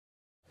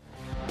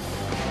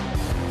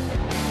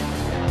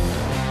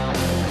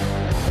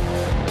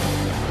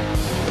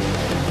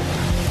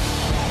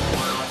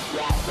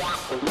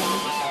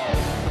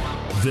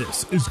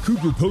This is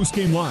Cougar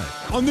Postgame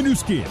Live on the new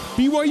skin,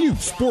 BYU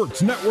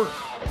Sports Network.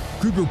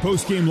 Cougar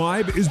Postgame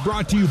Live is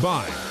brought to you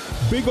by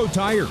Big O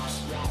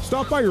Tires.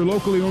 Stop by your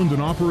locally owned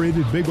and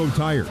operated Big O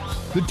Tires,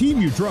 the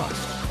team you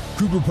trust.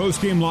 Cougar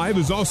Postgame Live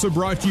is also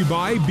brought to you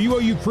by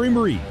BYU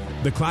Creamery,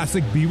 the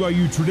classic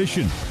BYU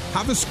tradition.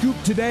 Have a scoop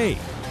today.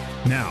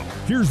 Now,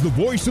 here's the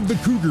voice of the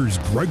Cougars,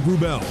 Greg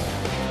Wrubell.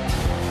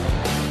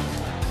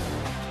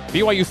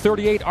 BYU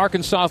 38,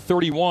 Arkansas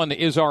 31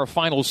 is our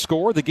final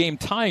score. The game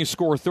tying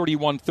score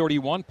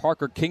 31-31.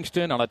 Parker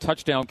Kingston on a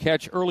touchdown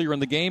catch earlier in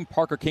the game.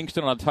 Parker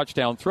Kingston on a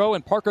touchdown throw.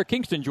 And Parker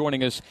Kingston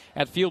joining us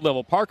at field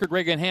level. Parker,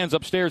 Greg, and hands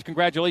upstairs.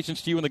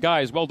 Congratulations to you and the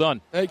guys. Well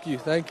done. Thank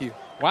you.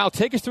 Wow,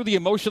 take us through the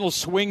emotional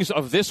swings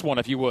of this one,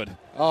 if you would.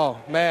 Oh,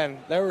 man,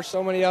 there were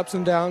so many ups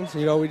and downs.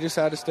 You know, we just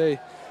had to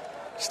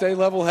stay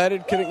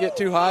level-headed. Couldn't get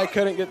too high,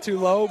 couldn't get too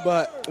low,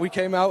 but we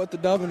came out with the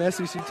dub in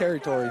SEC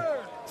territory.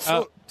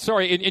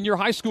 Sorry, in your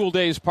high school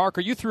days, Parker,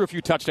 you threw a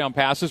few touchdown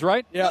passes,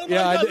 right? Yeah,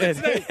 I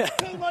did.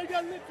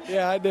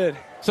 Yeah, I did.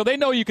 So they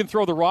know you can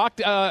throw the rock.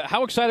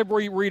 How excited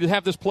were you to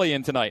have this play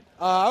in tonight?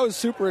 I was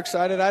super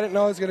excited. I didn't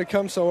know it was going to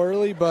come so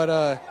early,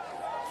 but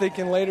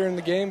thinking later in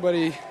the game, but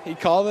he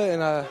called it,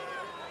 and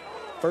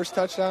first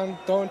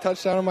throwing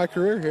touchdown of my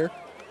career here.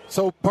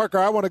 So, Parker,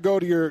 I want to go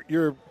to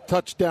your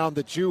touchdown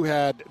that you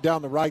had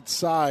down the right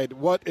side.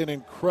 What an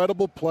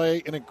incredible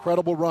play, an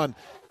incredible run.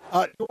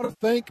 You want to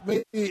thank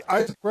maybe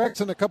Isaac Rex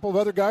and a couple of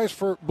other guys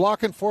for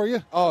blocking for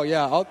you? Oh,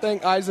 yeah. I'll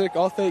thank Isaac.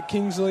 I'll thank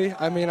Kingsley.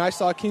 I mean, I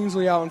saw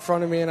Kingsley out in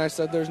front of me, and I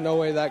said, there's no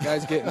way that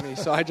guy's getting me.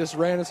 So I just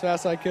ran as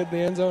fast as I could in the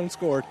end zone and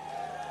scored.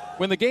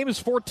 When the game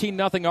is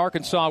 14-0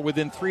 Arkansas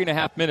within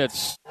 3.5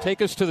 minutes,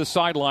 take us to the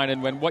sideline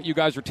and what you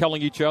guys are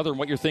telling each other and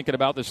what you're thinking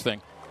about this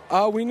thing.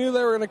 We knew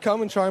they were going to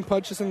come and try and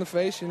punch us in the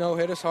face, hit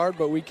us hard,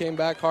 but we came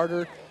back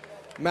harder,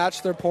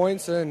 matched their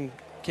points, and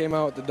came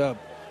out with the dub.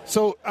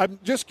 So I'm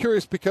just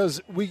curious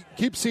because we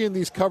keep seeing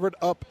these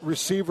covered-up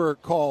receiver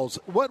calls.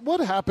 What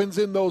happens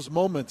in those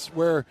moments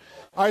where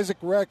Isaac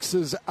Rex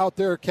is out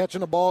there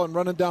catching a ball and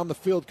running down the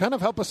field? Kind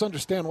of help us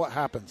understand what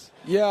happens.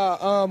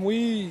 Yeah,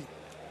 we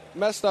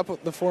messed up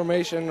with the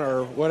formation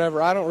or whatever.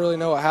 I don't really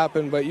know what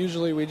happened, but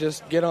usually we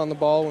just get on the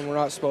ball when we're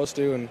not supposed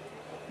to and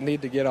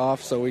need to get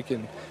off so we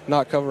can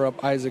not cover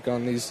up Isaac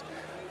on these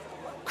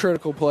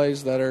critical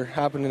plays that are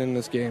happening in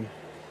this game.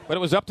 But it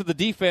was up to the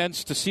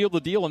defense to seal the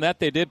deal, and that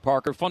they did,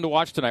 Parker. Fun to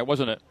watch tonight,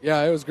 wasn't it?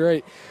 Yeah, it was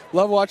great.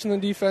 Love watching the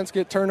defense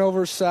get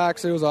turnovers,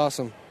 sacks. It was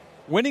awesome.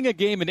 Winning a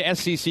game in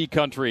SEC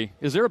country,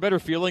 is there a better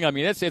feeling? I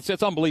mean, it's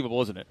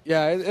unbelievable, isn't it?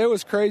 Yeah, it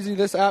was crazy.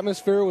 This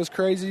atmosphere was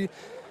crazy.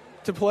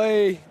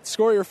 To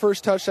score your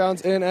first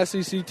touchdowns in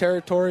SEC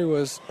territory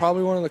was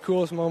probably one of the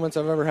coolest moments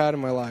I've ever had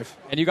in my life.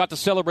 And you got to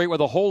celebrate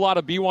with a whole lot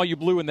of BYU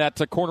blue in that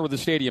corner of the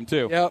stadium,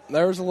 too. Yep,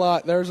 there's a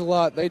lot.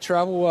 They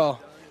travel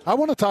well. I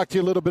want to talk to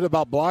you a little bit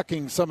about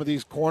blocking some of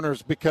these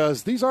corners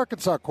because these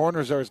Arkansas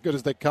corners are as good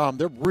as they come.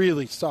 They're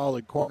really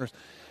solid corners.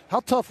 How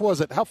tough was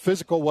it? How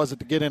physical was it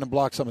to get in and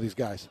block some of these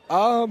guys?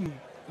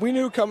 We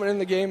knew coming in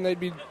the game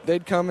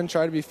they'd come and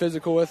try to be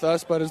physical with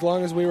us, but as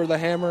long as we were the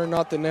hammer and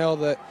not the nail,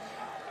 that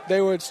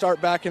they would start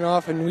backing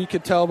off, and we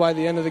could tell by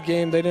the end of the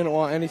game they didn't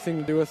want anything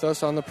to do with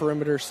us on the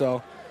perimeter,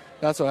 so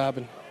that's what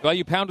happened. Well,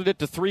 you pounded it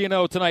to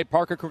 3-0 tonight.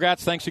 Parker,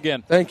 congrats. Thanks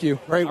again. Thank you.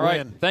 Great win.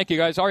 Right. Thank you,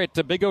 guys. All right,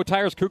 the Big O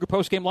Tires Cougar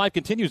Postgame Live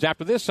continues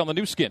after this on the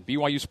new skin,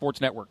 BYU Sports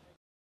Network.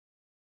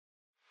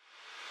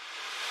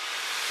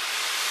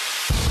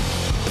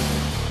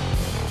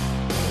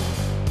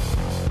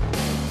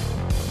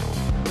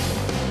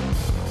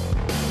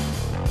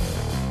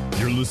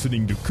 You're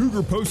listening to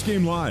Cougar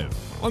Postgame Live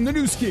on the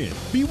new skin,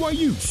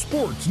 BYU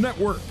Sports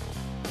Network.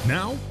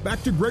 Now,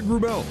 back to Greg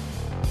Wrubell.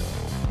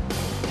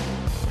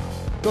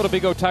 Go to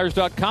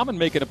BigOTires.com and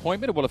make an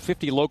appointment at one of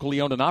 50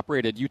 locally owned and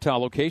operated Utah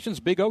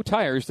locations. Big O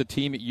Tires, the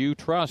team you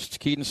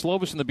trust. Keaton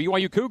Slovis and the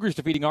BYU Cougars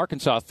defeating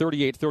Arkansas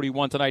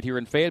 38-31 tonight here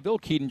in Fayetteville.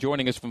 Keaton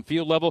joining us from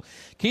field level.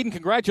 Keaton,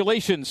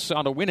 congratulations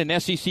on a win in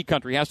SEC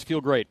country. Has to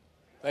feel great.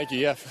 Thank you.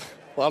 Yeah,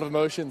 a lot of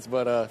emotions,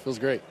 but feels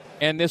great.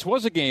 And this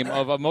was a game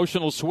of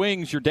emotional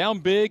swings. You're down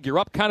big, you're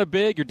up kind of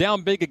big, you're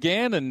down big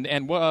again,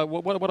 and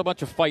what a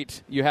bunch of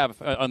fight you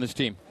have on this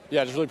team.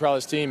 Yeah, just really proud of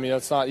this team.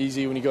 It's not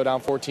easy when you go down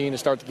 14 to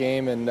start the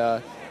game and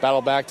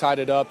battle back, tied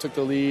it up, took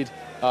the lead.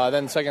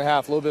 Then second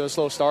half, a little bit of a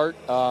slow start.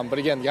 But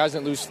again, the guys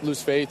didn't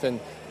lose faith,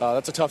 and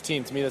that's a tough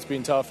team. To me, that's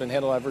being tough and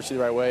handling adversity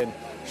the right way, and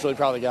just really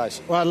proud of the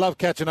guys. Well, I love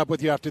catching up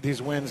with you after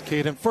these wins,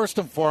 Keaton. First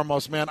and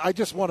foremost, man, I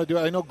just want to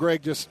I know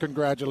Greg just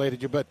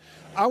congratulated you, but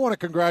I want to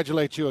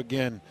congratulate you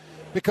again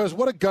because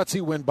what a gutsy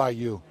win by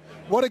you.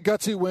 What a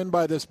gutsy win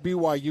by this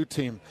BYU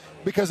team,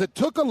 because it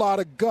took a lot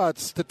of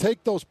guts to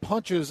take those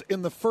punches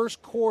in the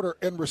first quarter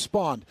and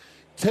respond.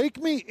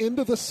 Take me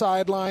into the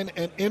sideline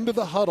and into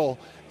the huddle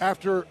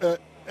after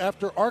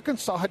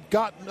Arkansas had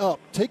gotten up.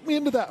 Take me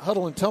into that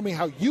huddle and tell me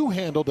how you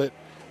handled it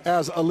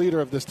as a leader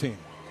of this team.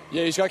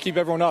 Yeah, you just got to keep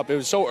everyone up. It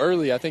was so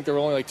early. I think there were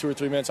only like 2 or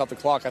 3 minutes off the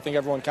clock. I think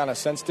everyone kind of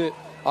sensed it.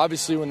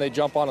 Obviously, when they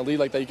jump on a lead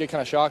like that, you get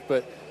kind of shocked.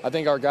 But I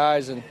think our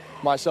guys and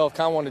myself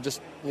kind of want to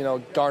just,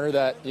 garner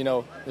that,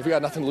 if we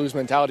got nothing to lose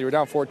mentality. We're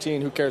down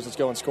 14. Who cares? Let's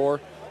go and score.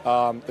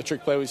 The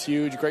trick play was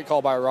huge. Great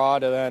call by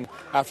Rod. And then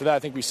after that, I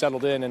think we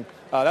settled in. And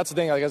that's the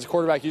thing. Like, as a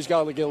quarterback, you just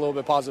got to get a little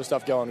bit positive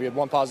stuff going. We had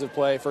one positive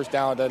play, first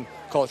down, then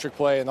call a trick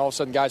play, and all of a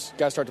sudden guys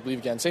start to believe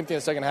again. Same thing in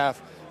the second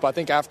half. But I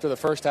think after the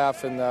first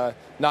half and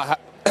not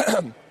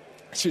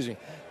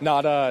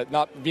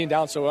being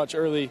down so much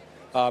early,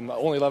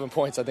 only 11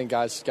 points, I think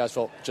guys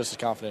felt just as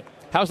confident.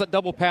 How's that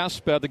double pass,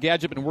 the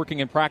gadget, been working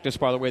in practice,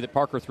 by the way, that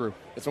Parker threw?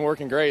 It's been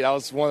working great. That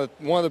was one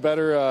of the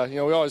better, we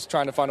always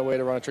trying to find a way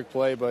to run a trick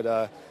play, but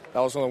that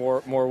was one of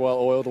the more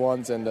well-oiled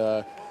ones, and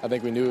I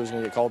think we knew it was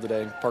going to get called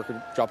today.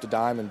 Parker dropped a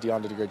dime, and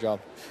Dion did a great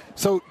job.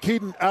 So,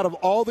 Keaton, out of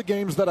all the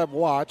games that I've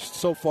watched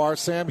so far,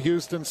 Sam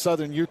Houston,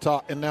 Southern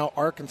Utah, and now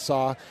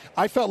Arkansas,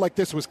 I felt like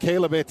this was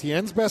Caleb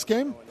Etienne's best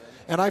game.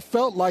 And I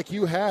felt like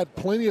you had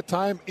plenty of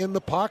time in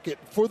the pocket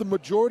for the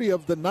majority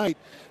of the night.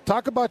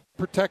 Talk about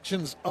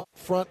protections up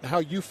front, how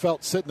you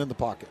felt sitting in the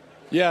pocket.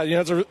 Yeah,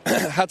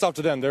 hats off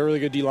to them. They're a really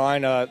good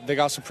D-line. They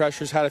got some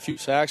pressures, had a few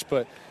sacks,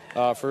 but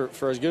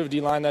for as good of a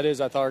D-line that is,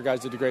 I thought our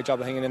guys did a great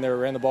job of hanging in there,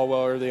 ran the ball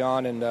well early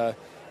on, and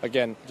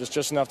again,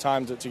 just enough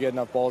time to get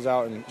enough balls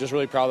out, and just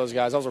really proud of those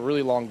guys. That was a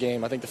really long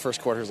game. I think the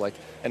first quarter was like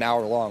an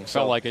hour long.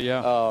 Felt like it,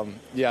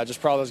 yeah.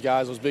 Just proud of those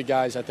guys, those big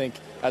guys. I think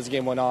as the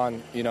game went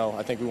on,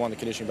 I think we won the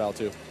conditioning battle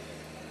too.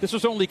 This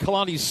was only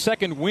Kalani's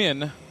second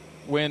win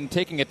when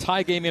taking a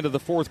tie game into the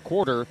fourth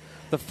quarter.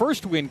 The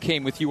first win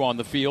came with you on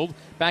the field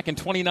back in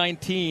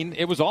 2019.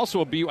 It was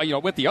also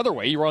it went the other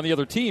way. You were on the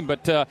other team,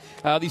 but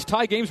these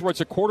tie games where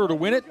it's a quarter to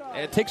win it,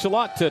 it takes a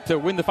lot to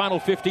win the final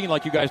 15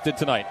 like you guys did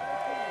tonight.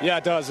 Yeah,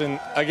 it does, and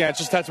again, it's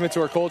just a testament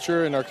to our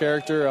culture and our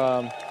character.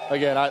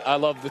 Again, I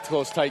love the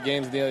close, tight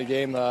games at the end of the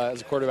game.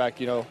 As a quarterback,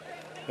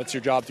 that's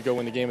your job to go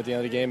win the game at the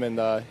end of the game, and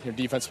your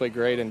defense played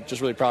great, and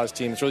just really proud of this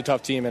team. It's a really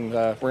tough team, and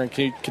we're going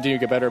to continue to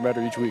get better and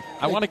better each week.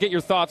 I want to get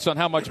your thoughts on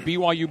how much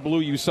BYU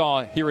blue you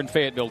saw here in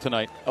Fayetteville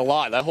tonight. A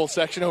lot. That whole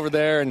section over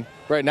there, and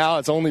right now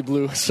it's only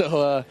blue,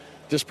 so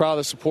just proud of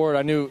the support.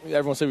 I knew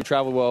everyone said we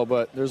traveled well,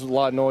 but there's a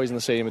lot of noise in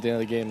the stadium at the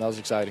end of the game. That was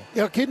exciting.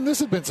 Yeah, Keaton, this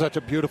has been such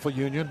a beautiful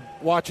union,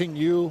 watching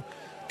you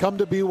come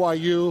to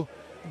BYU,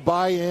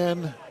 buy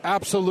in,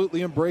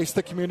 absolutely embrace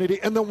the community,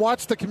 and then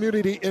watch the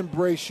community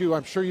embrace you.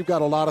 I'm sure you've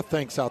got a lot of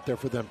thanks out there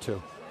for them, too.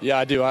 Yeah,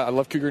 I do. I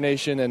love Cougar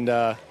Nation and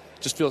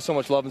just feel so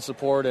much love and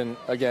support. And,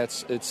 again,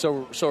 it's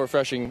so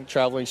refreshing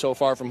traveling so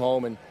far from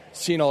home and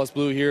seeing all this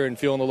blue here and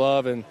feeling the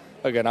love. And,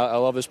 again, I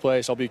love this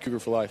place. I'll be a Cougar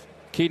for life.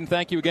 Keaton,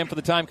 thank you again for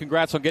the time.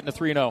 Congrats on getting a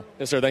 3-0.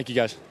 Yes, sir. Thank you,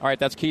 guys. All right,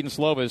 that's Keaton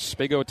Slovis.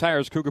 Big O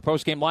Tires Cougar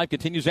Postgame Live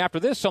continues after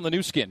this on the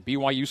new skin,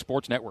 BYU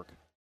Sports Network.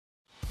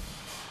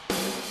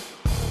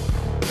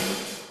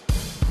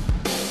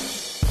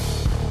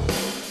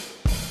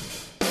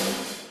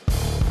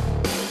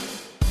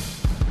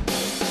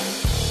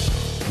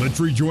 Let's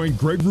rejoin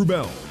Greg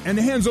Wrubell and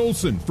Hans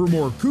Olsen for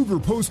more Cougar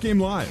Postgame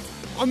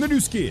Live on the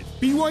new skin,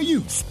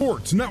 BYU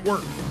Sports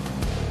Network.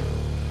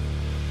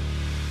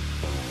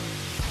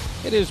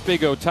 It is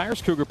Big O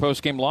Tires Cougar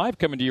Postgame Live,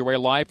 coming to your way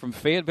live from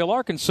Fayetteville,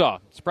 Arkansas.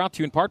 It's brought to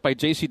you in part by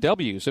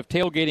JCW's. If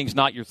tailgating's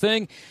not your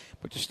thing,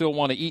 but you still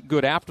want to eat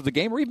good after the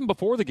game or even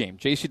before the game,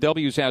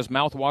 JCW's has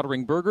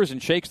mouth-watering burgers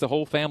and shakes the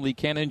whole family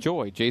can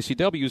enjoy.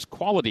 JCW's,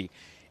 quality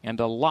and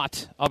a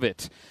lot of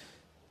it.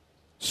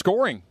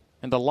 Scoring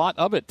and a lot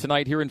of it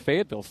tonight here in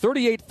Fayetteville.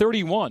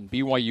 38-31,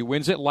 BYU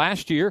wins it.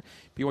 Last year,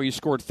 BYU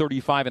scored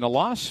 35 in a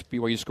loss.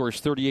 BYU scores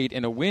 38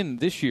 in a win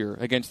this year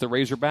against the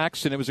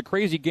Razorbacks, and it was a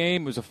crazy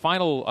game. It was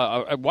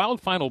a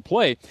wild final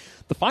play.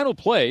 The final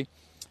play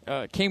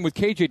came with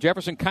KJ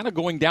Jefferson kind of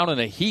going down in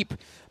a heap,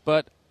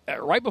 but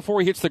right before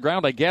he hits the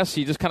ground, I guess,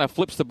 he just kind of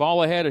flips the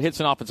ball ahead. It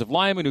hits an offensive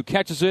lineman who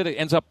catches it. It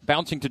ends up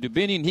bouncing to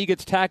Dubini, and he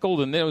gets tackled,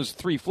 and there was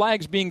 3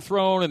 flags being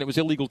thrown, and it was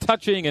illegal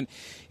touching, and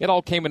it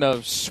all came in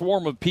a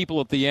swarm of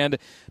people at the end.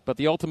 But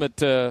the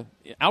ultimate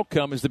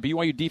outcome is the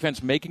BYU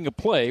defense making a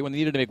play when they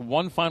needed to make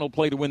one final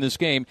play to win this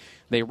game.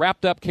 They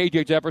wrapped up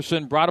KJ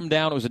Jefferson, brought him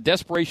down. It was a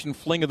desperation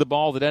fling of the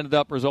ball that ended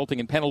up resulting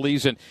in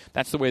penalties, and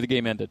that's the way the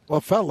game ended. Well,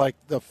 it felt like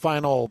the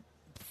final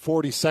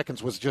 40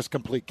 seconds was just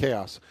complete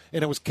chaos,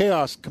 and it was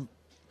chaos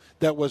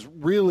that was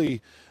really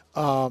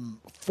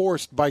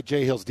forced by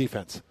Jay Hill's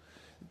defense.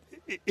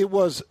 It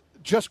was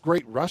just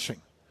great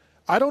rushing.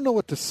 I don't know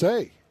what to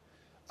say.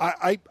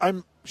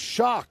 I'm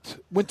shocked.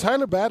 When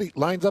Tyler Batty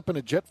lines up in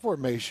a jet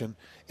formation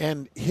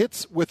and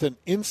hits with an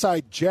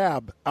inside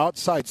jab,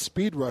 outside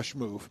speed rush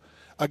move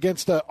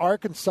against an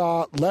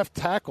Arkansas left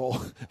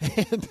tackle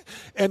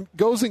and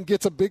goes and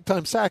gets a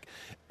big-time sack.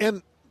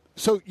 And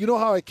so you know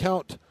how I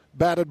count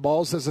batted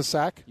balls as a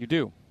sack? You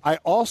do. I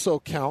also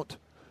count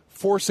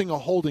forcing a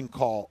holding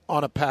call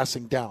on a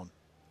passing down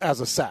as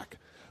a sack,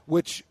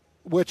 which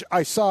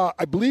I saw.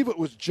 I believe it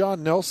was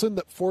John Nelson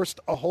that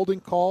forced a holding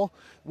call,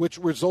 which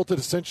resulted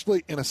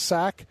essentially in a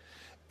sack.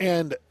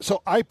 And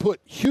so I put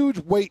huge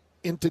weight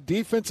into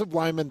defensive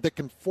linemen that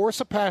can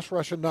force a pass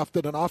rush enough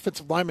that an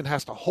offensive lineman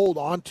has to hold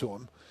on to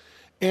him.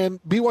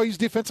 And BYU's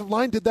defensive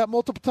line did that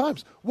multiple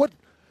times. What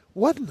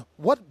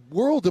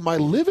world am I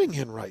living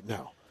in right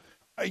now?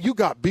 You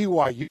got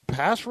BYU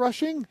pass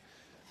rushing.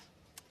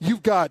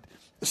 You've got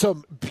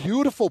some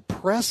beautiful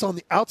press on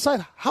the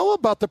outside. How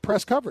about the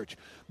press coverage?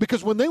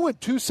 Because when they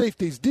went 2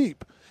 safeties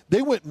deep,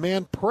 they went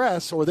man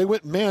press or they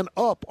went man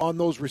up on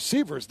those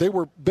receivers. They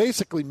were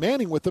basically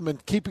manning with them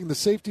and keeping the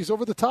safeties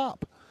over the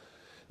top.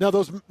 Now,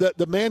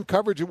 the man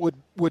coverage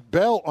would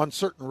bail on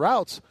certain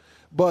routes,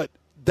 but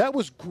that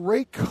was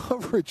great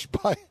coverage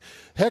by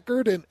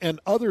Heckard and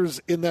others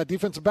in that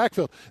defensive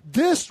backfield.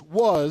 This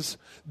was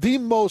the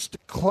most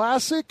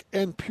classic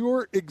and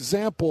pure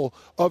example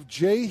of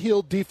Jay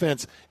Hill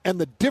defense and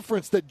the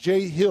difference that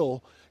Jay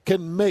Hill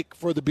can make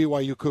for the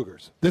BYU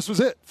Cougars. This was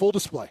it, full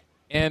display.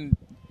 And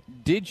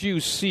did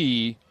you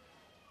see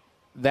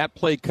that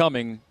play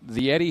coming,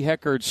 the Eddie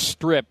Heckard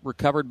strip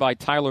recovered by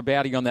Tyler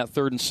Batty on that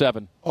 3rd and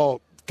 7? Oh,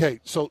 okay,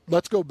 so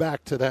let's go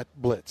back to that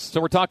blitz.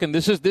 So we're talking,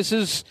 this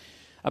is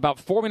about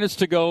 4 minutes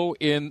to go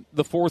in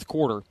the 4th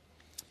quarter.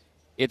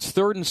 It's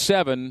 3rd and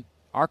 7,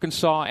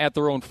 Arkansas at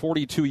their own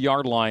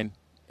 42-yard line,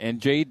 and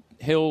Jay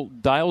Hill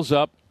dials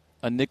up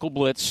a nickel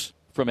blitz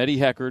from Eddie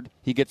Heckard.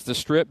 He gets the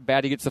strip,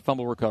 Batty gets the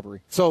fumble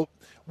recovery. So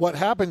what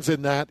happens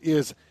in that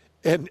is,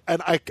 and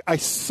I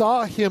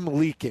saw him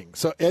leaking.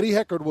 So Eddie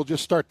Heckard will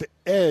just start to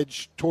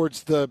edge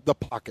towards the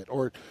pocket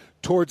or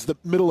towards the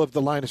middle of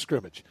the line of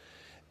scrimmage.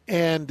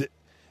 And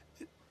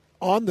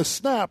on the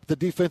snap, the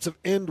defensive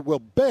end will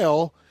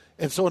bail.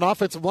 And so an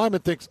offensive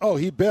lineman thinks, oh,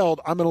 he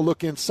bailed. I'm going to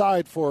look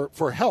inside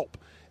for help.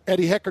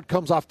 Eddie Heckard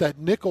comes off that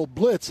nickel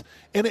blitz,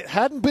 and it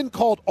hadn't been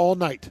called all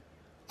night.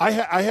 I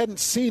hadn't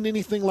seen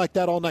anything like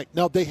that all night.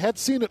 Now, they had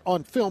seen it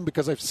on film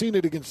because I've seen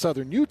it against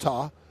Southern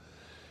Utah,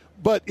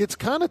 but it's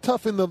kind of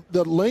tough in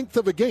the length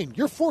of a game.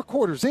 You're 4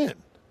 quarters in.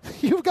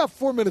 You've got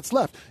 4 minutes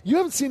left. You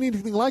haven't seen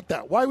anything like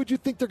that. Why would you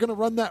think they're going to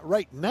run that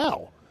right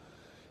now?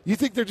 You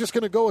think they're just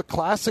going to go a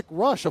classic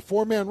rush, a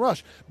 4-man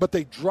rush, but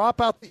they drop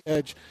out the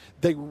edge,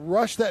 they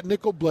rush that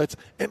nickel blitz,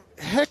 and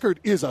Heckard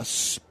is a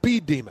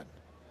speed demon.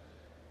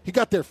 He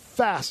got there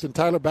fast, and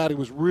Tyler Batty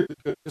was really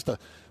good, just a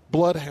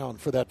bloodhound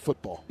for that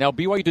football. Now,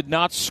 BYU did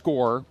not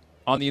score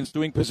on the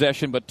ensuing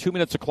possession, but 2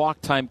 minutes of clock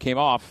time came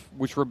off,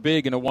 which were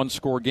big in a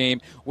 1-score game.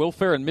 Will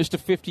Farron missed a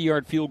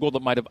 50-yard field goal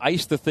that might have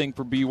iced the thing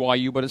for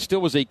BYU, but it still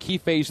was a key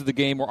phase of the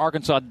game where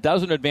Arkansas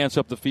doesn't advance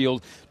up the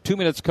field. 2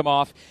 minutes come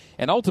off,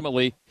 and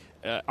ultimately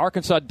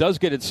Arkansas does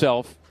get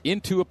itself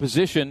into a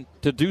position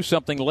to do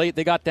something late.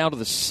 They got down to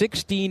the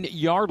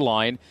 16-yard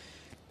line,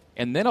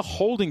 and then a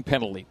holding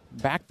penalty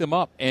backed them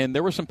up. And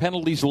there were some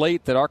penalties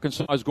late that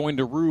Arkansas was going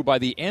to rue by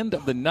the end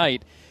of the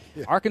night.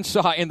 Yeah.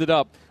 Arkansas ended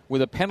up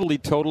with a penalty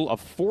total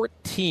of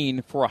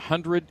 14 for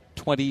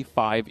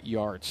 125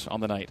 yards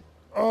on the night.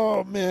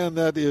 Oh, man,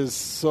 that is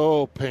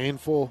so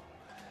painful.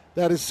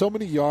 That is so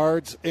many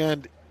yards.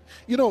 And,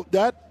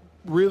 that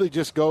really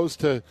just goes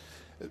to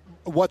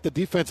a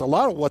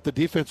lot of what the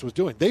defense was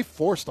doing. They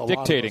forced a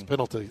lot of those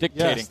penalties.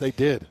 Dictating. Yes, they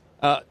did.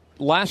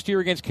 Last year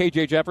against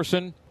KJ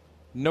Jefferson,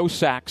 no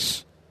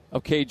sacks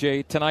of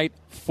KJ. Tonight,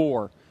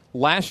 4.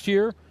 Last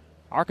year,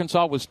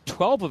 Arkansas was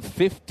 12 of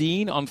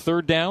 15 on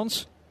 3rd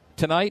downs.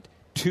 Tonight,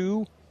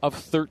 2 of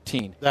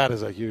 13. That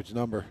is a huge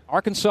number.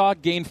 Arkansas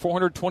gained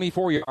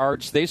 424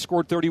 yards. They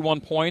scored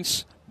 31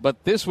 points.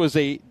 But this was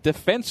a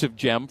defensive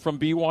gem from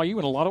BYU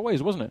in a lot of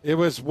ways, wasn't it? It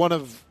was one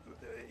of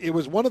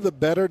the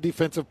better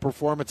defensive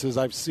performances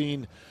I've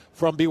seen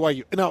from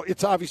BYU. Now,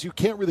 it's obvious you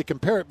can't really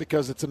compare it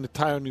because it's an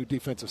entire new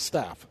defensive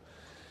staff.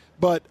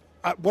 But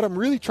what I'm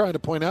really trying to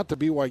point out to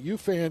BYU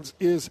fans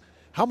is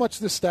how much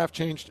this staff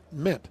change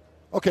meant.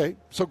 Okay,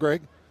 so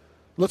Greg,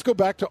 let's go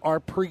back to our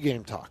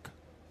pregame talk.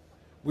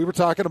 We were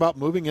talking about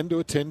moving into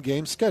a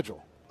 10-game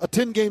schedule, a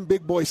 10-game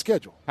big boy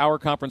schedule. Our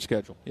conference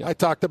schedule. Yeah. I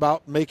talked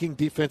about making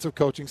defensive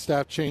coaching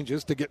staff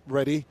changes to get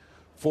ready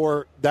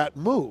for that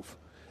move.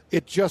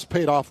 It just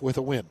paid off with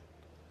a win.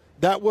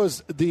 That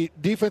was the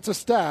defensive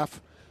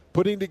staff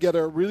putting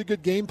together a really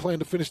good game plan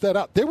to finish that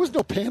out. There was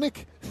no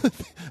panic.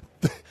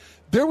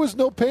 There was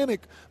no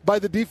panic by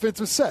the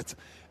defensive sets.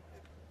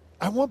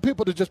 I want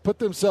people to just put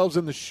themselves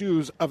in the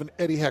shoes of an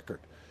Eddie Heckard.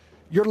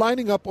 You're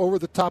lining up over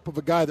the top of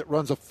a guy that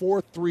runs a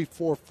 4.3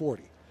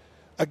 440,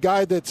 a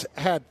guy that's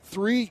had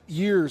 3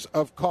 years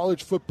of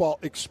college football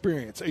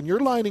experience, and you're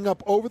lining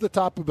up over the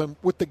top of him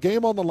with the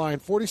game on the line,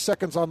 40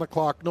 seconds on the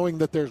clock, knowing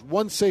that there's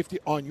one safety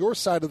on your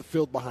side of the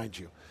field behind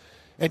you.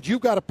 And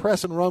you've got to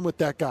press and run with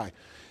that guy.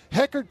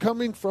 Heckard,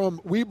 coming from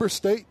Weber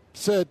State,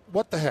 said,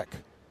 what the heck?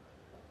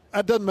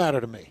 That doesn't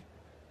matter to me.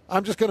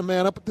 I'm just going to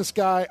man up with this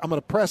guy. I'm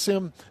going to press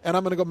him, and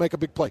I'm going to go make a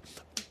big play.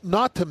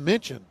 Not to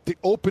mention the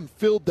open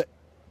field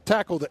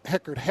tackle that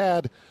Heckard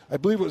had, I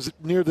believe it was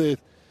near the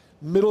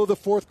middle of the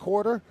 4th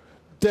quarter,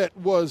 that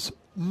was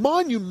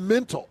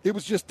monumental. It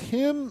was just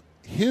him,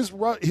 his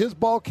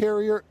ball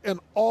carrier, and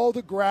all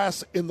the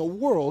grass in the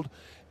world,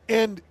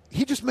 and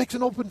he just makes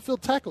an open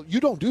field tackle.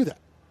 You don't do that.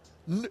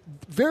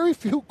 Very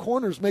few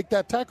corners make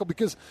that tackle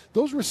because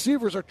those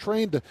receivers are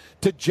trained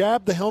to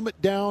jab the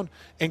helmet down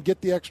and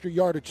get the extra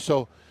yardage.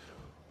 So,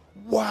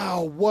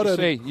 wow, what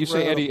you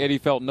say Eddie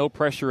felt no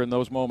pressure in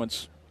those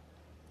moments.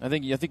 I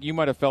think you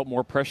might have felt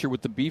more pressure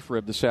with the beef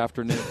rib this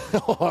afternoon.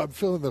 Oh, I'm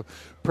feeling the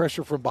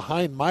pressure from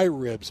behind my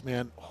ribs,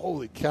 man.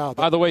 Holy cow.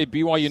 By the way,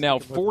 BYU now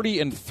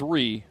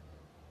 40-3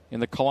 in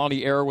the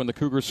Kalani era when the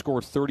Cougars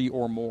scored 30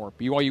 or more.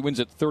 BYU wins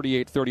at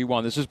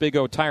 38-31. This is Big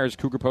O Tires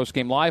Cougar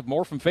Postgame Live.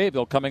 More from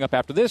Fayetteville coming up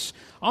after this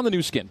on the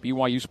new skin,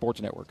 BYU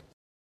Sports Network.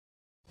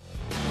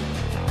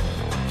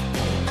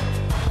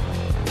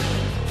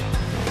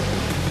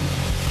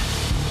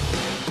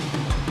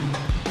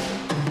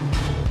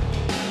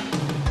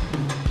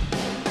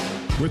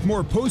 With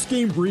more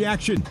post-game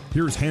reaction,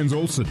 here's Hans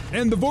Olsen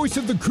and the voice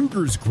of the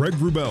Cougars, Greg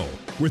Wrubell,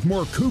 with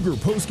more Cougar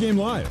Post-Game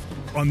Live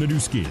on the new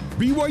skin,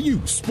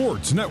 BYU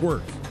Sports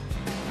Network.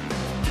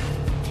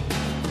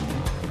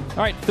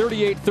 All right,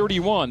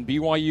 38-31,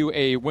 BYU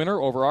a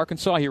winner over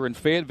Arkansas here in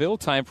Fayetteville.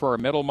 Time for our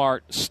Metal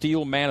Mart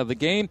Steel Man of the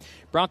Game,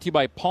 brought to you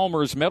by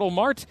Palmer's Metal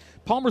Mart.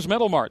 Palmer's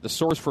Metal Mart, the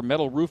source for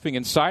metal roofing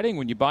and siding.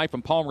 When you buy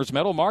from Palmer's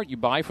Metal Mart, you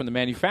buy from the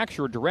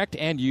manufacturer direct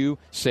and you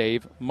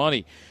save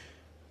money.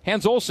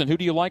 Hans Olsen, who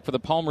do you like for the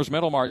Palmer's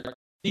Metal Mart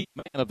Man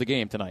of the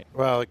Game tonight?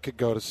 Well, it could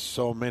go to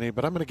so many,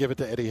 but I'm going to give it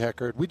to Eddie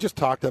Heckard. We just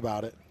talked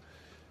about it.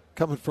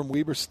 Coming from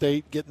Weber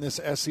State, getting this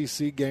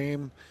SEC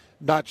game,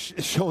 not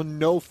showing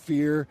no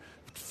fear,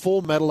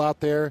 full metal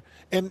out there.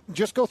 And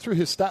just go through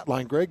his stat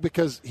line, Greg,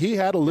 because he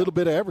had a little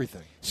bit of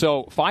everything.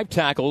 So 5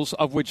 tackles,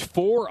 of which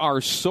 4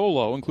 are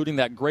solo, including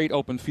that great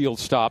open field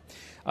stop.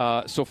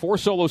 So 4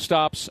 solo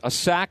stops, a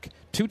sack,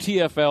 2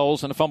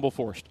 TFLs, and a fumble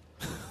forced.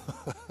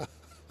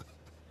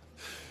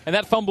 And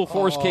that fumble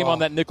force came on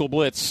that nickel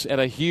blitz at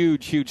a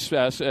huge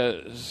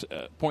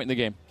point in the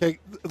game. Hey,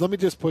 let me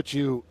just put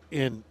you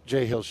in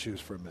Jay Hill's shoes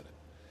for a minute.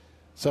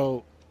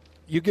 So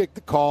you get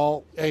the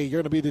call, hey, you're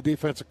going to be the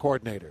defensive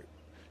coordinator.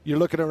 You're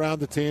looking around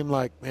the team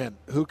like, man,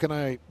 who can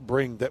I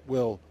bring that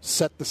will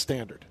set the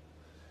standard,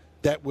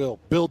 that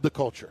will build the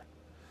culture?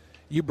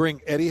 You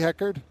bring Eddie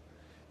Heckard,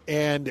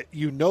 and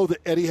you know that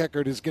Eddie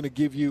Heckard is going to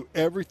give you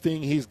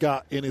everything he's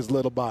got in his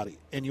little body.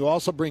 And you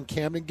also bring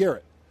Camden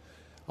Garrett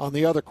on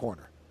the other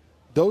corner.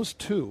 Those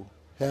two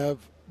have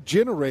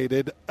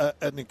generated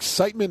an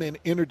excitement and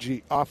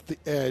energy off the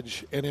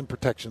edge and in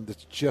protection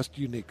that's just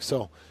unique.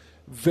 So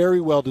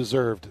very well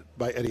deserved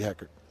by Eddie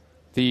Heckard.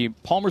 The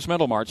Palmer's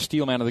Metal Mart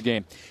Steel Man of the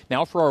Game.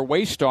 Now for our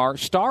Waystar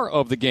Star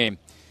of the Game.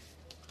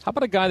 How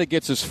about a guy that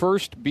gets his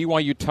first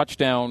BYU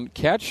touchdown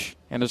catch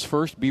and his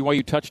first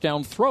BYU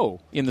touchdown throw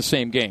in the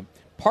same game?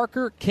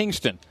 Parker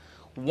Kingston,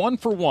 1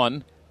 for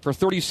 1 for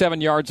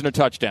 37 yards and a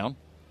touchdown,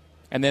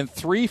 and then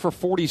 3 for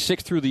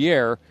 46 through the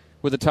air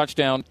with a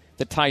touchdown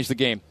that ties the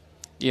game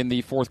in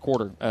the fourth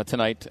quarter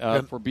tonight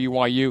for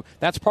BYU.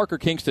 That's Parker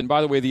Kingston.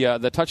 By the way,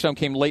 the touchdown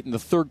came late in the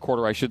third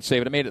quarter, I should say,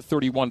 but it made it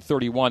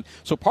 31-31.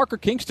 So Parker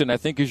Kingston, I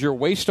think, is your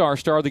Waystar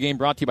Star of the Game,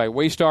 brought to you by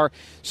Waystar,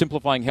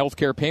 simplifying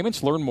healthcare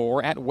payments. Learn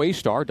more at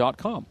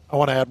waystar.com. I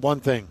want to add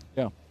one thing.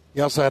 Yeah. He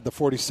also had the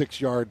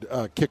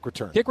 46-yard kick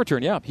return. Kick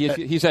return, yeah.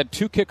 He's had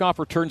 2 kickoff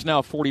returns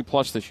now,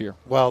 40-plus this year.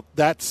 Well,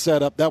 that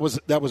setup, that was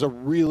a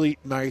really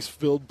nice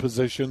filled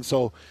position.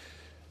 So,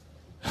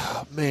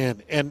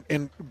 man,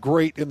 and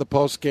great in the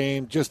post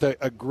game. Just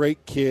a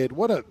great kid.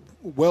 What a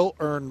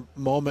well-earned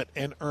moment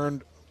and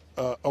earned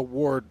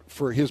award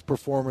for his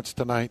performance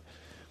tonight.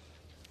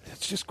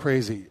 It's just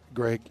crazy,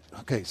 Greg.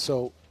 Okay,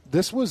 so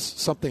this was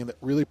something that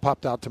really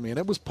popped out to me, and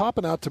it was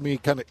popping out to me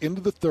kind of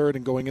into the third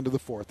and going into the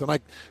fourth. And I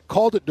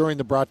called it during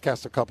the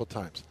broadcast a couple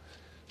times.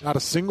 Not a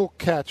single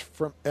catch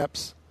from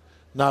Epps,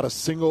 not a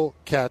single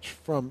catch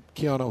from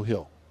Keanu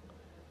Hill.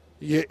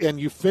 And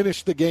you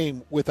finish the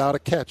game without a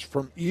catch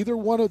from either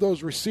one of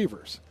those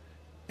receivers,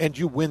 and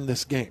you win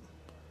this game.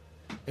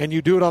 And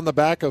you do it on the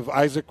back of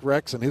Isaac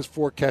Rex and his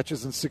 4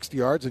 catches and 60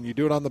 yards, and you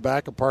do it on the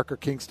back of Parker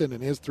Kingston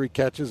and his 3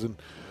 catches and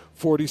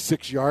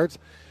 46 yards.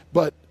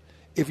 But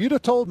if you'd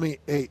have told me,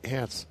 hey,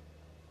 Hans,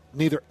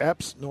 neither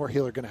Epps nor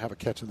Hill are going to have a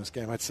catch in this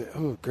game, I'd say,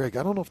 oh, Greg,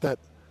 I don't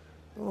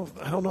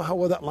know how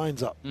well that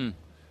lines up.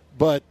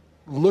 But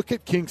look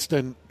at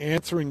Kingston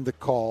answering the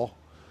call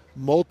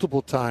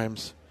multiple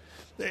times.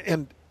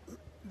 And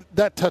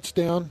that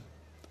touchdown,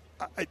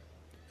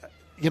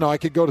 I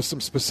could go to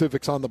some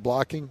specifics on the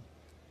blocking.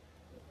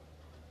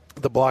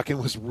 The blocking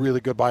was really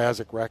good by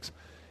Isaac Rex.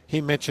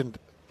 He mentioned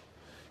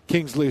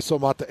Kingsley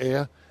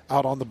Somataea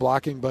out on the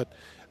blocking, but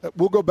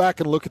we'll go back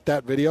and look at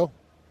that video.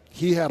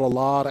 He had a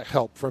lot of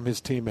help from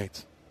his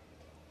teammates.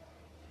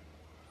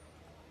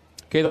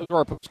 Okay, those are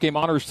our post-game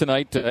honors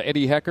tonight.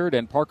 Eddie Heckard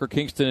and Parker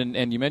Kingston,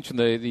 and you mentioned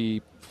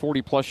the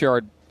 40-plus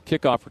yard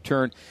kickoff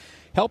return,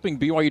 helping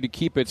BYU to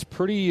keep its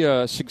pretty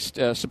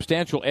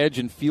substantial edge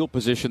in field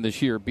position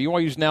this year.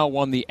 BYU's now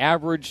won the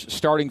average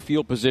starting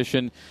field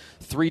position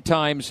 3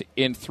 times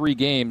in 3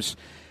 games,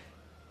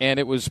 and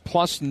it was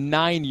plus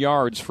 9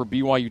 yards for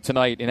BYU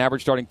tonight in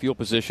average starting field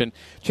position.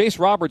 Chase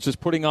Roberts is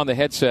putting on the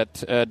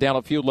headset down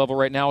at field level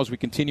right now as we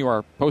continue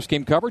our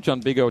postgame coverage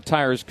on Big O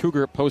Tires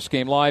Cougar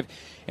Postgame Live,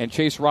 and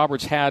Chase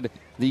Roberts had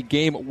the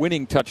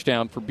game-winning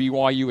touchdown for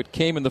BYU. It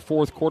came in the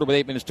fourth quarter with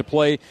 8 minutes to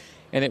play,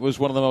 and it was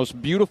one of the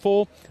most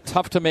beautiful,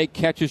 tough-to-make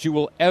catches you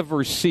will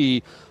ever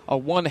see, a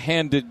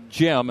one-handed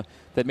gem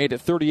that made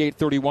it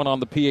 38-31 on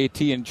the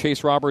PAT. And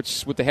Chase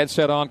Roberts with the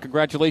headset on,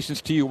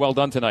 congratulations to you. Well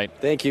done tonight.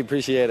 Thank you.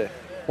 Appreciate it.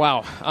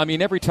 Wow. I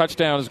mean, every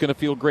touchdown is going to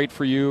feel great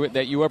for you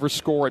that you ever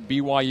score at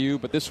BYU,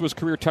 but this was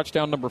career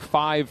touchdown number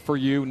 5 for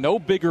you. No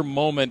bigger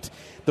moment.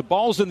 The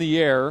ball's in the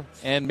air,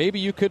 and maybe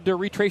you could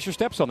retrace your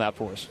steps on that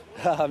for us.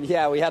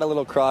 Yeah, we had a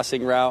little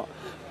crossing route,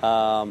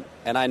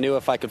 and I knew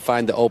if I could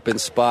find the open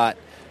spot,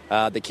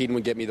 that Keaton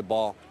would get me the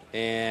ball.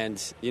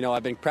 And,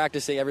 I've been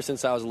practicing ever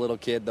since I was a little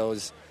kid,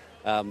 those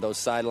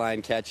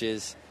sideline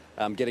catches,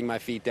 getting my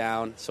feet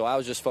down. So I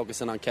was just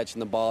focusing on catching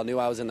the ball. Knew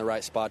I was in the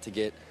right spot to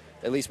get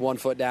at least 1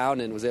 foot down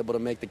and was able to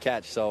make the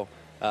catch. So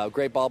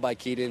great ball by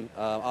Keaton.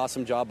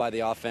 Awesome job by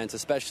the offense,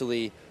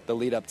 especially the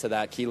lead up to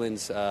that.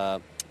 Keelan's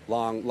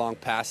long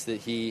pass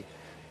that he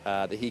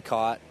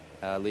caught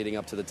leading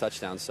up to the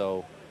touchdown.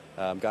 So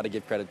got to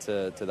give credit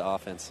to the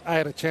offense. I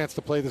had a chance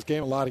to play this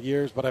game a lot of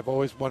years, but I've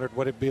always wondered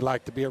what it'd be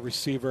like to be a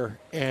receiver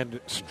and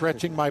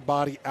stretching my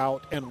body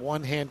out and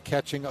one hand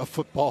catching a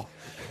football.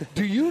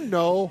 Do you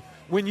know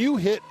when you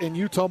hit and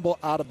you tumble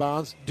out of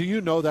bounds, do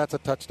you know that's a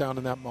touchdown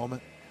in that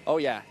moment? Oh,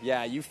 yeah.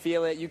 You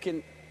feel it.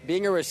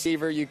 Being a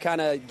receiver, you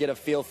kind of get a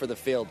feel for the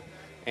field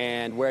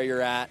and where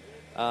you're at.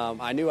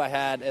 I knew I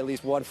had at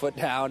least 1 foot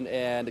down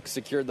and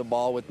secured the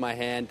ball with my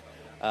hand.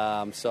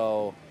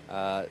 So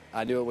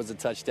I knew it was a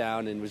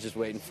touchdown and was just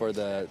waiting for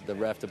the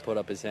ref to put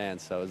up his hand.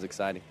 So it was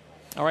exciting.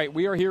 All right,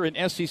 we are here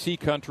in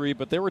SEC country,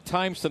 but there were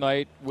times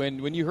tonight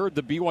when you heard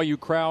the BYU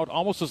crowd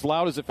almost as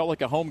loud as it felt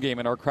like a home game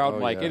in our crowd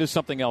mic. Yeah. It is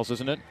something else,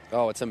 isn't it?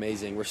 Oh, it's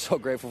amazing. We're so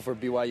grateful for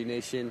BYU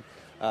Nation.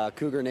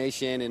 Cougar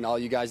Nation and all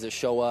you guys that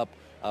show up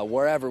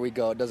wherever we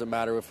go. It doesn't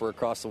matter if we're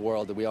across the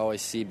world. We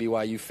always see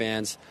BYU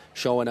fans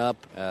showing up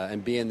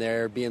and being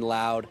there, being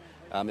loud.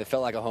 It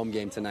felt like a home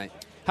game tonight.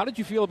 How did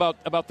you feel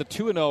about the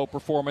 2-0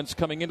 performance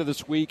coming into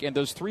this week, and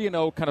does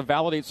 3-0 kind of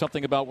validate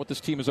something about what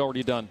this team has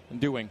already done and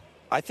doing?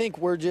 I think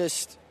we're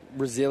just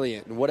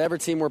resilient. Whatever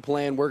team we're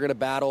playing, we're going to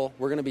battle.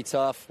 We're going to be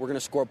tough. We're going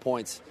to score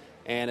points.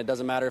 And it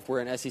doesn't matter if we're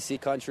in SEC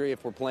country,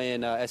 if we're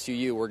playing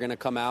SUU, we're going to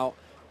come out.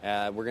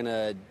 We're going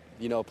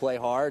to play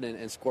hard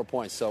and score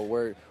points. So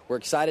we're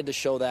excited to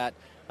show that,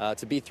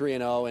 to be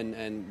 3-0,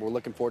 and we're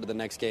looking forward to the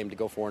next game to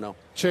go 4-0.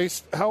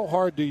 Chase, how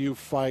hard do you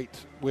fight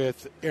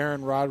with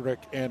Aaron Roderick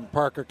and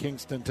Parker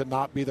Kingston to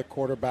not be the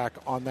quarterback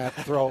on that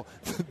throw,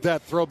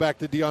 that throwback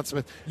to Deion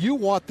Smith? You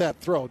want that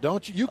throw,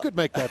 don't you? You could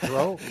make that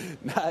throw.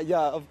 Yeah,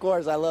 of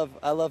course. I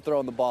love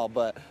throwing the ball,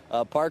 but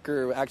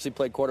Parker actually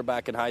played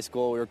quarterback in high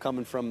school. We were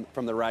coming from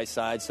the right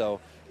side,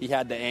 so he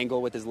had the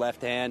angle with his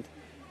left hand.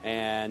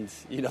 And,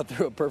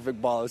 threw a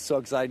perfect ball. It was so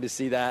exciting to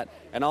see that.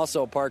 And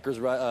also Parker's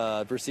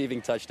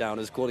receiving touchdown.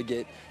 It was cool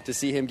to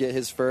see him get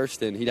his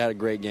first, and he had a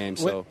great game.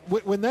 So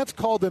when that's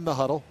called in the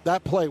huddle,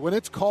 that play, when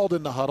it's called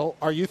in the huddle,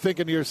 are you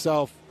thinking to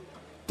yourself,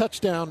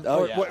 touchdown?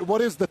 Oh, yeah.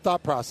 What is the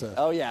thought process?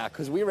 Oh, yeah,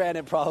 because we ran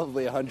it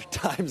probably 100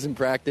 times in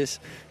practice.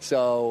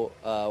 So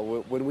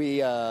when we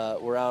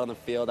were out on the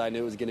field, I knew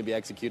it was going to be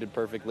executed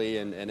perfectly,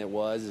 and it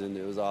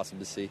was awesome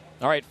to see.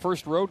 All right,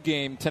 first road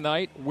game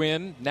tonight,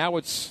 win. Now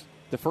it's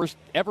the first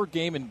ever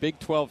game in Big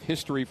 12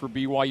 history for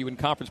BYU in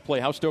conference play.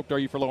 How stoked are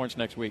you for Lawrence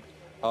next week?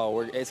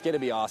 Oh, it's going to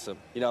be awesome.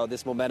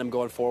 This momentum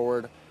going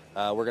forward,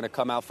 we're going to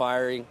come out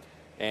firing,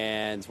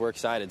 and we're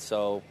excited.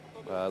 So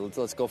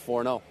let's go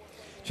 4-0.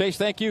 Chase,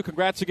 thank you.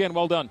 Congrats again.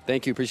 Well done.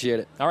 Thank you.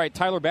 Appreciate it. All right,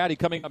 Tyler Batty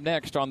coming up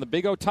next on the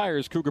Big O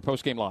Tires Cougar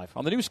Postgame Live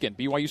on the new skin,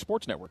 BYU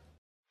Sports Network.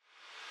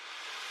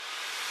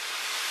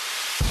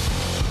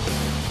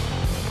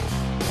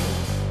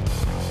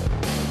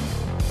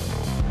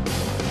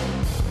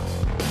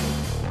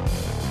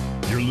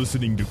 You're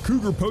listening to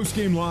Cougar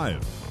Postgame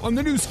Live on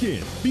the new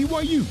skin,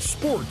 BYU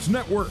Sports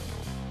Network.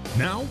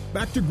 Now,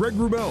 back to Greg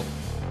Wrubell.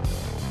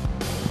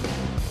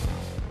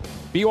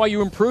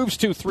 BYU improves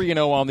to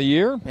 3-0 on the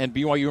year, and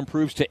BYU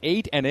improves to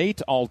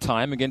 8-8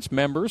 all-time against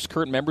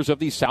current members of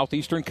the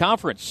Southeastern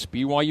Conference.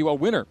 BYU a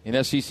winner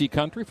in SEC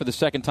country for the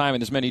second time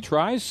in as many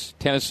tries,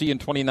 Tennessee in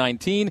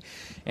 2019,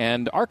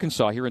 and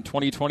Arkansas here in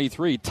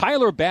 2023.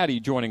 Tyler Batty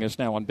joining us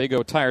now on Big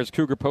O Tires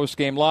Cougar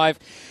Postgame Live.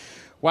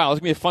 Wow,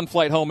 it's going to be a fun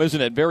flight home, isn't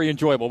it? Very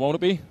enjoyable, won't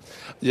it be?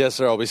 Yes,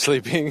 sir. I'll be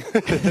sleeping.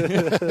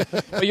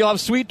 But you'll have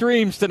sweet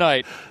dreams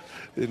tonight.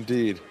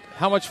 Indeed.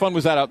 How much fun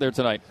was that out there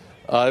tonight?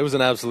 It was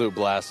an absolute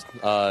blast.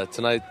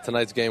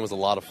 Tonight's game was a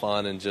lot of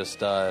fun, and just,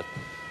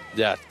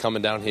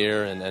 coming down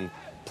here and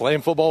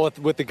playing football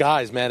with the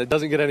guys, man. It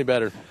doesn't get any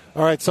better.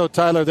 All right, so,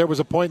 Tyler, there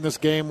was a point in this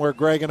game where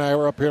Greg and I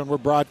were up here and we're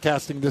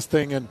broadcasting this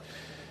thing, and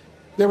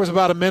there was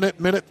about a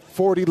minute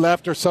 40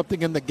 left or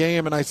something in the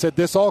game, and I said,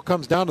 this all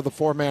comes down to the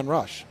four-man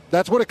rush.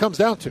 That's what it comes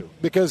down to,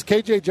 because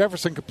K.J.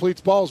 Jefferson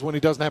completes balls when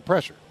he doesn't have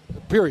pressure,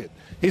 period.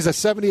 He's a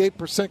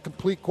 78%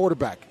 complete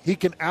quarterback. He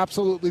can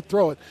absolutely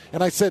throw it.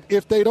 And I said,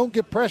 if they don't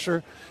get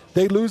pressure,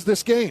 they lose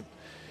this game.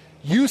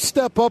 You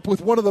step up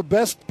with one of the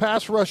best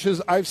pass rushes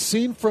I've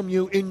seen from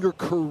you in your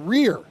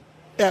career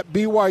at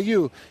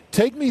BYU.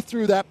 Take me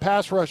through that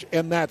pass rush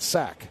and that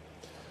sack.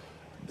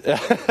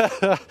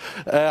 I'm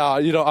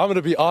going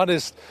to be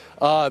honest.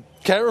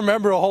 Can't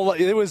remember a whole lot.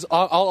 It was.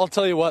 I'll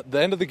tell you what. The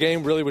end of the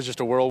game really was just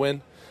a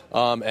whirlwind,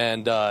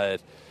 and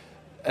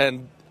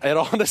and it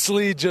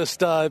honestly just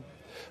felt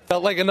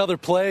like another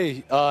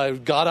play.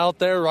 Got out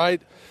there,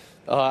 right?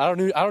 I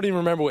don't even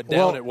remember what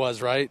down it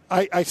was, right?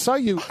 I saw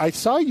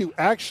you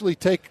actually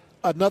take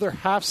another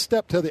half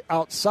step to the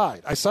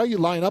outside. I saw you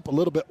line up a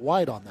little bit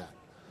wide on that.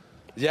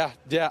 Yeah.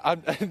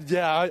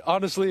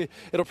 Honestly,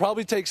 it'll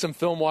probably take some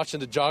film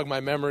watching to jog my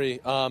memory.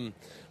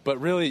 But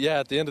really, yeah,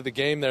 at the end of the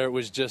game there, it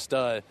was just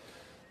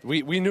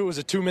we knew it was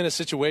a 2-minute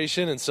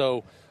situation, and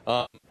so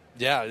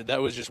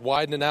that was just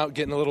widening out,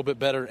 getting a little bit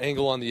better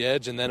angle on the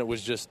edge, and then it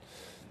was just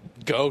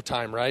go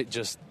time, right?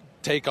 Just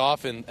take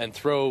off and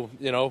throw,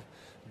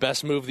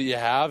 best move that you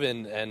have,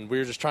 and we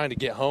were just trying to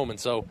get home, and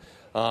so.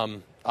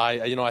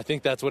 I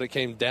think that's what it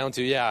came down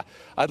to. Yeah,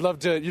 I'd love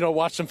to,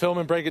 watch some film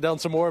and break it down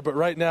some more. But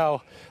right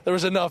now, there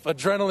was enough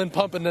adrenaline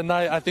pumping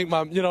tonight. I think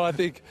I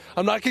think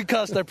I'm not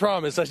concussed. I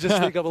promise. I just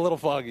think I'm a little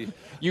foggy.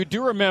 You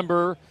do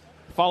remember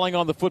falling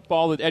on the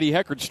football that Eddie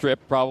Heckard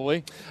stripped,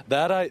 probably.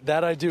 That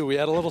I do. We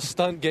had a little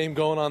stunt game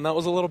going on. That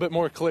was a little bit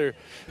more clear.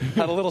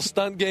 Had a little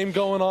stunt game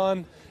going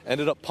on.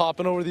 Ended up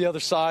popping over the other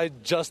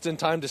side just in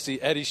time to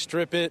see Eddie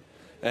strip it.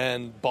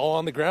 And ball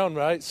on the ground,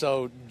 right?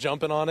 So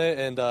jumping on it,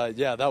 and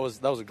that was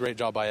a great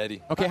job by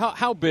Eddie. Okay,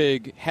 how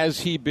big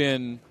has he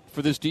been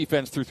for this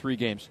defense through 3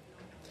 games?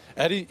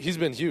 Eddie, he's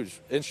been huge,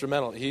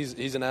 instrumental.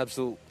 He's an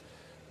absolute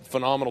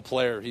phenomenal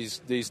player.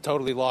 He's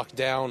totally locked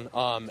down,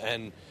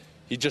 and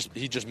he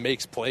just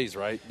makes plays,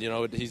 right?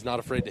 He's not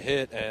afraid to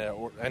hit,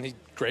 and he's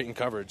great in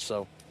coverage.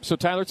 So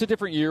Tyler, it's a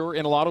different year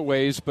in a lot of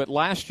ways, but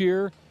last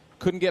year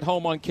couldn't get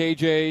home on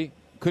KJ,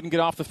 couldn't get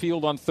off the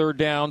field on 3rd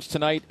downs.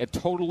 Tonight, a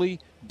totally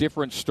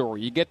different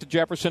story. You get to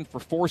Jefferson for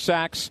 4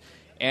 sacks,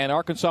 and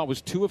Arkansas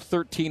was 2 of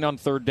 13 on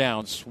 3rd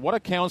downs. What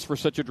accounts for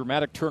such a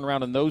dramatic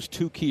turnaround in those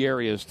 2 key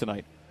areas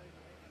tonight?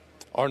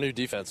 Our new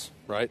defense,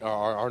 right?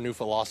 Our new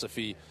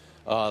philosophy,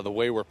 the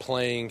way we're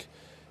playing.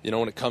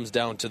 When it comes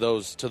down to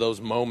those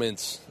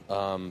moments,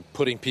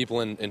 putting people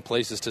in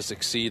places to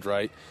succeed,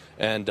 right?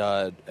 And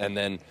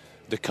then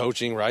the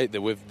coaching, right?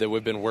 That we've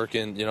been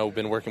working.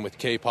 Been working with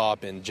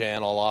K-pop and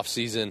Jan all off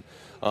season.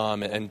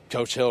 And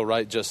Coach Hill,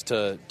 right, just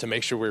to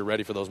make sure we're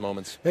ready for those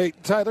moments. Hey,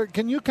 Tyler,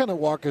 can you kind of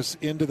walk us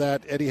into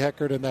that Eddie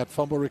Heckard and that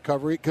fumble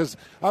recovery? Because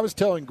I was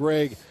telling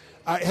Greg,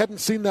 I hadn't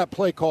seen that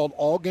play called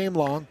all game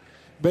long.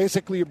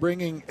 Basically, you're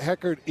bringing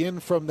Heckard in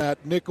from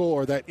that nickel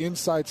or that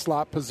inside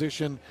slot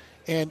position,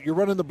 and you're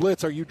running the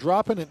blitz. Are you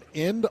dropping an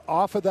end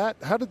off of that?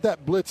 How did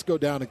that blitz go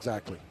down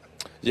exactly?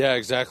 Yeah,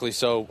 exactly.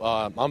 So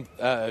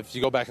if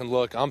you go back and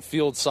look, I'm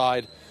field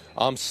side.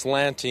 I'm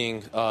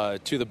slanting to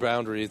the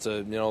boundary. It's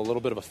a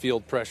little bit of a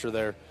field pressure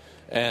there,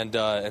 and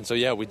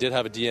so we did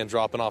have a DN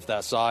dropping off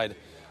that side,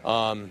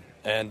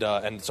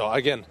 and so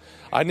again,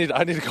 I need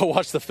to go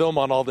watch the film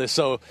on all this.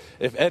 So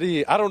if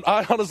Eddie,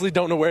 I honestly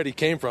don't know where Eddie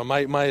came from.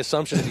 My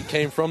assumption is he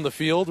came from the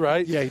field,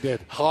 right? Yeah, he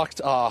did.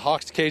 Hawked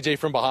KJ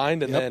from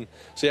behind, and then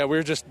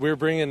we're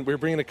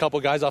bringing a couple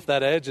guys off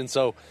that edge, and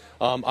so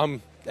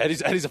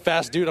Eddie's a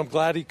fast dude. I'm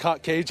glad he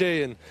caught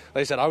KJ, and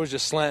like I said, I was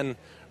just slanting.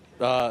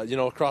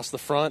 Across the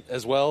front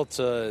as well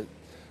to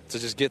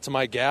just get to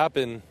my gap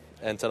and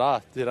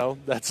ta-da,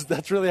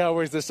 that's really how it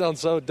works. This sounds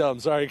so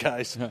dumb. Sorry,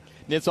 guys.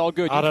 It's all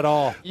good. Not at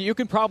all. You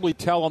can probably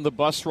tell on the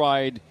bus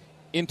ride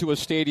into a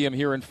stadium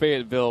here in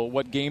Fayetteville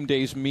what game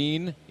days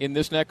mean in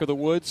this neck of the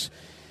woods.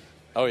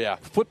 Oh, yeah.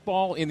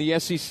 Football in the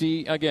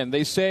SEC, again,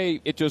 they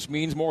say it just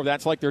means more.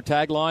 That's like their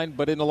tagline.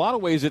 But in a lot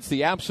of ways, it's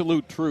the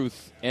absolute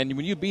truth. And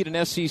when you beat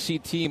an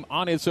SEC team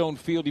on its own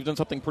field, you've done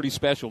something pretty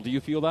special. Do you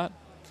feel that?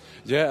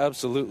 Yeah,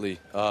 absolutely.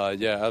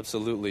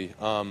 Absolutely.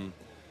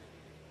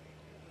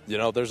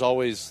 There's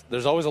always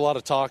a lot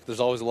of talk. There's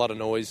always a lot of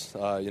noise.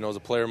 As a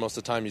player, most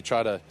of the time you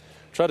try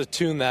to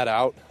tune that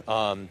out.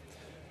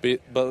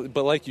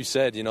 But like you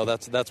said,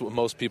 that's what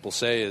most people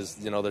say is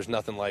there's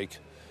nothing like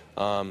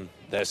the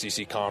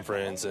SEC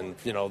conference, and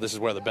this is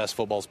where the best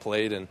football's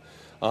played, and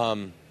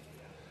so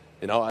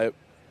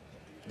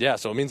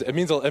it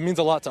means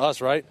a lot to us,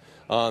 right?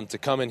 To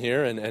come in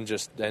here and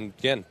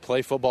again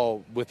play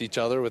football with each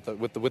other with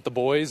the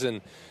boys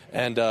and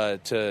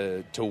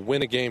to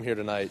win a game here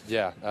tonight,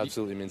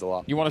 absolutely means a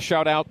lot. You want to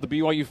shout out the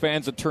BYU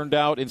fans that turned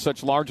out in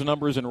such large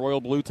numbers in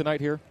Royal Blue tonight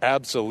here?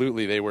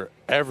 Absolutely, they were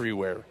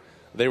everywhere.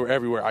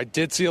 I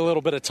did see a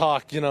little bit of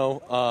talk,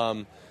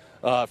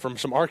 from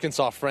some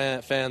Arkansas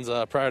fans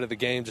prior to the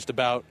game, just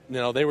about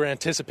they were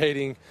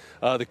anticipating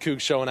the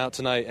Cougs showing out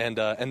tonight,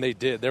 and they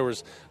did. There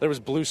was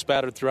blue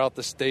spattered throughout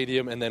the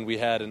stadium, and then we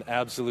had an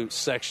absolute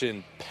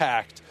section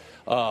packed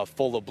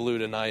full of blue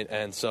tonight,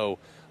 and so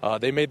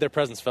they made their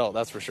presence felt.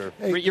 That's for sure.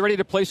 Hey, you ready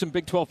to play some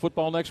Big 12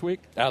 football next week?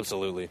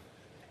 Absolutely.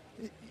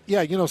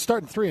 Yeah,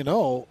 starting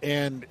 3-0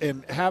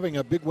 and having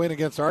a big win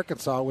against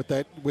Arkansas with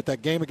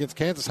that game against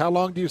Kansas. How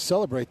long do you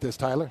celebrate this,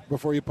 Tyler,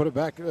 before you put it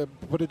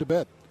to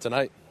bed?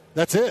 Tonight.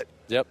 That's it.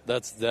 Yep,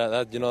 that's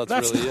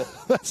really it.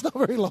 That's not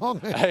very long,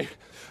 man. Hey,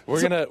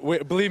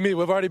 believe me,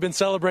 we've already been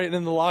celebrating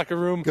in the locker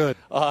room. Good.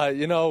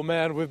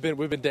 Man, we've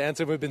been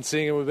dancing, we've been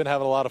singing, we've been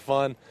having a lot of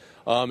fun.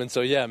 And so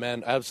yeah,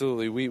 man,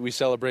 absolutely. We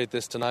celebrate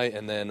this tonight,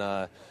 and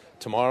then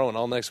tomorrow and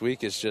all next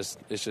week it's just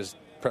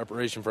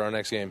preparation for our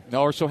next game.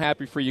 No, we're so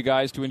happy for you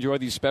guys to enjoy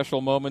these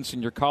special moments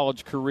in your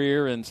college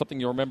career and something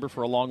you'll remember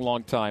for a long,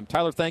 long time.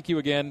 Tyler, thank you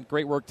again.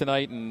 Great work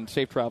tonight and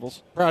safe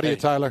travels. Proud of you,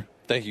 Tyler.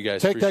 Thank you,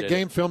 guys. Take Appreciate that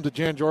game film to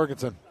Jan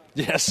Jorgensen.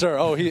 Yes, sir.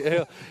 Oh,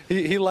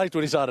 he liked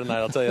what he saw tonight,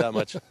 I'll tell you that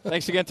much.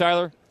 Thanks again,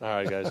 Tyler. All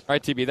right, guys. All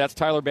right, TB, that's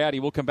Tyler Batty.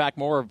 We'll come back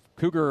more of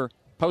Cougar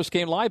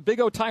Postgame Live. Big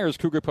O Tires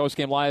Cougar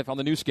Postgame Live on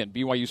the new skin,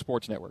 BYU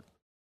Sports Network.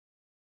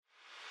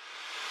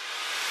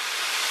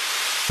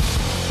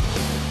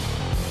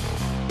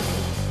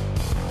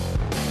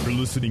 You're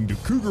listening to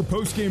Cougar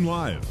Postgame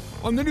Live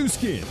on the new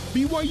skin,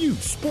 BYU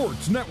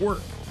Sports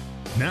Network.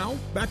 Now,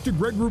 back to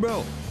Greg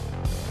Wrubell.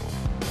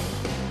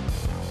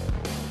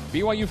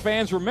 BYU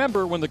fans,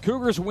 remember, when the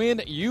Cougars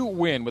win, you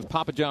win with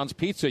Papa John's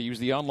Pizza. Use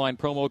the online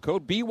promo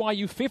code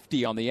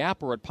BYU50 on the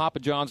app or at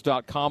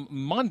papajohns.com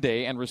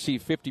Monday and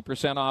receive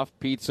 50% off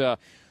pizza.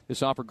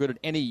 This offer good at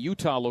any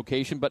Utah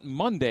location, but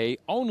Monday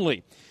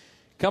only.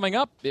 Coming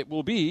up, it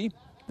will be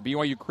the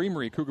BYU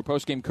Creamery Cougar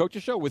Postgame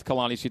Coaches Show with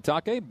Kalani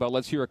Sitake. But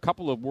let's hear a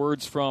couple of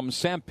words from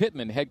Sam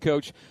Pittman, head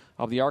coach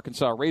of the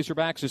Arkansas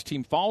Razorbacks. His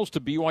team falls to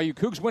BYU.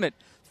 Cougs win it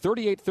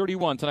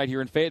 38-31 tonight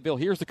here in Fayetteville.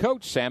 Here's the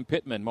coach, Sam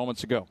Pittman,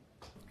 moments ago.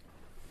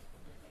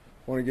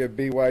 I want to give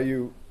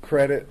BYU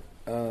credit.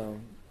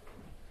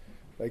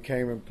 They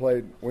came and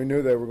played. We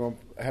knew they were going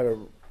to had a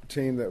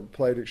team that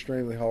played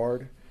extremely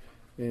hard,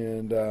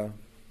 and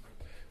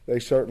they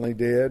certainly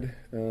did.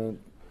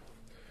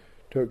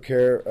 Took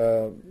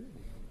care.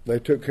 They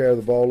took care of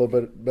the ball a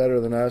little bit better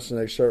than us, and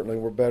they certainly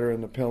were better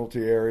in the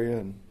penalty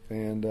area.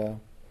 And I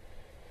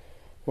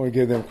want to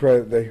give them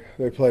credit.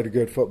 They played a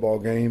good football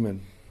game,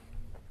 and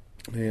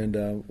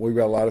we've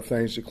got a lot of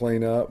things to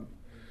clean up.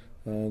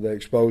 They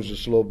exposed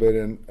us a little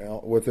bit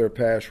with their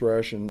pass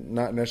rush, and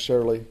not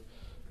necessarily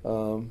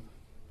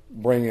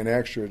bringing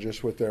extra,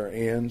 just with their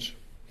ends.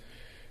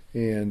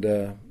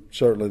 And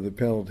certainly the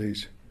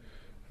penalties,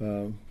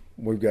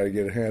 we've got to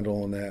get a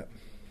handle on that.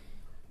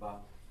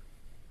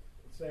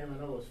 Sam, I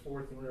know it was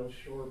fourth and real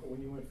short, but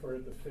when you went for it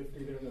at the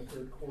 50 there in the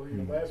third quarter,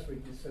 last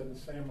week you said the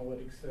Sam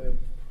analytics said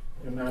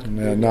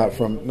not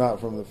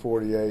from the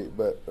 48,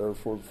 but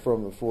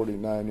from the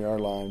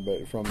 49-yard line,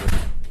 but from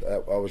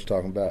I was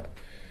talking about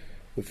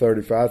the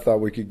 35. I thought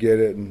we could get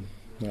it, and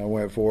I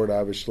went for it.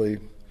 Obviously,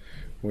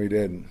 we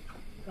didn't.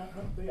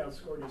 They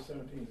outscored you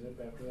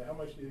 17-zip after that. How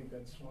much do you think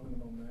that swung the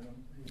momentum?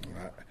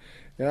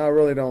 I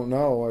really don't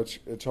know.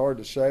 It's hard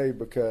to say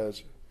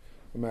because,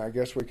 I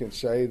guess we can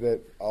say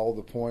that all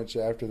the points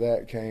after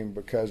that came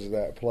because of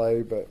that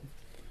play, but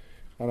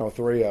I know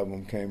 3 of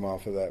them came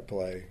off of that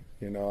play.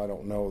 I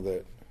don't know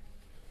that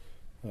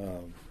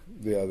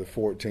the other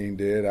 14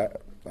 did. I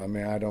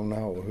don't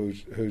know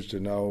who's to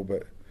know,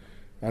 but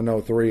I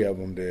know 3 of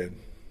them did.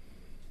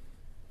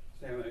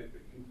 Sam,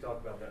 you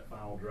talked about that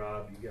final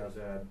drive. You guys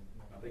had,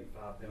 I think,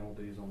 5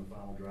 penalties on the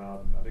final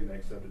drive. I think they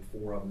accepted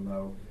 4 of them,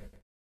 though.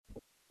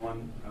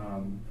 And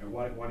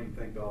why do you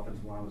think the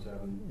offensive line was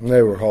having?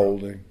 They were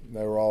holding.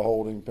 They were all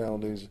holding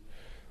penalties.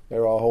 They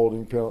were all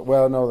holding penalties.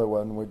 Well, no, they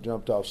wasn't. We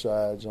jumped off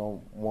sides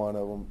on one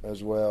of them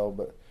as well,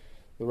 but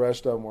the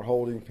rest of them were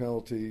holding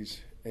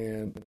penalties.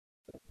 And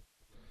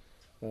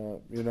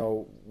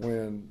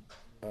when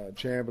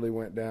Chamblee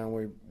went down,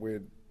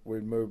 we'd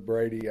moved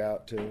Brady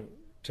out to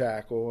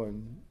tackle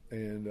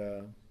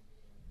and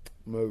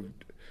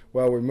moved.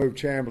 Well, we moved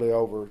Chamblee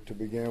over to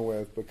begin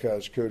with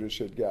because Kudus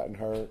had gotten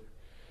hurt.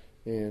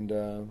 And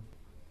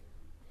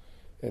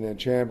then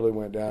Chamblee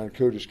went down, and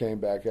Kudus came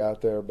back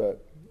out there,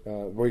 but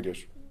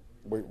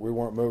we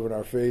weren't moving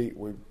our feet.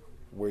 We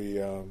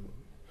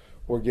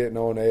were getting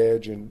on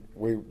edge, and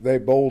they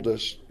bowled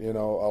us, a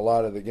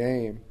lot of the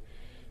game.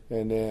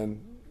 And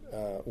then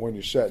when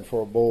you're setting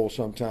for a bowl,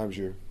 sometimes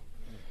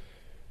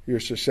you're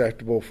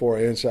susceptible for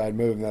an inside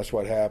move, and that's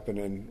what happened.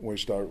 And we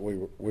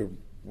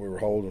were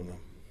holding them.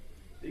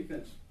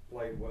 Defense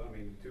played well.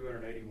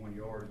 281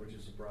 yards, which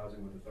is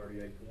surprising with the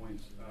 38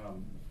 points.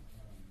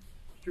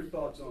 What's your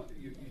thoughts on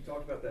you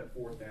talked about that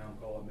 4th down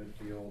call at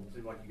midfield? It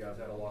seemed like you guys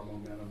had a lot of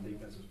momentum.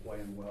 Defense is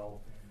playing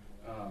well.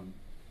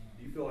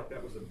 Do you feel like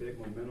that was a big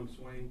momentum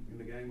swing in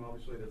the game?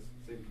 Obviously, that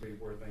seems to be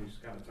where things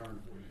kind of turned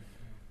for you.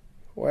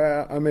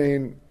 Well,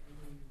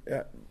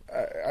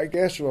 I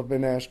guess I've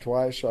been asked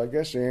twice, so I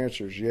guess the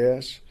answer is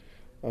yes.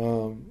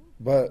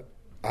 But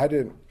I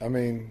didn't.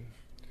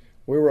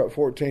 We were up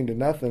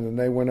 14-0, and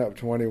they went up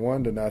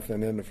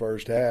 21-0 in the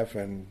first half,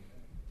 and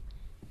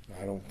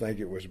I don't think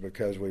it was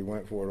because we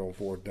went for it on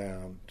 4th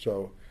down.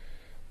 So,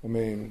 I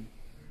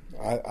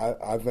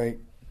think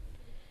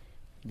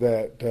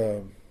that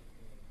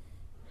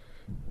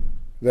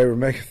they were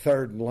making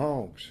 3rd and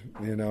longs,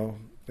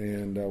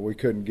 and we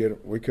couldn't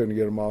get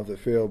them off the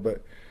field.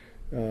 But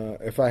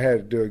if I had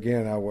to do it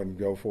again, I wouldn't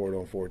go for it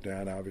on 4th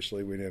down.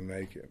 Obviously, we didn't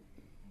make it.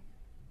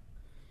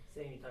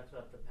 Sam, you talked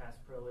about the pass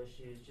pro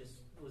issues.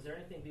 Was there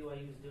anything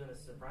BYU was doing to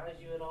surprise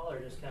you at all, or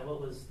just kind of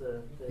what was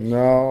the issue?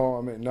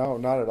 No,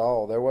 not at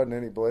all. There wasn't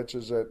any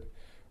blitzes that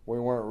we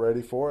weren't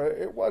ready for.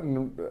 It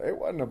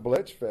wasn't a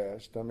blitz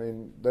fest.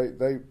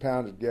 They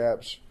pounded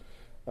gaps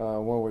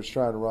when we was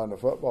trying to run the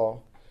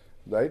football.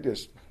 They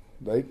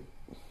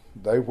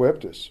they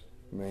whipped us.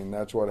 I mean,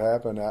 that's what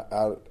happened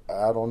out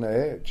on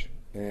the edge.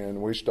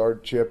 And we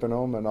started chipping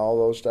them and all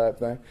those type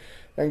things.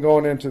 And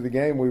going into the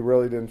game, we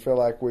really didn't feel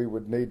like we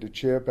would need to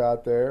chip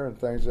out there and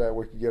things that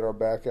we could get our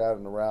back out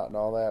in the route and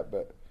all that.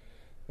 But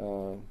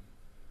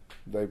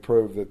they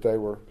proved that they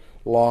were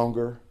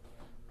longer,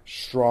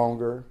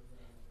 stronger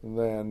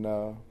than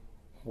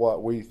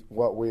what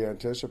we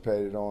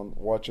anticipated on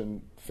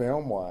watching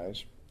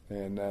film-wise,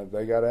 and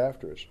they got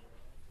after us.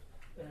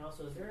 And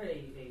also, is there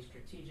a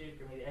strategic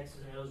or maybe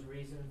X's and O's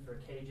reason for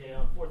KJ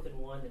on 4th and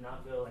 1 to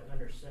not go like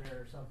under center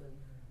or something?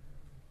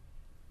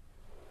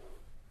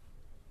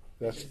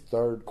 That's the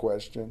third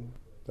question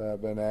that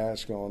I've been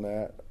asked on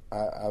that.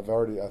 I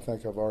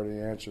think I've already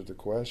answered the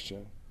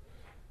question.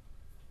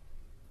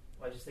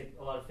 Well, I just think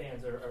a lot of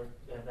fans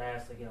have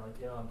asked, like,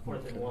 on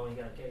 4th and 1, we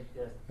got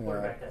a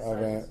quarterback that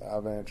size.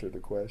 I've answered the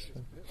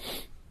question.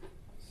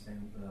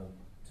 Sam,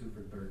 2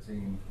 for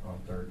 13 on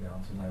third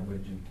down tonight.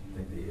 What did you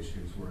think the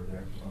issues were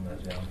there on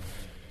that down?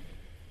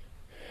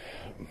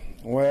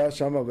 Well,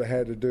 some of it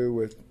had to do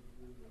with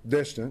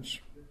distance.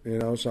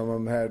 Some of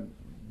them had to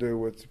do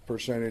with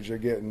percentage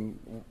of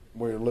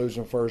we're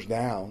losing first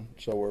down,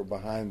 so we're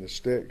behind the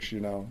sticks,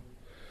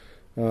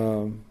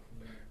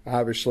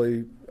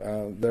 Obviously,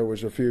 there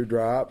was a few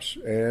drops,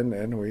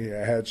 and we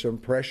had some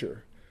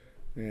pressure.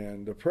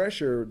 And the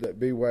pressure that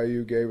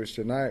BYU gave us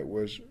tonight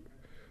was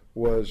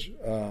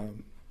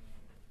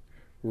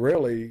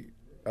really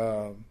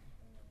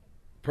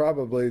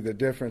probably the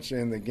difference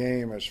in the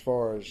game as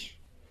far as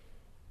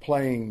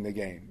playing the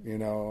game.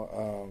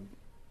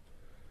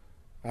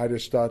 I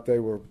just thought they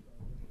were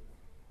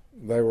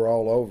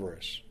all over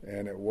us,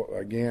 and it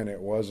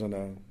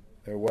wasn't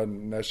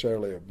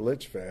necessarily a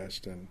blitz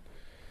fest, and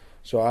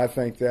so I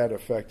think that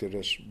affected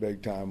us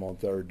big time on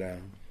third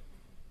down.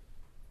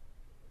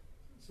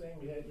 Sam,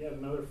 you had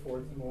another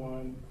 4th and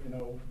 1,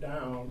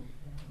 down.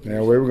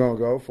 Yeah, we were going to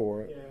go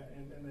for it. Yeah,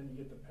 and then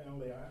you get the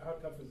penalty. How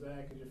tough is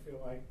that? Because you feel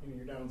like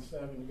you're down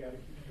 7, you got to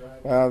keep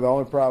driving. The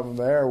only problem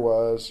there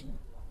was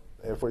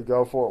if we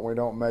go for it and we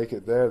don't make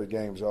it there, the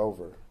game's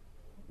over.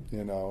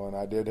 And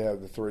I did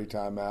have the 3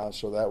 timeouts,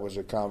 so that was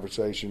a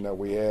conversation that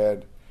we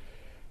had.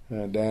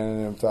 And Dan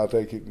and them thought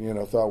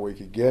we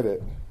could get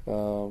it.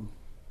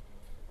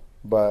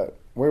 But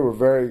we were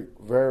very,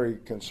 very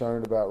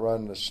concerned about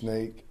running the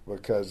sneak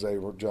because they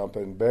were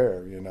jumping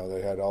bare.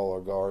 They had all our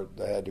guard.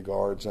 They had the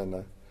guards in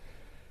the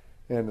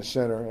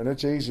center, and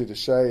it's easy to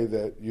say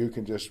that you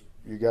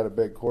got a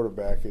big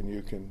quarterback and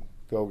you can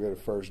go get a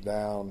first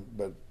down.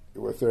 But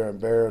if they're in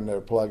bare and they're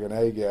plugging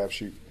A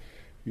gaps,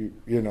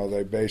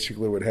 they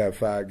basically would have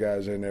 5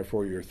 guys in there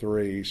for your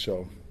 3.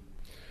 So,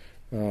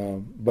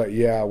 but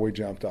yeah, we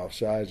jumped off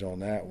sides on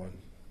that one.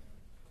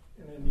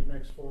 And then you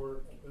mix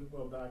forward,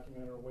 well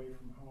documented, away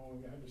from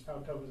home. Just how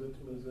tough is it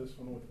to lose this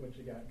one with what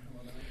you got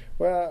coming up?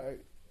 Well,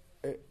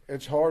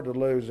 it's hard to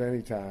lose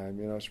any time,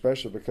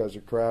 especially because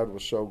the crowd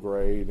was so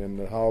great and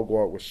the hog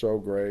walk was so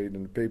great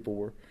and the people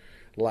were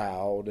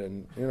loud,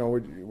 and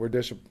we're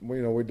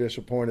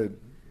disappointed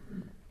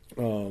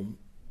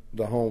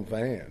the home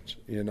fans.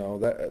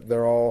 That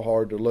they're all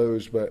hard to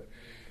lose, but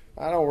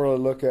I don't really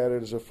look at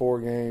it as a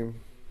 4-game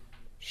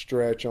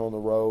stretch on the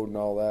road and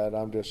all that.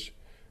 I'm just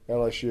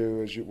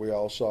LSU, as we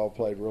all saw,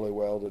 played really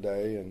well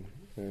today, and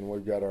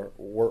we've got our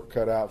work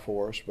cut out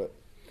for us, but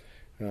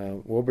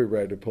we'll be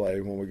ready to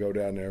play when we go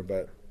down there.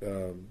 But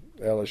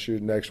LSU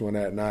next one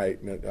that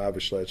night, and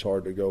obviously it's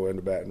hard to go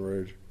into Baton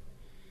Rouge.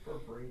 For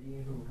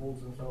Brady, who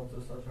holds himself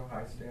to such a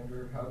high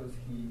standard, how does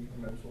he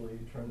eventually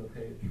turn the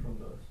page from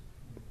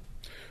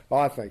this? Oh,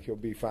 I think he'll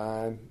be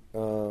fine.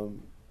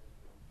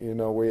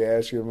 We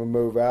asked him to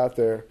move out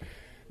there.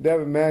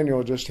 Devin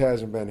Manuel just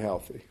hasn't been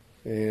healthy.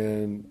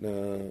 And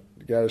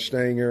got a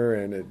stinger,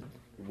 and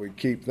we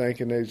keep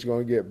thinking that he's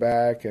going to get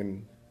back.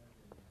 And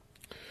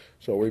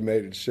so we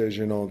made a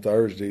decision on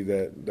Thursday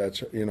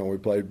that's we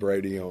played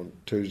Brady on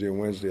Tuesday and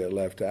Wednesday at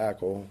left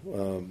tackle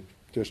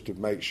just to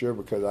make sure,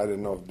 because I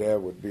didn't know if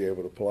Dev would be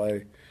able to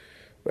play.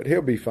 But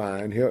he'll be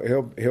fine.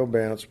 He'll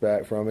bounce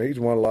back from it. He's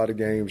won a lot of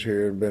games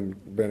here and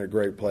been a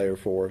great player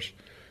for us,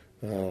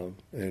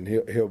 and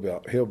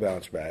he'll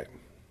bounce back.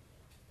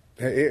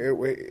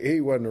 He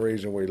wasn't the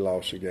reason we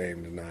lost the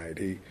game tonight.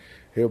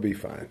 He'll be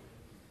fine.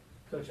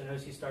 Coach, I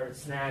noticed you started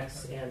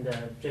Snacks and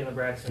Jalen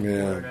Braxton.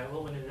 Yeah.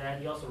 What went into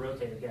that? You also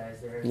rotated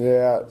guys there.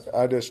 Yeah,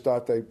 I just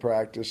thought they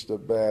practiced the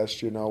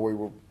best. We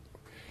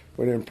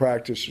didn't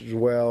practice as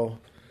well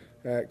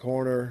at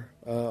corner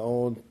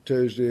on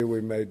Tuesday.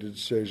 We made the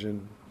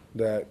decision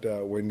that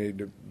we need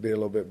to be a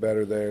little bit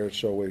better there.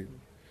 So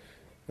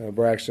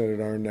Braxton had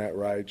earned that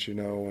right,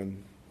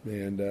 and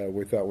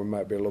we thought we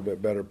might be a little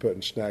bit better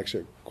putting Snacks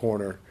at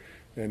corner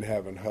and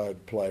having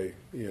HUD play,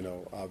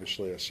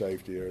 obviously a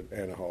safety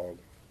and a hog.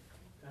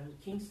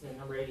 Kingston,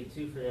 number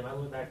 82 for them. I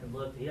went back and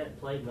looked. He hadn't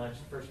played much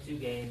the first 2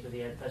 games, but he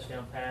had a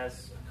touchdown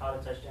pass, caught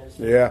a touchdown.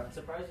 Yeah.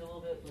 Surprised you a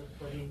little bit with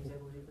what he was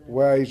able to do for them?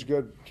 Well, he's a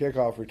good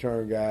kickoff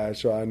return guy,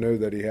 so I knew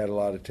that he had a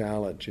lot of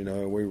talent,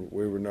 and we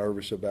were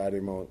nervous about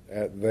him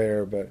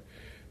there, but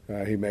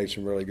he made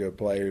some really good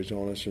plays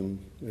on us, and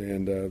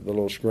the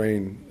little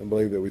screen, I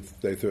believe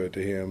that they threw it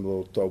to him, the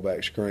little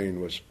throwback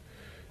screen was,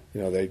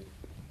 it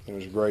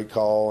was a great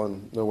call,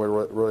 and there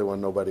really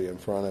wasn't nobody in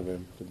front of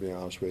him, to be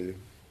honest with you.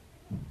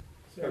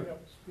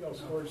 Y'all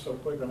scored so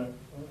quick on it.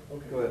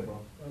 Okay. Go ahead,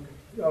 Bob. Okay.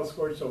 Y'all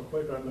scored so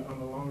quick on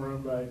the long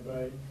run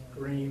by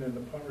Green and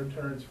the punt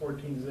returns,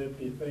 14-zip.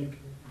 Do you think,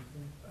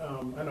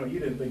 I know you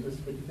didn't think this,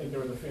 but do you think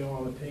there was a feeling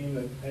on the team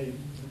that, hey,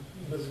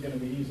 this is going to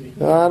be easy?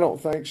 No, I don't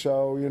think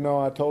so.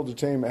 I told the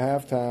team at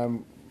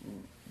halftime,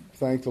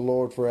 thank the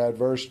Lord for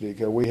adversity,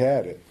 because we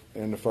had it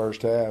in the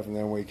first half, and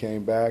then we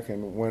came back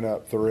and went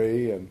up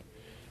 3,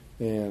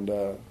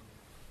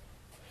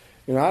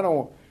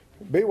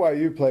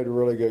 BYU played a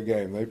really good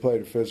game. They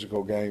played a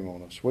physical game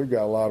on us. We've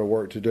got a lot of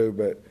work to do,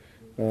 but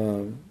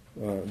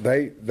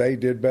they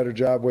did a better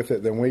job with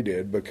it than we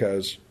did,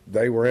 because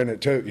they were in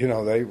it too.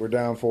 They were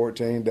down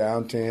 14,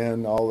 down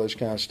 10, all this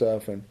kind of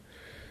stuff, and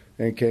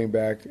came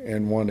back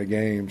and won the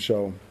game.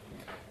 So,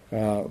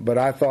 but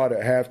I thought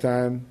at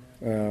halftime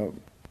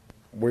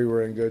we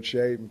were in good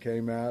shape and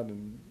came out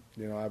and,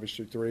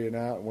 obviously 3 and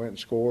out, went and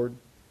scored,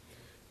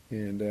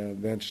 and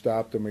then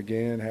stopped them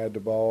again, had the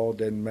ball,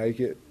 didn't make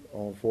it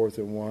on 4th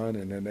and 1,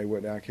 and then they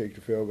went down, kicked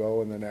a field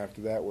goal, and then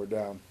after that we're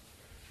down.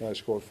 I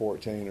scored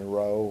 14 in a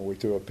row. We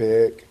threw a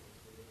pick.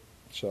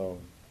 So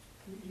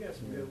you got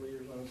some good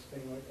leaders on this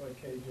team, like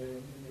KJ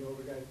and the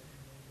older guys.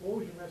 What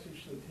was your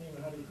message to the team,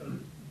 and how do you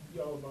think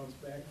y'all bounce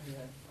back from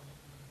that?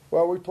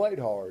 Well, we played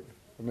hard.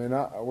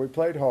 We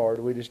played hard.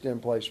 We just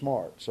didn't play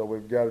smart. So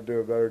we've got to do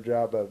a better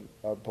job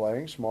of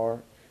playing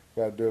smart.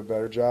 Got to do a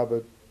better job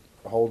of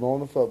holding on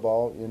to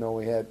football.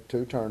 We had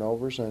 2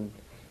 turnovers, and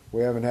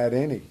we haven't had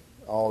any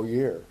all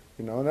year.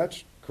 And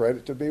that's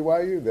credit to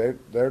BYU.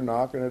 They're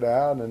knocking it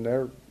out, and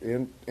they're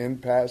in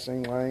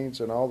passing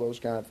lanes and all those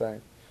kind of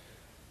things.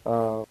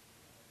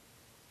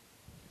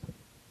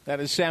 That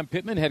is Sam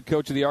Pittman, head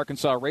coach of the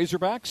Arkansas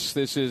Razorbacks.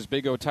 This is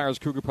Big O Tires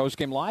Cougar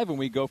Postgame Live, and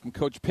we go from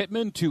Coach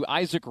Pittman to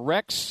Isaac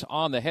Rex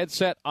on the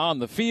headset on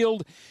the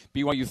field.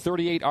 BYU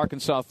 38,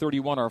 Arkansas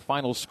 31, our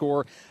final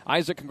score.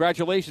 Isaac,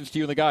 congratulations to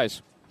you and the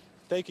guys.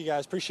 Thank you,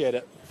 guys. Appreciate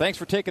it. Thanks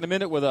for taking a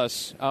minute with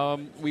us.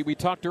 We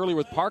talked earlier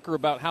with Parker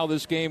about how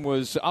this game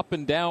was up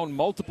and down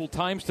multiple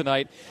times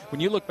tonight. When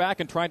you look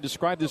back and try and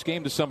describe this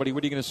game to somebody,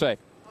 what are you going to say?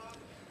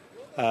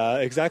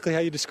 Exactly how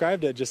you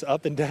described it, just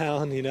up and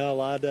down, a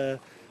lot of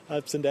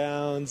ups and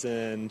downs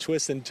and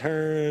twists and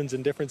turns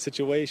and different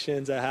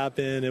situations that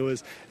happen. It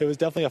was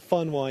definitely a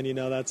fun one.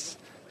 That's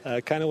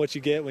kind of what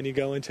you get when you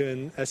go into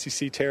an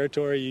SEC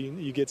territory.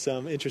 You get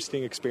some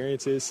interesting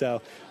experiences. So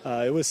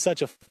it was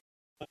such a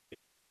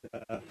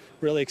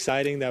really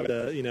exciting that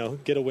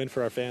get a win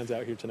for our fans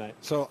out here tonight.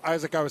 So,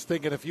 Isaac, I was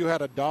thinking if you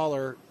had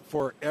 $1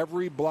 for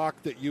every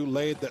block that you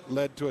laid that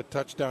led to a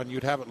touchdown,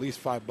 you'd have at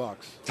least $5.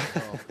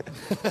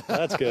 So.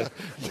 That's good.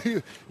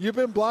 You've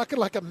been blocking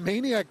like a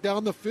maniac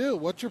down the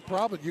field. What's your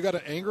problem? You got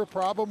an anger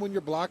problem when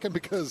you're blocking?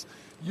 Because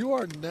you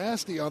are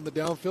nasty on the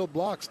downfield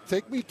blocks.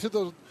 Take me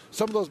to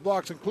some of those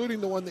blocks,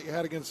 including the one that you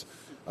had against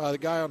the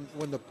guy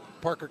when the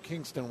Parker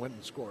Kingston went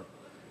and scored.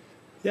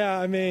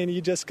 Yeah,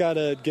 you just got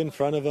to get in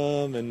front of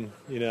them, and,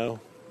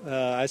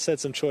 I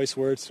said some choice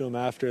words to him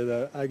after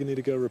that I need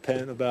to go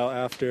repent about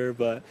after.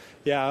 But,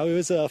 yeah, it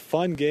was a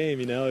fun game.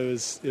 It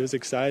was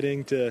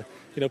exciting to,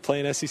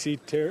 play an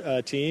SEC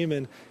team.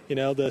 And,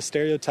 the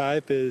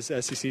stereotype is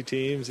SEC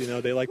teams,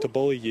 they like to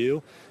bully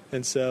you.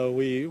 And so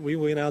we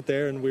went out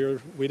there and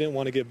we didn't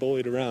want to get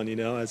bullied around,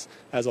 as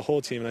a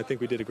whole team, and I think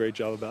we did a great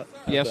job about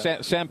that.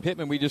 Yeah, Sam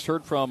Pittman, we just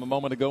heard from a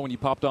moment ago when you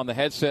popped on the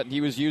headset, and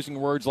he was using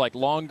words like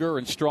longer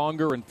and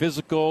stronger and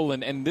physical,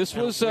 and this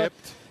was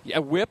whipped.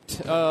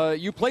 Whipped.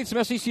 You played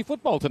some SEC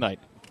football tonight.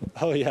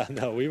 Oh yeah,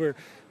 no, we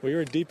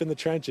were deep in the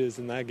trenches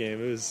in that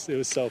game. It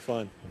was so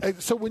fun.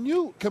 So when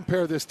you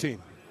compare this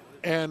team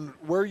and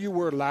where you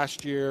were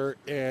last year,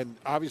 and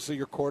obviously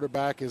your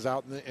quarterback is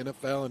out in the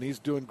NFL and he's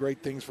doing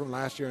great things from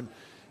last year, and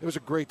it was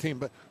a great team.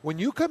 But when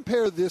you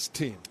compare this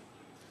team,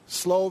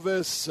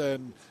 Slovis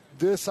and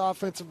this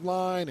offensive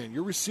line and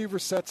your receiver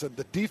sets and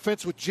the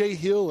defense with Jay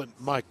Hill, and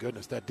my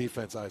goodness, that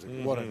defense, Isaac,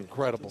 what an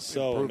incredible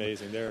improvement.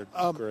 Amazing. They're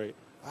great.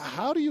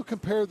 How do you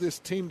compare this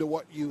team to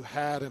what you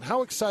had, and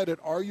how excited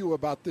are you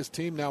about this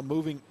team now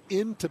moving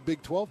into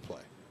Big 12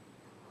 play?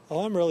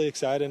 Oh, I'm really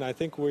excited, and I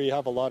think we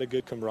have a lot of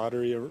good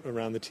camaraderie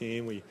around the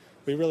team. We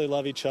really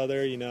love each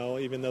other,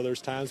 even though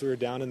there's times we were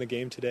down in the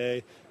game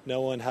today. No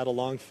one had a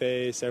long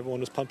face. Everyone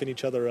was pumping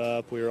each other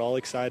up. We were all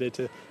excited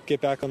to get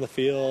back on the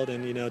field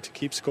and, to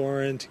keep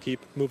scoring, to keep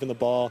moving the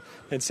ball.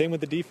 And same with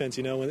the defense,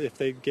 if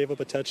they gave up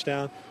a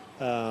touchdown,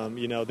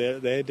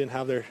 they didn't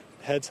have their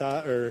heads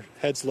high or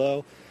heads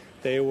low.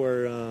 They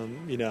were,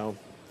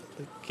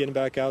 getting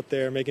back out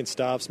there, making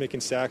stops,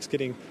 making sacks,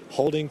 getting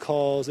holding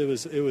calls. It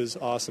was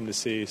awesome to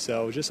see.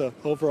 So just an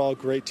overall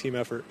great team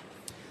effort.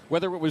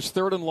 Whether it was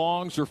 3rd and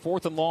longs or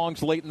 4th and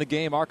longs late in the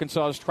game,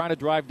 Arkansas is trying to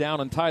drive down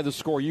and tie the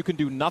score. You can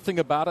do nothing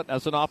about it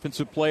as an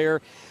offensive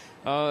player.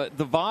 The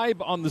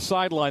vibe on the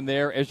sideline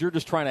there as you're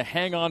just trying to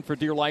hang on for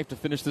dear life to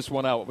finish this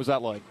one out, what was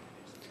that like?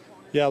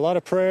 Yeah, a lot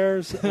of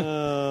prayers.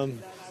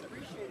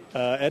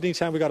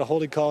 anytime we got a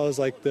holding call, it was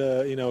like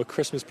a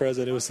Christmas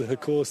present. It was the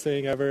coolest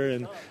thing ever,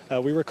 and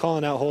we were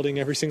calling out holding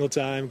every single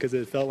time because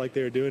it felt like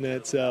they were doing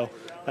it. So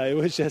it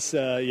was just,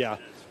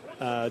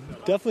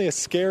 definitely a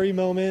scary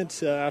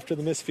moment after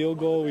the missed field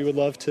goal. We would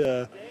love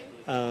to,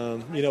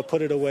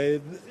 put it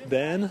away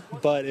then,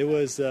 but it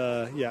was,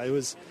 it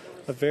was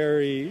a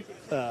very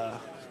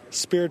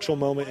spiritual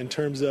moment in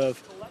terms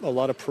of a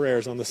lot of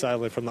prayers on the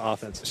sideline from the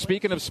offense.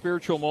 Speaking of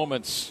spiritual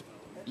moments,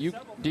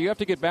 do you have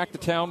to get back to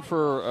town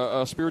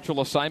for a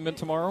spiritual assignment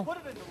tomorrow?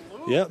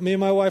 Yep, me and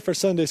my wife are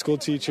Sunday school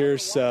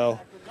teachers, so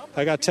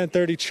I got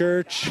 10:30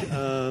 church.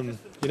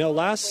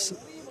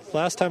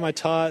 Last time I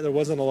taught, there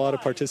wasn't a lot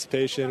of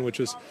participation, which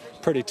was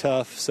pretty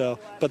tough. So,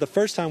 but the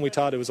first time we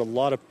taught, it was a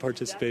lot of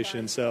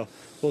participation. So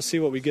we'll see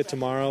what we get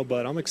tomorrow.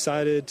 But I'm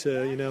excited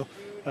to,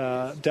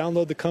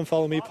 download the Come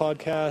Follow Me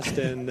podcast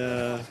and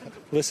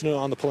listen to it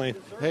on the plane.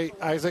 Hey,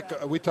 Isaac,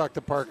 we talked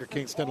to Parker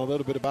Kingston a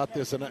little bit about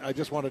this, and I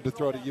just wanted to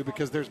throw it at you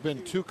because there's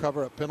been 2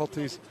 cover-up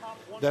penalties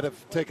that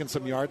have taken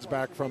some yards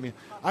back from you.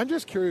 I'm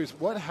just curious,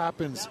 what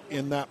happens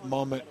in that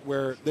moment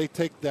where they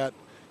take that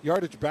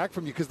yardage back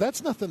from you? Because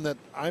that's nothing that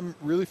I'm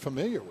really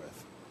familiar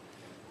with.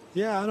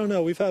 Yeah, I don't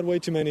know. We've had way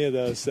too many of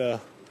those. So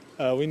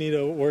we need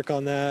to work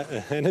on that,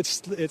 and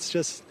it's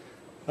just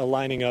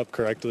lining up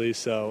correctly.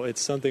 So it's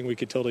something we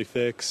could totally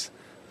fix.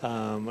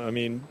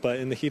 But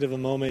in the heat of a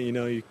moment,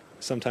 you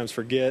sometimes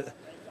forget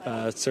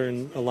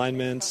certain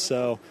alignments.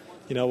 So,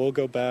 we'll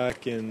go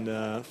back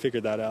and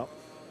figure that out.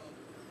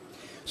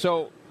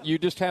 So you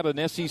just had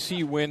an SEC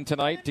win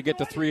tonight to get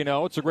to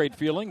 3-0. It's a great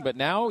feeling, but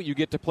now you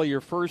get to play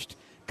your first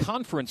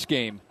conference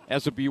game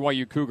as a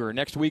BYU Cougar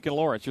next week in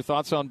Lawrence. Your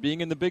thoughts on being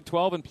in the Big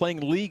 12 and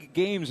playing league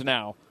games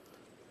now?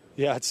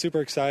 Yeah, it's super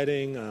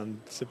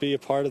exciting. To be a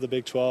part of the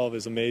Big 12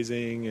 is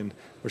amazing, and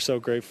we're so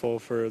grateful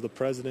for the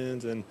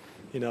president and,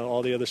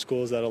 all the other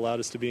schools that allowed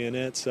us to be in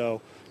it.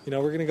 So,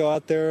 we're going to go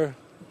out there,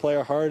 play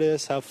our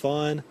hardest, have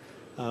fun,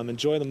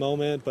 enjoy the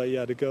moment. But,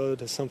 to go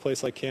to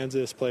someplace like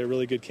Kansas, play a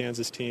really good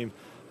Kansas team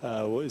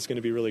is going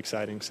to be really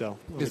exciting. So,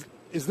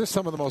 Is this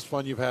some of the most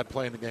fun you've had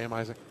playing the game,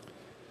 Isaac?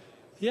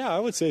 Yeah, I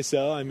would say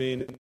so.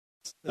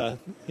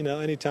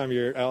 Anytime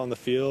you're out on the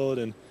field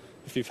and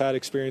if you've had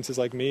experiences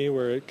like me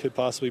where it could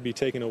possibly be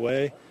taken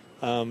away,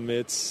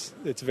 it's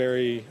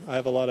very. I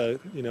have a lot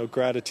of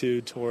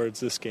gratitude towards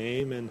this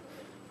game,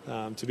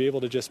 and to be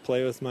able to just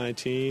play with my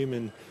team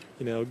and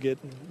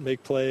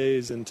make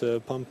plays and to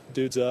pump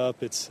dudes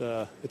up, it's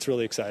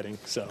really exciting.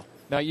 So.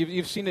 Now,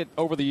 you've seen it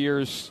over the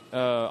years,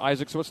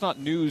 Isaac, so it's not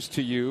news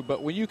to you,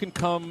 but when you can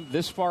come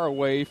this far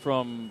away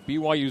from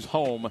BYU's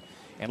home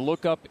and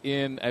look up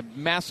in a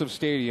massive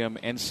stadium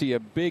and see a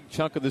big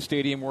chunk of the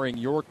stadium wearing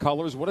your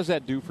colors, what does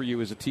that do for you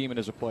as a team and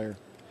as a player?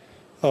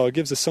 Oh, it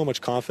gives us so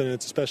much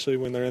confidence, especially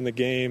when they're in the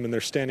game and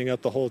they're standing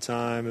up the whole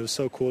time. It was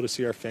so cool to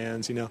see our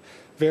fans,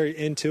 very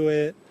into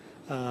it.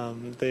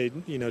 They,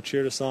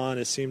 cheered us on.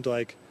 It seemed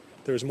like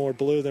there was more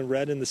blue than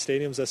red in the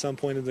stadiums at some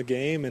point in the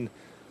game. And,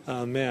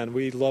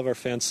 we love our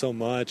fans so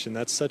much, and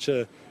that's such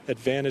an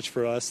advantage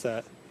for us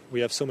that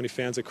we have so many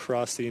fans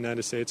across the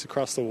United States,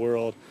 across the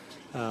world,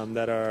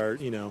 that are,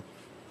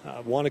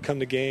 want to come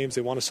to games,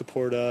 they want to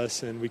support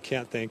us, and we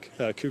can't thank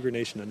Cougar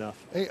Nation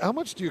enough. Hey, how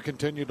much do you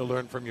continue to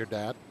learn from your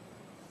dad?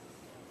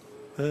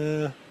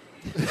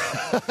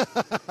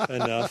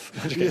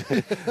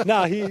 Enough.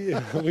 No,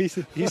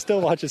 he still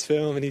watches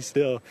film and he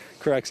still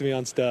corrects me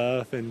on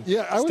stuff and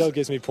still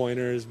gives me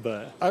pointers.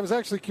 But I was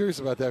actually curious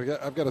about that.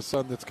 I've got a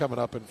son that's coming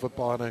up in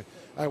football, and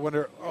I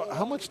wonder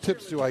how much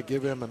tips do I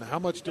give him and how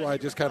much do I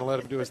just kind of let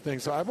him do his thing.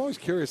 So I'm always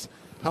curious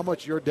how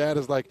much your dad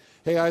is like,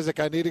 hey,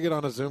 Isaac, I need to get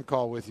on a Zoom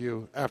call with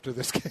you after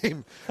this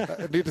game.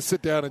 I need to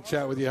sit down and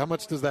chat with you. How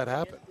much does that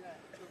happen?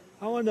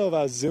 I don't know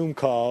about Zoom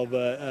call,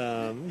 but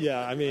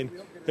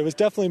it was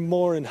definitely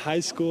more in high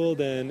school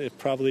than it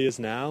probably is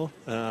now,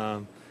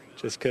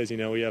 just because,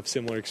 we have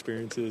similar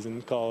experiences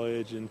in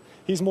college, and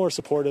he's more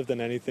supportive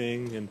than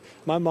anything. And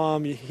my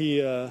mom,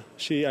 she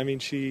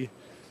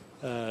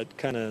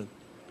kind of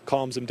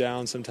calms him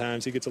down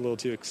sometimes. He gets a little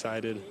too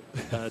excited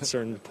at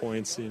certain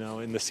points,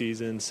 in the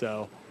season.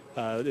 So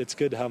it's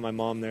good to have my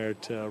mom there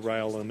to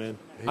rile him in.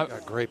 He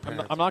got great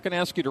parents. I'm not going to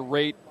ask you to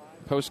rate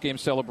post-game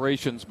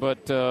celebrations,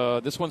 but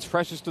this one's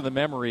freshest in the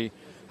memory.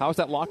 How was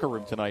that locker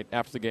room tonight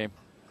after the game?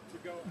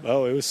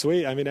 Oh, it was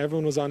sweet.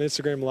 Everyone was on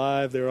Instagram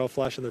Live. They were all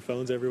flashing their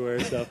phones everywhere.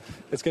 So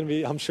it's going to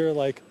be, I'm sure,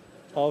 like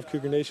all of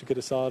Cougar Nation could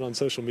have saw it on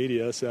social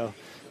media. So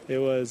it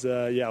was,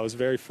 it was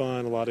very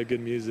fun, a lot of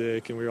good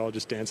music, and we were all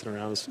just dancing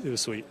around. It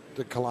was sweet.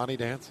 Did Kalani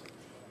dance?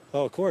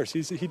 Oh, of course.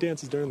 He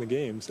dances during the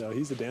game, so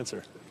he's a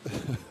dancer.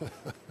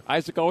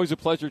 Isaac, always a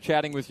pleasure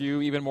chatting with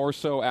you, even more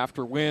so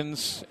after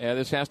wins.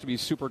 This has to be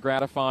super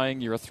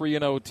gratifying. You're a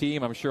 3-0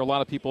 team. I'm sure a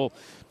lot of people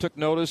took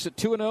notice. At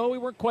 2-0, we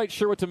weren't quite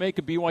sure what to make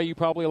of BYU.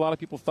 Probably a lot of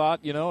people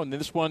thought, and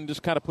this one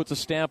just kind of puts a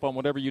stamp on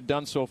whatever you've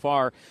done so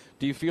far.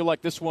 Do you feel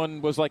like this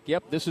one was like,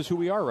 yep, this is who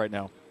we are right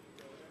now?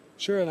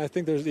 Sure, and I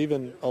think there's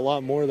even a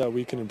lot more that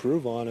we can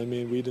improve on.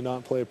 We did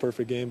not play a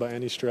perfect game by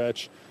any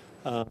stretch,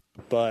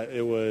 but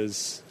it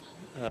was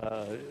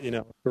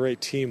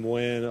great team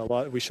win.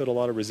 We showed a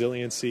lot of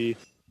resiliency,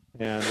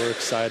 and we're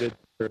excited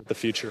for the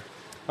future.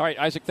 All right,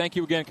 Isaac, thank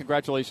you again.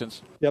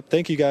 Congratulations. Yep,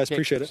 thank you guys. Okay,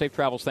 appreciate it. Safe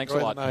travels. Thanks a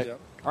lot. Yep.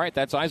 All right,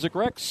 that's Isaac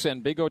Rex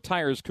and Big O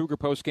Tires Cougar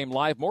Postgame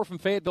Live. More from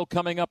Fayetteville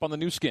coming up on the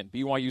new skin,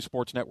 BYU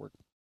Sports Network.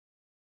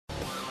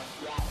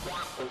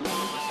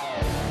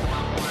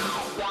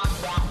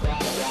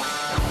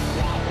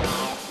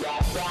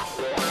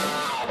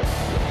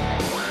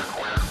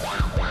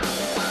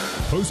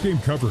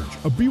 Postgame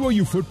coverage of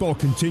BYU football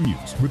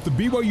continues with the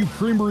BYU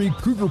Creamery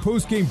Cougar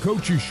Postgame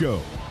Coaches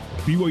Show.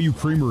 BYU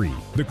Creamery,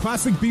 the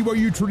classic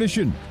BYU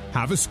tradition.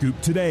 Have a scoop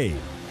today.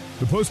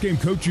 The Postgame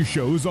Coaches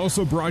Show is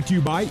also brought to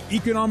you by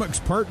Economics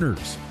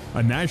Partners,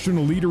 a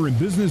national leader in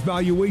business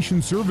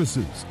valuation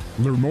services.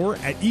 Learn more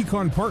at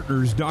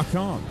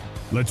econpartners.com.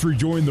 Let's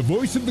rejoin the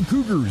voice of the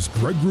Cougars,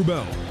 Greg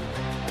Wrubell.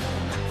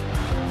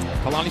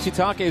 Kalani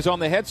Sitake is on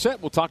the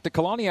headset. We'll talk to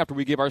Kalani after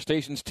we give our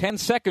stations 10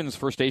 seconds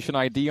for station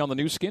ID on the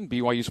new skin,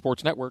 BYU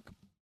Sports Network.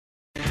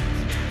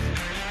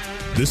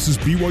 This is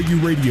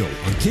BYU Radio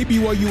on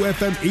KBYU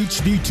FM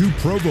HD2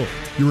 Provo.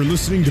 You're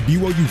listening to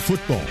BYU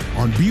Football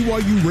on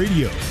BYU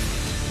Radio.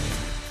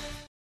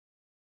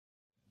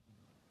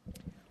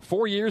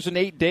 4 years and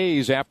 8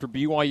 days after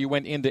BYU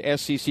went into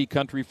SEC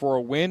country for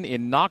a win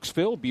in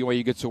Knoxville,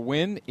 BYU gets a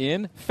win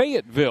in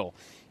Fayetteville.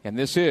 And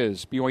this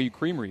is BYU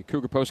Creamery,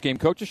 Cougar Postgame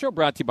Coaches Show,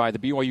 brought to you by the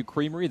BYU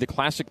Creamery, the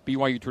classic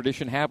BYU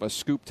tradition. Have a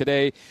scoop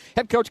today.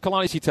 Head coach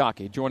Kalani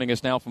Sitake joining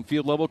us now from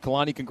field level.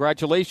 Kalani,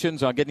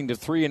 congratulations on getting to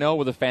 3-0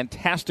 with a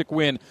fantastic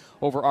win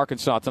over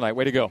Arkansas tonight.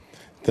 Way to go.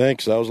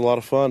 Thanks. That was a lot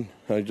of fun.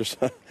 I'm just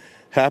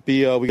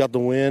happy we got the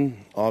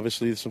win.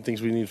 Obviously, some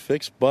things we need to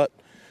fix, but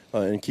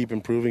and keep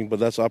improving.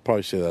 But I'll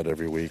probably say that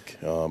every week.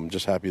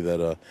 Just happy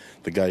that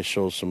the guys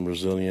show some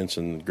resilience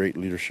and great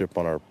leadership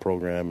on our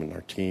program and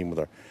our team with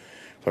our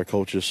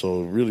coaches,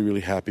 so really, really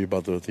happy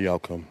about the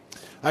outcome.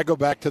 I go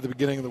back to the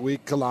beginning of the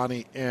week,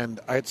 Kalani, and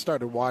I had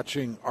started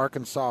watching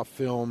Arkansas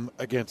film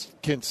against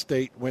Kent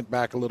State, went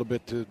back a little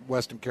bit to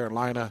Western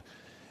Carolina,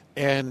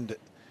 and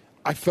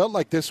I felt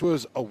like this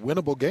was a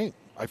winnable game.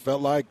 I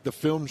felt like the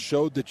film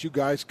showed that you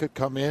guys could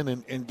come in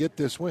and get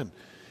this win.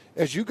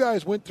 As you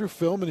guys went through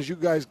film and as you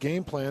guys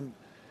game planned,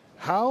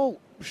 how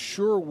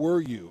sure were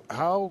you,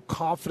 how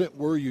confident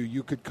were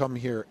you could come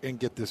here and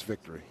get this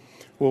victory?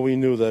 Well, we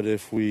knew that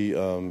if we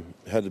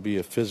had to be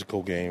a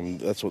physical game,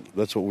 that's what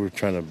we were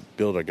trying to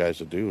build our guys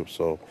to do.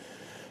 So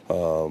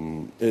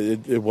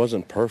it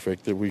wasn't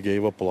perfect. That we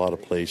gave up a lot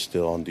of plays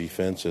still on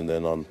defense, and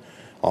then on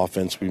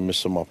offense we missed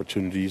some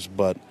opportunities.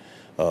 But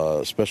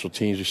special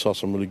teams, we saw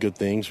some really good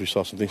things. We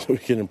saw some things that we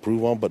can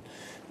improve on. But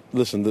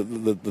listen,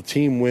 the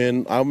team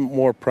win, I'm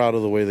more proud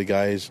of the way the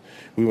guys,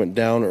 we went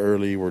down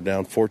early. We're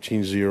down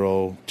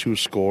 14-0, 2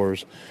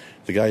 scores.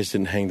 The guys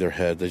didn't hang their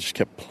head. They just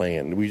kept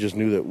playing. We just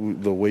knew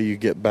that the way you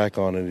get back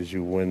on it is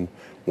you win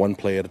one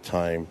play at a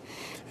time.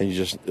 And you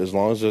just, as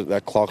long as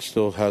that clock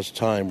still has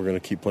time, we're going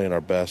to keep playing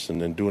our best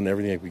and then doing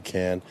everything that we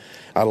can.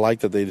 I like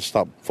that they just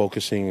stopped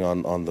focusing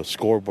on the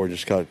scoreboard,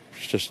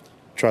 just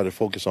try to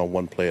focus on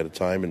one play at a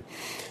time. And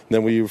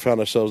then we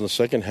found ourselves in the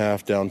second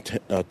half down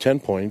 10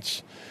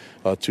 points,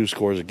 2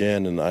 scores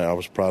again, and I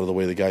was proud of the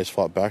way the guys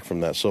fought back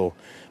from that. So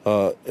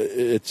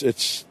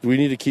we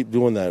need to keep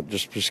doing that.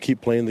 Just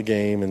keep playing the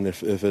game, and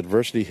if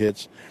adversity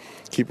hits,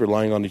 keep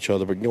relying on each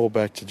other, but go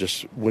back to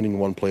just winning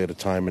one play at a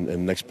time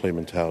and next play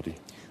mentality.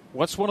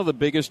 What's one of the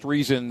biggest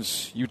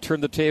reasons you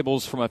turned the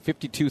tables from a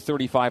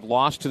 52-35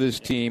 loss to this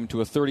team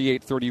to a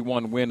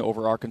 38-31 win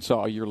over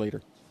Arkansas a year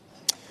later?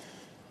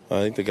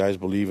 I think the guys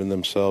believe in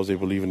themselves. They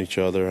believe in each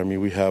other. I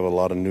mean, we have a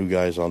lot of new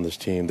guys on this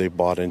team. They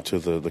bought into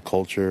the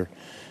culture.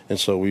 And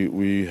so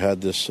we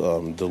had this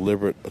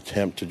deliberate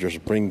attempt to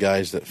just bring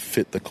guys that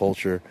fit the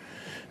culture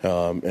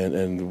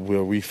and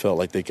where we felt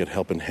like they could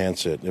help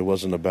enhance it. It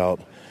wasn't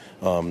about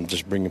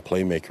just bringing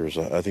playmakers.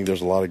 I think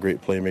there's a lot of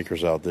great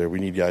playmakers out there. We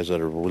need guys that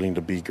are willing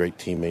to be great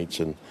teammates,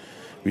 and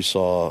we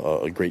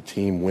saw a great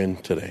team win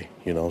today.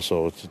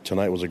 So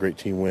tonight was a great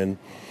team win.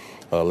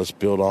 Let's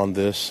build on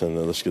this, and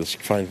let's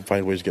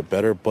find ways to get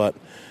better. But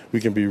we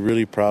can be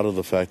really proud of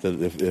the fact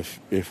that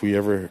if we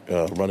ever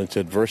run into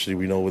adversity,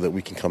 we know that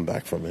we can come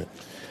back from it.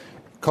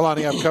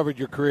 Kalani, I've covered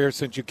your career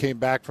since you came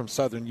back from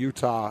Southern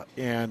Utah,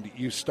 and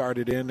you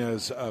started in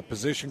as a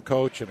position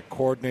coach and a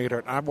coordinator,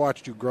 and I've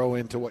watched you grow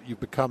into what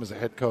you've become as a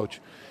head coach.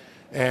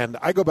 And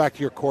I go back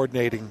to your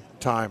coordinating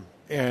time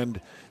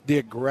and the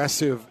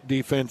aggressive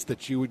defense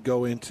that you would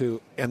go into,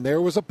 and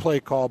there was a play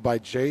call by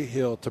Jay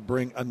Hill to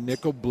bring a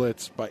nickel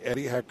blitz by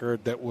Eddie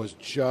Heckard that was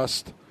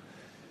just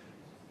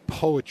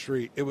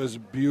poetry. It was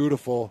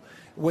beautiful.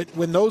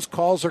 When those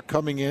calls are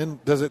coming in,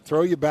 does it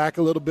throw you back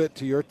a little bit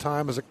to your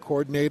time as a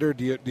coordinator?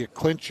 Do you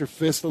clench your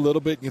fist a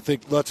little bit and you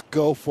think, let's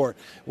go for it?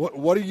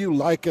 What are you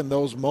like in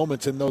those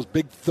moments, in those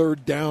big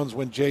third downs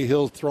when Jay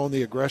Hill's throwing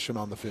the aggression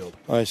on the field?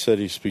 I said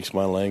he speaks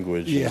my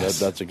language. Yes.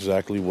 That's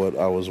exactly what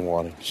I was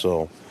wanting.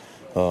 So,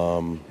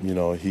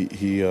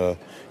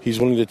 he's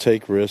willing to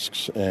take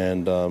risks,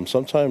 and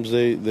sometimes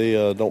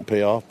they don't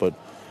pay off, but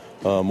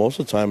most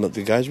of the time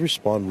the guys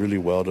respond really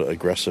well to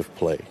aggressive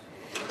play.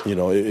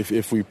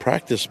 if we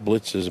practice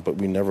blitzes but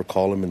we never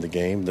call them in the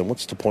game, then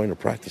what's the point of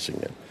practicing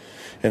it?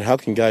 And how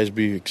can guys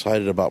be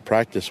excited about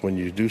practice when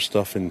you do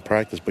stuff in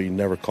practice but you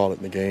never call it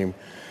in the game?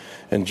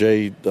 And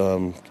Jay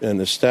and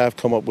his staff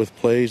come up with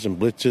plays and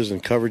blitzes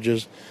and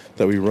coverages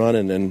that we run,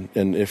 and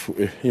if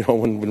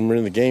when we're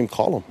in the game,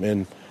 call them.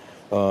 And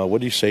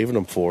what are you saving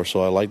them for?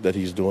 So I like that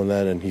he's doing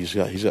that, and he's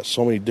got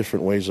so many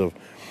different ways of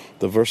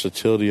the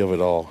versatility of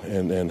it all,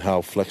 and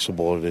how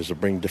flexible it is to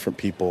bring different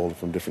people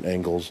from different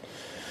angles.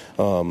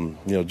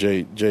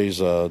 Jay's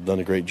done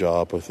a great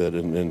job with it,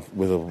 and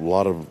with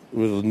a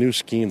new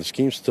scheme. The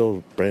scheme's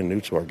still brand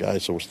new to our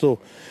guys, so we're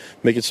still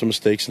making some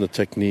mistakes in the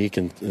technique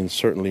and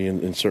certainly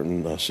in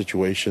certain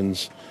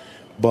situations.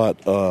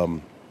 But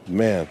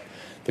man,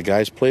 the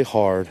guys play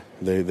hard.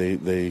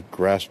 They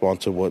grasp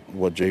onto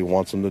what Jay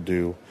wants them to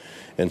do,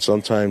 and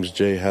sometimes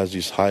Jay has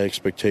these high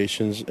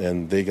expectations,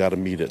 and they got to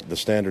meet it. The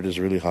standard is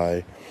really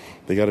high.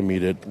 They got to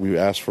meet it. We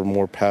asked for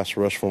more pass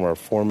rush from our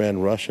 4-man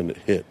rush, and it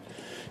hit.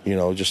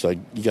 Just like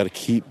you got to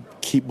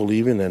keep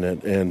believing in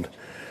it, and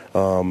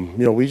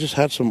we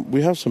have some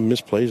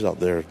misplays out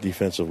there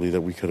defensively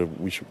that we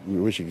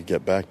wish he could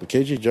get back. But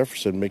KJ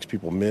Jefferson makes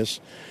people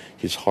miss.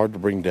 He's hard to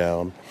bring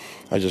down.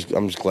 I'm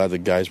just glad the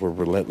guys were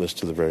relentless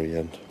to the very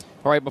end.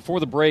 All right, before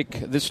the break,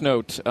 this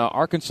note: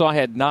 Arkansas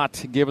had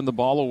not given the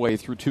ball away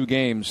through 2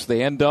 games.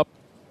 They end up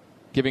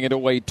giving it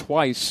away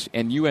twice,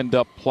 and you end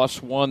up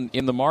 +1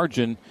 in the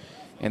margin.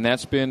 And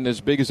that's been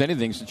as big as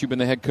anything since you've been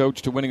the head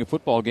coach to winning a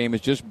football game, is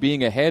just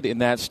being ahead in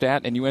that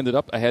stat, and you ended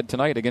up ahead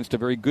tonight against a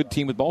very good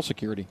team with ball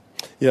security.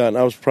 Yeah, and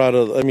I was proud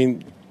of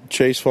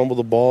Chase fumbled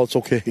the ball. It's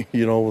okay.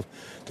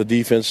 The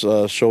defense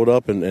showed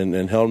up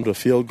and held him to a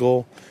field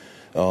goal.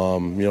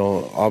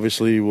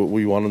 Obviously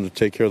we want him to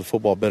take care of the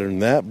football better than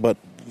that, but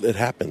it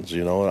happens.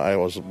 I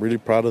was really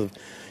proud of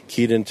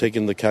Keaton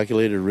taking the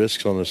calculated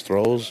risks on his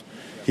throws.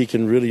 He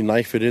can really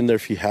knife it in there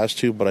if he has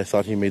to, but I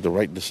thought he made the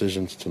right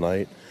decisions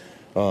tonight.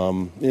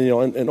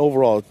 And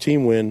overall,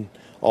 team win,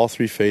 all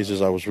 3 phases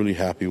I was really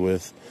happy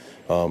with.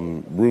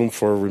 Room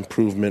for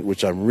improvement,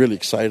 which I'm really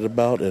excited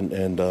about,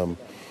 and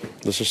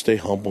let's just stay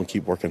humble and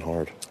keep working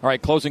hard. All right,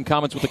 closing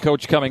comments with the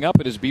coach coming up.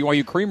 It is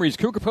BYU Creamery's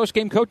Cougar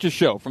Postgame Coaches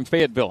Show from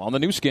Fayetteville on the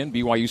new skin,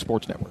 BYU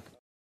Sports Network.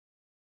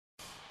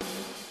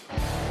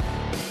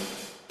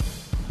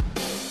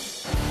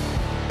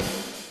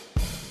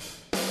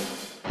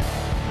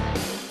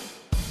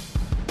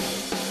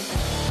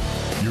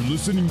 You're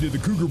listening to the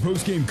Cougar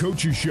Postgame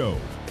Coaches Show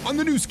on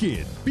the new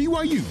skin,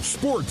 BYU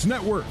Sports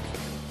Network.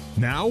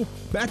 Now,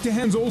 back to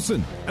Hans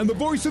Olsen and the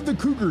voice of the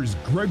Cougars,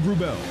 Greg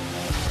Wrubell.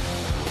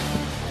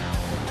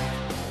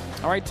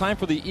 All right, time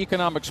for the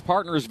Economics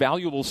Partners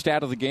valuable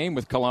stat of the game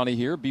with Kalani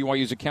here.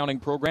 BYU's accounting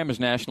program is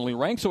nationally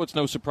ranked, so it's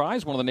no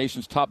surprise one of the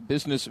nation's top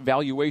business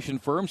valuation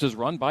firms is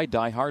run by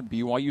diehard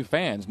BYU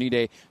fans. Need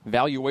a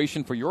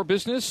valuation for your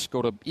business?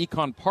 Go to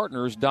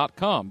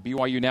econpartners.com.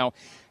 BYU now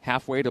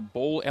halfway to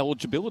bowl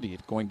eligibility,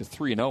 going to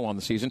 3-0 on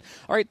the season.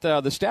 All right,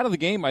 the stat of the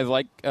game I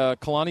like,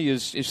 Kalani,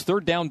 is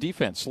third down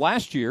defense.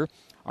 Last year,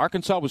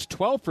 Arkansas was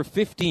 12 for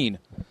 15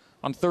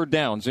 on third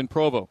downs in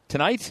Provo.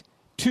 Tonight,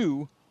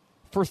 2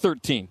 for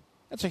 13.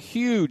 That's a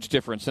huge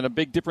difference and a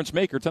big difference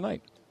maker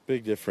tonight.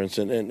 Big difference,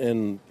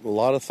 and a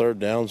lot of third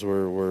downs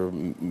were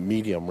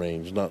medium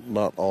range,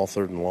 not all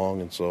third and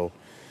long, and so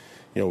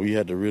we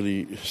had to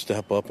really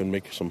step up and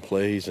make some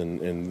plays,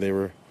 and they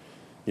were,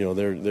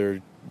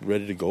 they're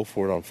ready to go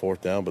for it on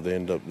fourth down, but they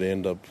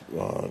end up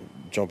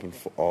jumping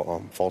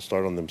false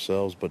start on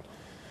themselves, but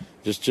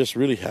just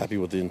really happy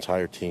with the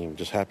entire team,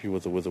 just happy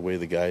with the way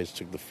the guys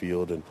took the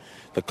field, and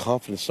the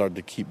confidence started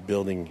to keep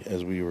building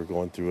as we were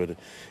going through it.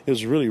 It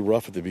was really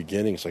rough at the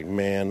beginning. It's like,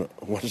 man,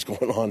 what is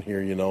going on here,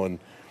 and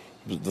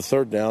the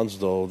third downs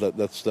though,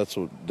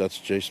 that's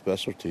Jay's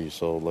specialty.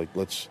 So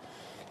let's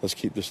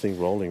keep this thing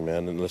rolling,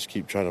 man, and let's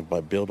keep trying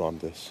to build on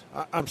this.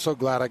 I'm so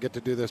glad I get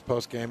to do this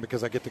post game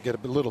because I get to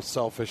get a little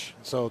selfish.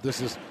 So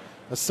this is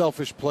a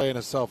selfish play and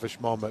a selfish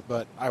moment,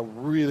 but I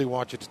really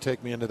want you to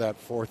take me into that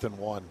 4th and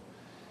 1.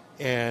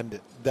 And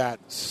that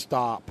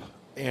stop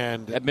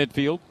and at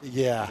midfield,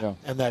 yeah,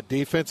 and that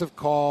defensive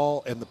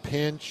call and the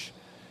pinch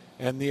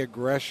and the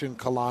aggression,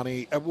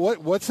 Kalani.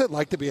 What's it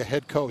like to be a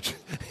head coach?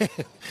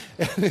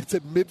 And it's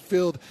at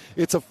midfield.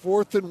 It's a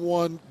 4th and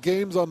 1.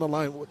 Games on the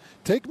line.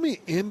 Take me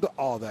into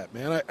all that,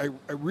 man.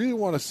 I really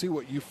want to see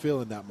what you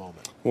feel in that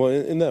moment. Well,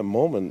 in that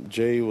moment,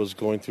 Jay was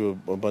going through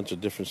a bunch of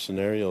different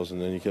scenarios,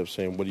 and then he kept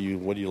saying, "What do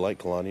you like,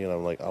 Kalani?" And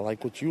I'm like, "I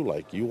like what you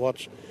like. You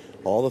watch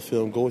all the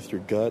film. Go with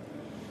your gut.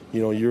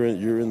 You're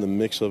in the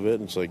mix of it.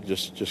 And it's like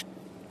just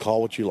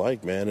call what you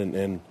like, man."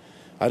 And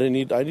I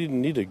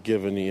didn't need to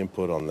give any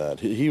input on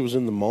that. He was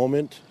in the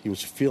moment. He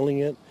was feeling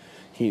it.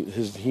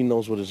 He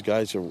knows what his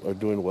guys are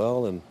doing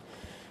well, and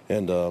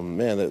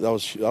man, that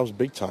was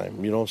big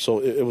time. So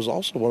it was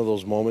also one of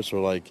those moments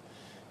where, like,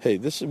 hey,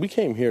 we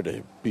came here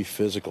to be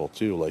physical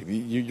too. Like,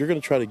 you're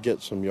going to try to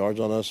get some yards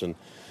on us, and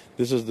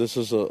this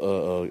is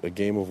a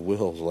game of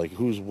wills. Like,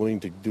 who's willing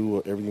to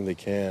do everything they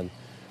can.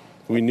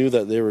 We knew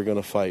that they were going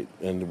to fight,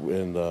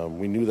 and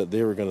we knew that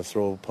they were going to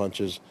throw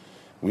punches,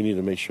 we need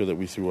to make sure that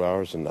we threw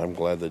ours, and I'm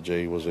glad that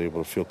Jay was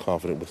able to feel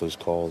confident with his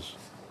calls.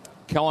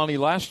 Kalani,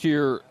 last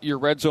year your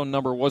red zone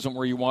number wasn't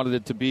where you wanted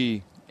it to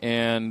be,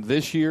 and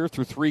this year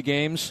through 3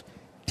 games,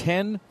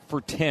 10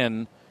 for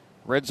 10,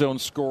 red zone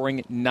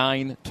scoring,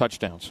 9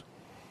 touchdowns.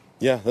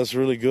 Yeah, that's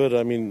really good.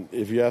 I mean,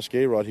 if you ask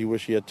A-Rod, he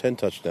wish he had 10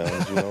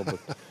 touchdowns,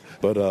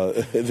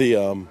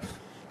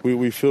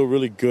 we feel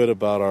really good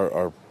about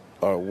our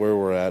where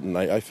we're at, and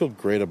I feel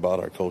great about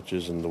our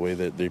coaches and the way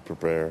that they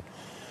prepare,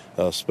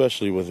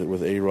 especially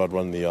with A-Rod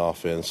running the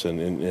offense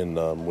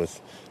and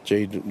with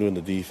Jay doing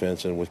the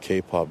defense and with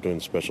K-Pop doing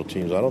the special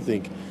teams. I don't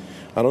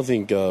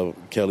think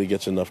Kelly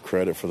gets enough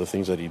credit for the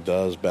things that he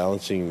does,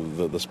 balancing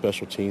the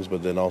special teams,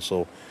 but then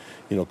also,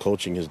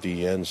 coaching his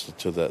DNs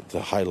to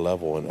the high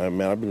level. And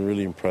I've been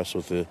really impressed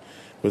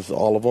with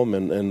all of them,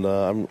 and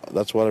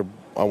that's what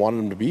I wanted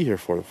them to be here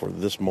for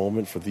this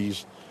moment, for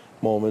these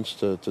moments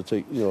to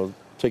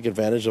take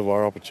advantage of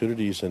our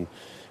opportunities. And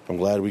I'm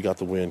glad we got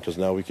the win because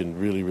now we can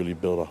really, really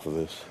build off of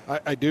this.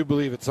 I do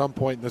believe at some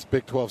point in this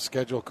Big 12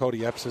 schedule,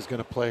 Cody Epps is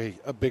going to play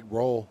a big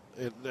role.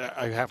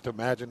 I have to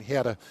imagine he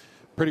had a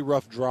pretty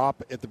rough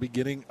drop at the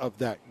beginning of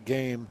that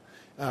game.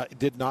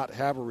 Did not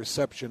have a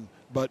reception.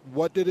 But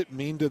what did it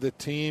mean to the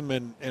team,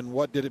 and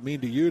what did it mean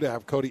to you to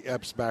have Cody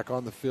Epps back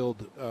on the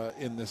field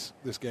in this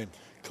game?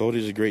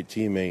 Cody's a great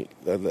teammate.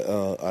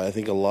 I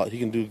think he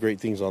can do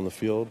great things on the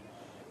field,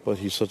 but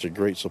he's such a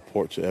great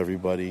support to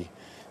everybody.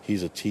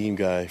 He's a team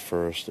guy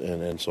first,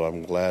 and so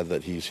I'm glad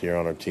that he's here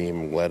on our team.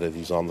 I'm glad that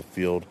he's on the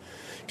field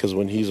because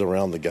when he's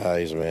around the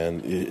guys, man,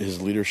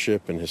 his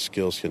leadership and his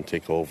skills can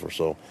take over.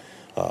 So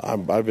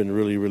I've been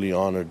really, really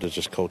honored to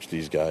just coach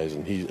these guys,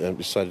 and I'm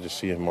excited to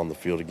see him on the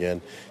field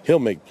again. He'll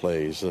make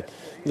plays.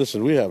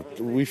 Listen,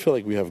 we feel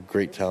like we have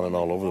great talent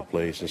all over the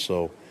place, and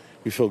so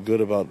we feel good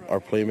about our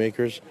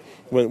playmakers.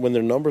 When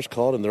their numbers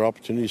called and their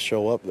opportunities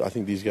show up, I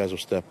think these guys will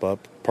step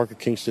up. Parker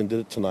Kingston did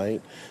it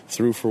tonight,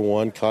 threw for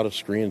one, caught a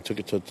screen, and took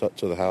it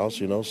to the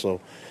house. So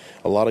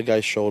a lot of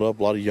guys showed up,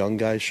 a lot of young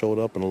guys showed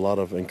up, and a lot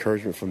of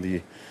encouragement from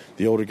the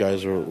older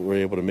guys were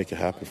able to make it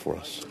happen for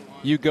us.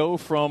 You go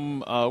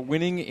from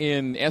winning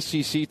in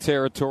SEC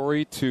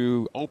territory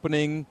to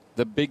opening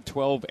the Big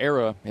 12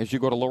 era as you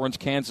go to Lawrence,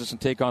 Kansas,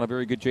 and take on a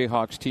very good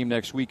Jayhawks team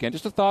next weekend.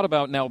 Just a thought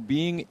about now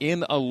being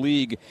in a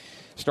league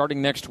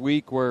starting next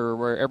week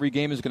where every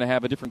game is going to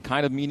have a different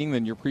kind of meaning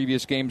than your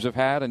previous games have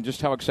had, and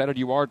just how excited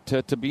you are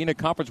to be in a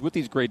conference with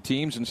these great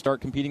teams and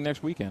start competing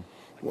next weekend.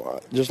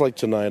 Well, just like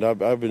tonight,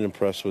 I've been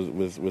impressed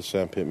with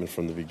Sam Pittman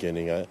from the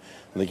beginning. I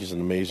think he's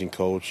an amazing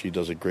coach. He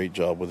does a great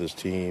job with his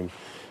team.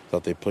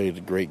 Thought they played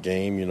a great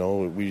game.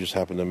 We just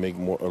happened to make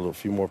a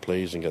few more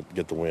plays and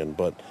get the win.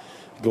 But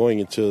going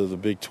into the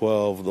Big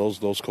 12,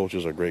 those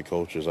coaches are great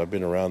coaches. I've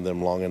been around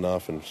them long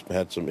enough and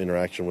had some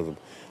interaction with them,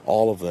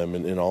 all of them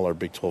in all our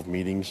Big 12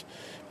 meetings.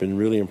 Been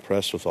really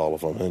impressed with all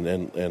of them.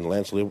 And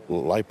Lance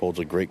Leipold's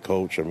a great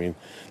coach. I mean,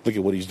 look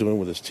at what he's doing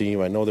with his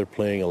team. I know they're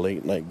playing a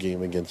late night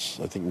game against,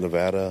 I think,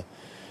 Nevada.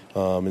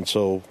 And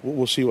so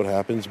we'll see what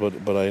happens.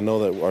 But I know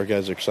that our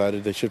guys are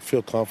excited. They should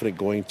feel confident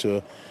going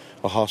to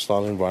a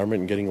hostile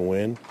environment and getting a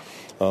win.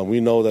 We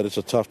know that it's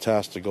a tough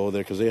task to go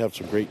there because they have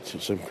some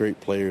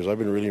great players. I've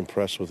been really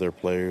impressed with their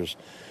players.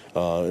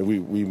 We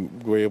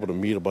were able to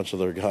meet a bunch of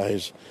their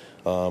guys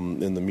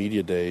in the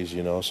media days,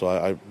 So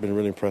I've been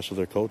really impressed with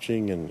their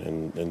coaching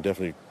and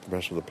definitely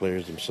impressed with the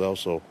players themselves.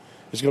 So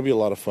it's going to be a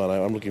lot of fun.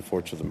 I'm looking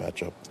forward to the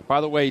matchup.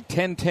 By the way,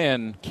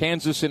 10-10,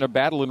 Kansas in a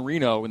battle in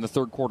Reno in the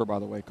third quarter, by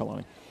the way,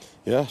 Kalani.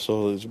 Yeah,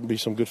 so there's going to be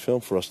some good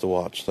film for us to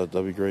watch.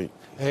 That'd be great.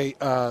 Hey,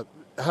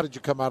 how did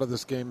you come out of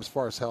this game as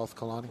far as health,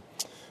 Kalani?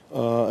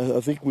 I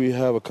think we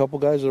have a couple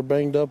guys that are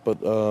banged up,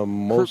 but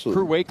most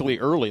Crew Wakely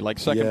early, like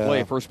second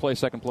play, first play,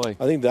 second play.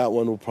 I think that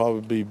one will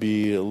probably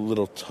be a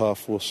little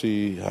tough. We'll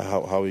see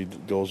how he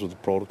goes with the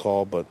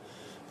protocol, but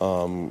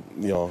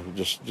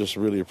just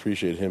really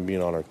appreciate him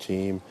being on our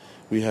team.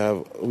 We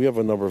have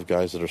a number of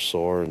guys that are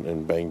sore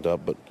and banged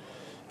up, but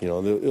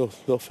they'll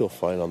feel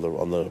fine on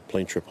the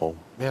plane trip home.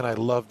 Man, I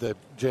love the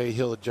Jay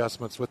Hill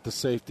adjustments with the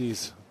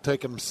safeties.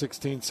 Take them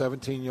 16,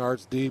 17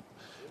 yards deep,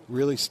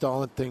 really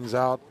stalling things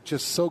out.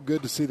 Just so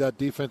good to see that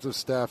defensive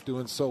staff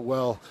doing so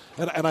well.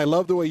 And I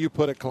love the way you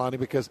put it, Kalani,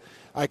 because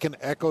I can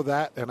echo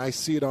that, and I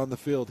see it on the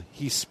field.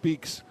 He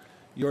speaks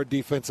your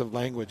defensive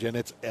language, and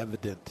it's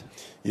evident.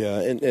 Yeah,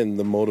 and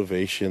the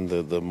motivation,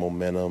 the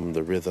momentum,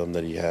 the rhythm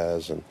that he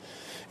has, and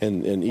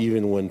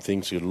even when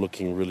things are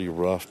looking really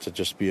rough, to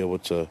just be able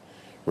to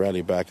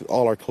rally back.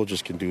 All our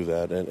coaches can do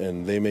that,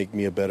 and they make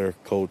me a better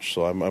coach,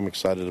 so I'm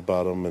excited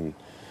about them and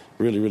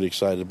really, really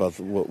excited about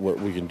what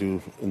we can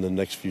do in the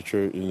near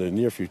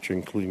future,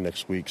 including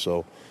next week.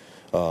 So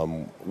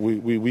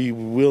we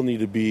will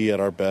need to be at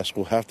our best.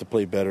 We'll have to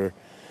play better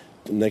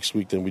next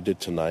week than we did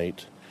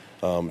tonight.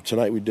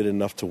 Tonight we did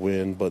enough to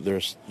win, but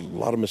there's a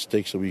lot of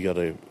mistakes that we got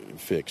to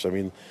fix. I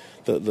mean,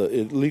 the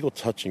illegal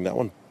touching, that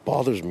one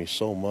bothers me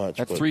so much.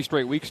 That's 3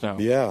 straight weeks now.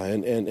 Yeah,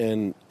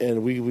 and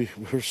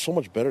we're so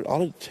much better.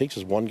 All it takes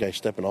is one guy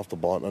stepping off the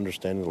ball and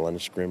understanding the line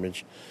of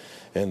scrimmage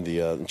and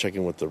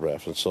checking with the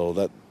ref. And so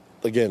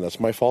again, that's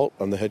my fault.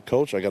 I'm the head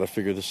coach. I got to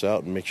figure this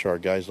out and make sure our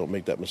guys don't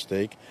make that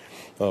mistake.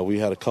 We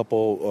had a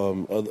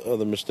couple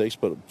other mistakes,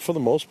 but for the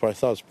most part, I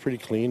thought it was pretty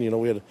clean.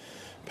 We had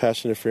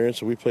pass interference,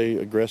 so we play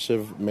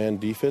aggressive man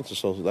defense, and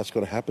so that's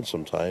going to happen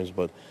sometimes.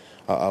 But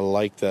I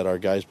like that our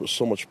guys put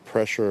so much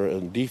pressure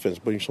in defense,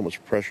 putting so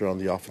much pressure on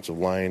the offensive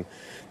line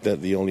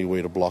that the only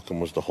way to block them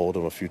was to hold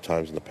them a few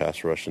times in the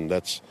pass rush, and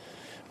that's.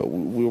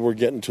 We were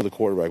getting to the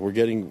quarterback. We're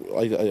getting.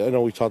 I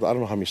know we talked. I don't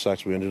know how many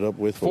sacks we ended up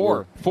with.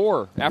 Four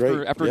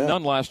after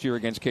none last year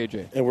against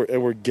KJ. And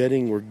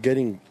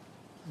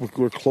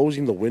we're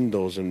closing the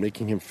windows and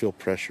making him feel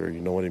pressure. You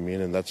know what I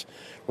mean? And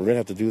we're gonna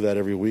have to do that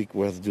every week.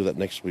 We'll have to do that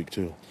next week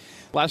too.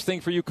 Last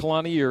thing for you,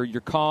 Kalani,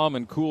 you're calm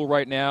and cool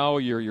right now.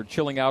 You're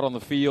chilling out on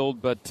the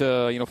field, but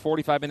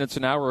 45 minutes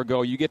an hour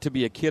ago, you get to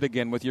be a kid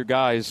again with your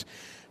guys.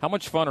 How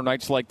much fun are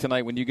nights like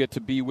tonight when you get to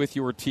be with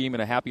your team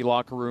in a happy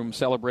locker room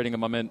celebrating a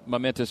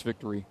momentous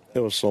victory? It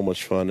was so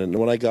much fun. And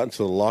when I got into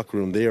the locker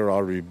room, they were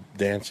already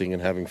dancing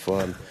and having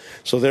fun.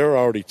 So they were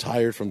already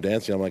tired from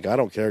dancing. I'm like, I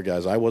don't care,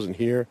 guys. I wasn't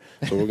here,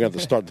 so we're going to have to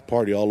start the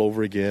party all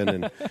over again.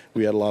 And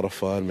we had a lot of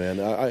fun,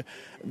 man.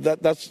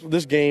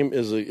 This game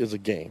is a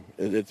game.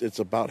 It's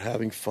about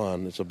having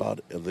fun. It's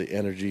about the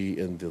energy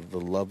and the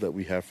love that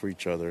we have for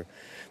each other.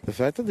 The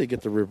fact that they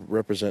get to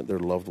represent their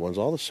loved ones,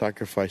 all the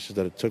sacrifices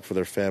that it took for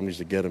their families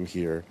to get them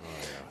here,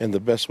 and the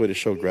best way to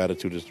show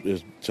gratitude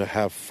is to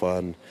have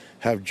fun,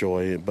 have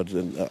joy, but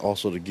then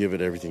also to give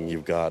it everything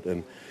you've got.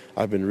 And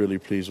I've been really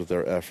pleased with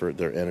their effort,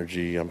 their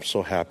energy. I'm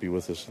so happy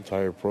with this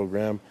entire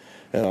program,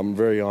 and I'm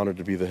very honored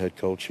to be the head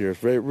coach here.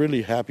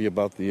 Really happy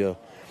about the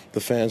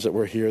fans that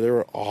were here. They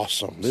were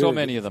awesome. So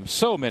many of them.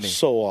 So many.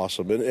 So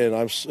awesome. And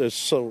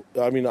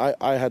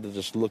I had to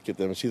just look at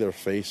them and see their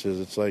faces.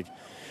 It's like,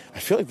 I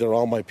feel like they're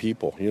all my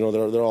people.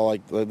 They're all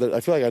like, I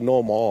feel like I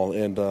know them all.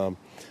 And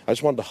I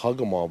just wanted to hug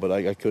them all, but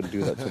I couldn't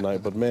do that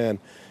tonight. But, man,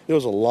 it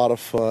was a lot of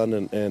fun.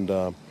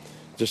 And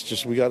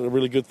just we got a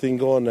really good thing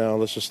going now.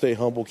 Let's just stay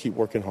humble, keep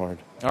working hard.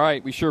 All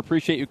right. We sure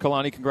appreciate you,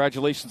 Kalani.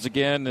 Congratulations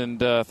again, and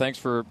thanks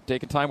for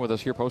taking time with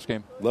us here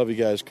postgame. Love you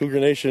guys. Cougar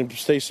Nation,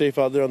 stay safe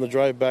out there on the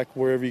drive back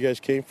wherever you guys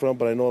came from,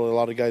 but I know a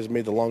lot of guys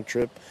made the long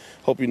trip.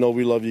 Hope you know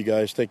we love you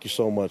guys. Thank you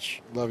so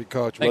much. Love you,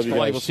 Coach. Thanks, love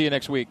Kalani. you We'll see you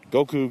next week.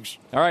 Go Cougs.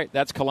 All right.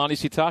 That's Kalani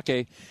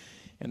Sitake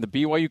and the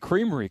BYU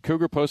Creamery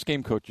Cougar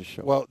Postgame Coaches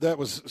Show. Well, that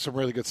was some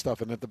really good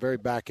stuff, and at the very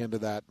back end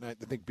of that, I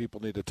think people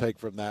need to take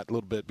from that a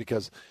little bit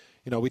because –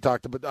 we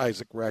talked about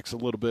Isaac Rex a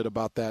little bit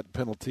about that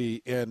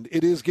penalty, and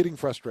it is getting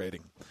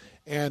frustrating.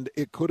 And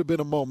it could have been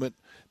a moment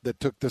that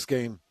took this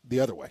game the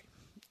other way.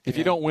 If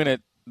you don't win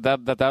it,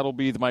 that'll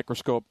be the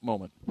microscope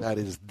moment. That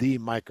is the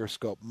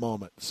microscope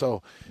moment.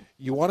 So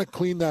you want to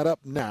clean that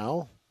up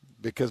now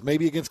because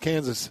maybe against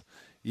Kansas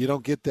you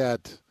don't get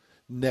that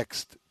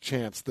next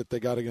chance that they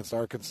got against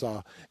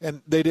Arkansas.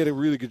 And they did a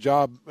really good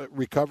job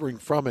recovering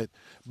from it,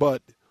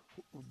 but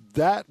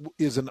that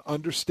is an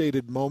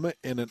understated moment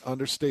and an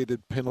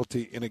understated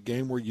penalty in a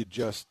game where you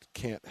just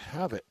can't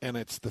have it. And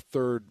it's the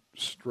third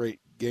straight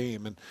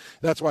game. And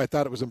that's why I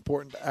thought it was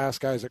important to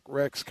ask Isaac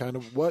Rex kind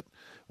of what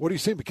are you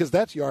seeing? Because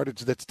that's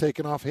yardage that's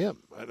taken off him.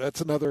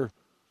 That's another,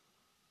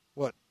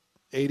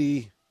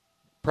 80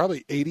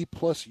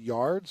 plus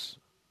yards,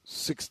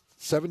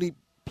 70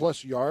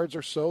 plus yards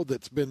or so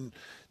that's been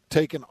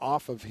taken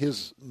off of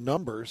his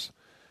numbers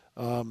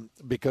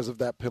because of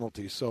that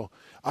penalty. So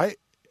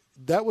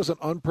that was an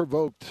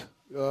unprovoked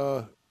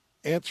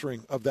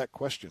answering of that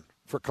question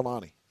for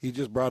Kalani. He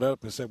just brought it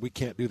up and said, we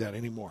can't do that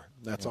anymore.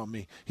 That's on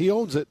me. He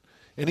owns it,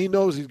 and he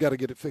knows he's got to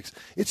get it fixed.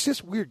 It's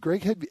just weird.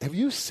 Greg, have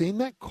you seen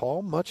that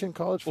call much in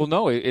college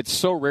football? Well, no. It's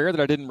so rare that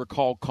I didn't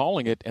recall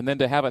calling it, and then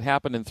to have it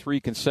happen in 3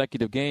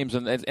 consecutive games.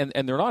 And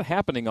they're not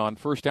happening on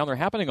first down. They're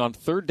happening on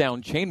third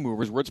down chain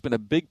movers where it's been a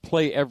big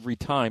play every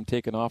time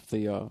taken off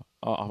the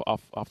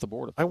off the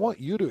board. I want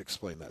you to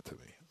explain that to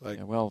me.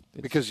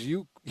 Because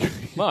you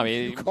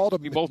called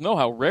him. We both know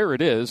how rare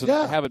it is, and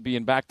to have it be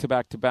in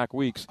back-to-back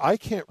weeks. I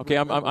can't. Okay,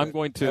 I'm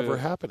going to ever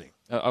happening.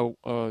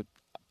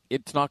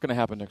 It's not going to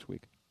happen next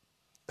week.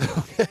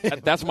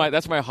 That's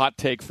my hot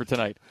take for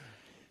tonight.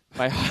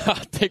 My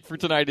hot take for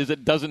tonight is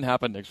it doesn't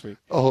happen next week.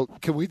 Oh,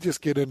 can we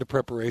just get into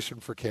preparation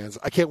for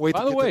Kansas? I can't wait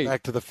to get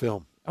back to the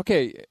film.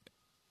 Okay,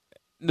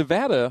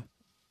 Nevada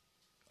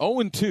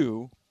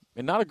 0-2,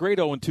 and not a great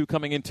 0-2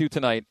 coming into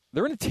tonight.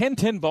 They're in a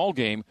 10-10 ball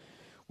game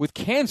with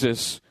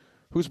Kansas,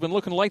 who's been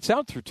looking lights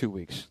out through 2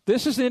 weeks.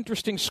 This is an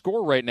interesting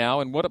score right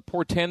now, and what it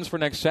portends for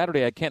next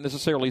Saturday, I can't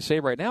necessarily say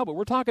right now, but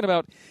we're talking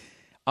about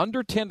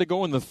under 10 to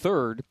go in the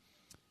third.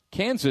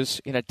 Kansas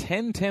in a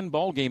 10-10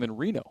 ball game in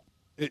Reno.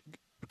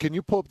 Can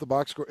you pull up the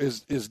box score?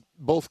 Is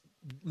both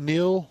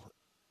Neal?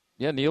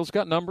 Yeah, Neal's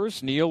got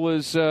numbers. Neal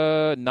is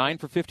 9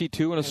 for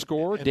 52 in a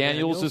score. And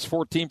Daniels is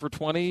 14 for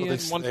 20 and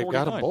 149. They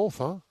got them both,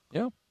 huh?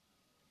 Yeah.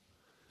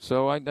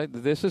 So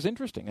this is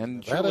interesting,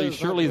 and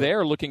surely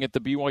they're looking at the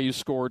BYU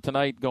score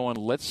tonight, going,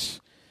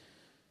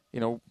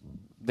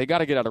 they got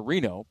to get out of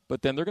Reno,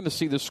 but then they're going to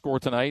see this score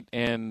tonight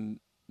and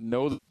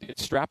know that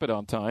strap it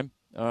on time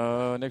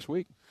next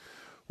week.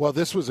 Well,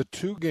 this was a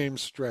 2-game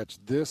stretch,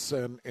 this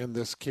and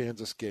this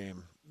Kansas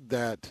game,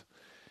 that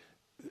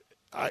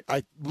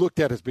I looked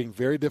at as being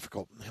very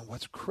difficult. And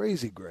what's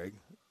crazy, Greg,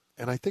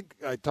 and I think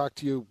I talked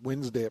to you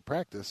Wednesday at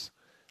practice,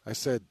 I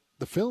said,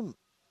 the film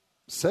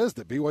says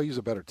that BYU is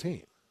a better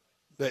team.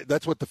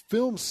 That's what the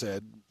film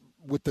said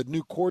with the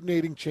new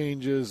coordinating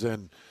changes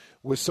and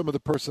with some of the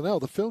personnel.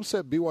 The film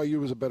said BYU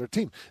was a better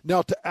team.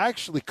 Now, to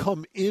actually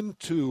come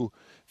into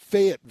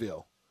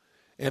Fayetteville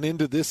and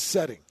into this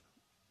setting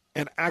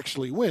and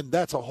actually win,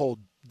 that's a whole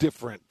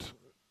different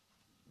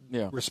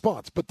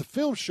response. But the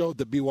film showed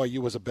that BYU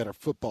was a better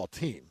football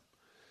team.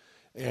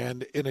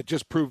 And it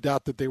just proved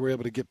out that they were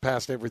able to get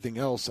past everything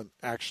else and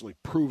actually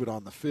prove it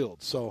on the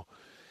field. So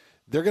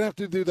they're going to have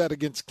to do that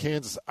against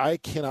Kansas. I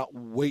cannot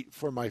wait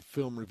for my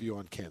film review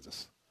on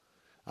Kansas.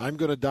 I'm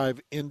going to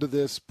dive into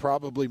this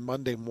probably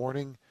Monday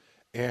morning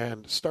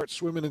and start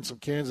swimming in some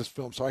Kansas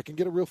film so I can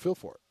get a real feel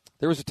for it.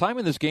 There was a time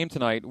in this game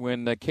tonight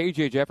when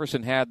KJ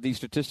Jefferson had the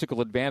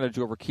statistical advantage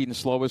over Keaton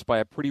Slovis by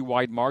a pretty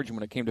wide margin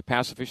when it came to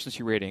pass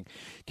efficiency rating.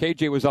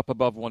 KJ was up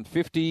above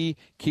 150.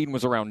 Keaton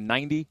was around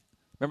 90.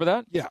 Remember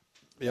that? Yeah.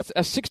 Yep.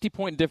 A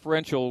 60-point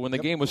differential when the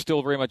game was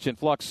still very much in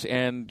flux,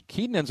 and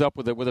Keaton ends up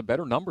with a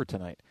better number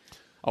tonight.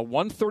 A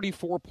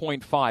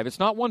 134.5. It's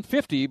not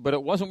 150, but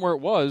it wasn't where it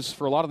was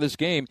for a lot of this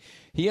game.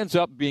 He ends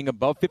up being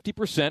above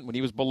 50% when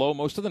he was below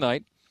most of the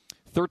night.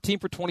 13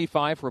 for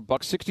 25 for a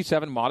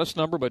 $167, modest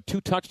number, but 2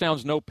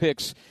 touchdowns, no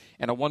picks,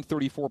 and a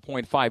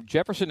 134.5.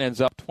 Jefferson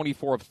ends up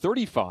 24 of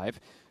 35,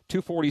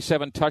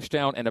 247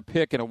 touchdown and a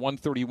pick, and a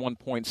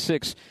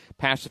 131.6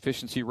 pass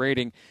efficiency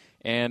rating,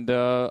 and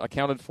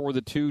accounted for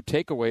the 2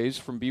 takeaways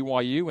from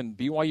BYU, and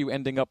BYU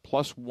ending up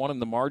 +1 in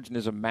the margin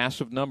is a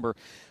massive number.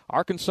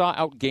 Arkansas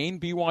outgained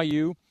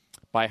BYU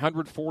by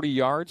 140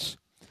 yards.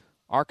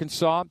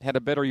 Arkansas had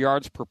a better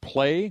yards per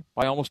play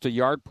by almost a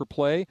yard per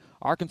play.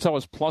 Arkansas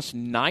was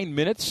 +9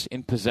 minutes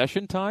in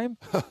possession time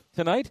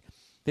tonight.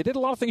 They did a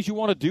lot of things you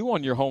want to do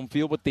on your home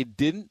field, but they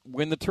didn't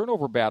win the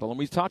turnover battle. And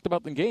we talked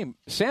about the game.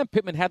 Sam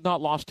Pittman had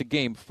not lost a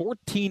game,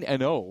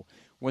 14-0,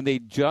 when they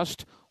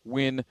just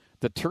win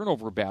the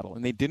turnover battle,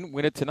 and they didn't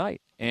win it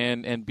tonight.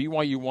 And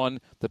BYU won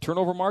the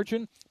turnover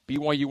margin.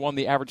 BYU won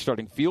the average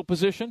starting field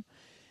position.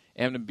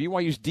 And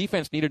BYU's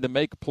defense needed to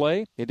make a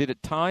play. They did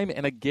it time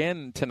and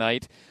again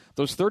tonight.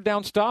 Those third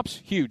down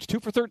stops, huge. 2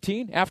 for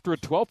 13 after a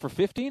 12 for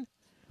 15.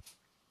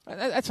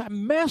 That's a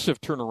massive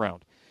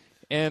turnaround.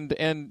 And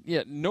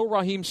no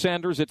Raheem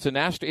Sanders. It's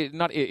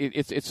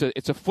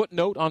a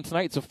footnote on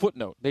tonight. It's a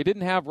footnote. They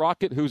didn't have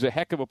Rocket, who's a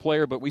heck of a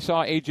player, but we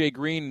saw A.J.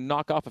 Green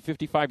knock off a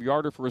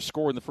 55-yarder for a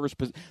score in the first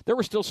position. There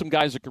were still some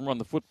guys that can run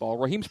the football.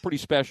 Raheem's pretty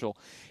special,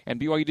 and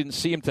BYU didn't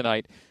see him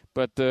tonight.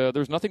 But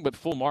there's nothing but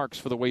full marks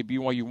for the way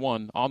BYU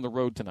won on the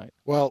road tonight.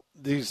 Well,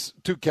 these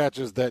 2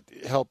 catches that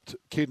helped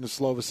Keaton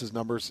Slovis'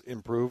 numbers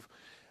improve,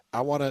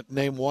 I want to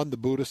name one the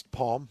Buddhist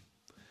palm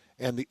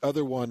and the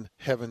other one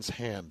Heaven's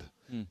hand,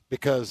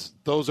 because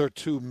those are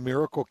 2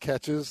 miracle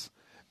catches,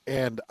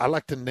 and I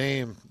like to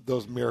name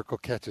those miracle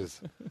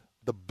catches.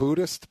 The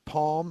Buddhist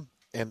palm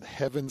and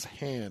Heaven's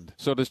hand.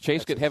 So does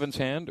Chase get Heaven's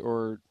hand,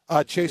 or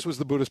Chase was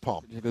the Buddhist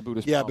palm? The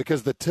Buddhist palm. Yeah,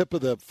 because the tip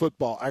of the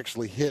football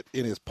actually hit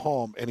in his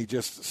palm, and he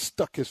just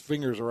stuck his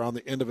fingers around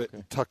the end of it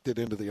and tucked it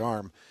into the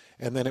arm.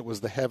 And then it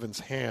was the Heaven's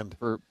hand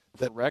for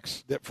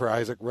Rex. For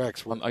Isaac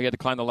Rex. You had to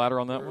climb the ladder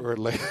on that one.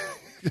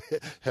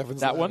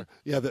 Heaven's that ladder. one?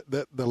 Yeah,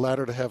 the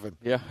ladder to heaven.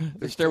 Yeah,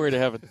 the stairway to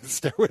heaven.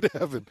 Stairway to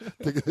heaven.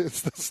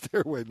 It's the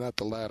stairway, not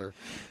the ladder.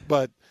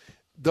 But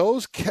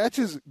those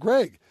catches,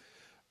 Greg,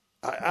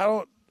 I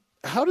don't.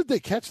 How did they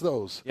catch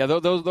those? Yeah,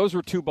 those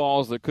were 2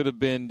 balls that could have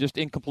been just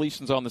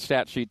incompletions on the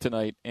stat sheet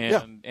tonight,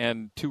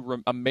 and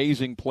 2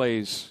 amazing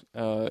plays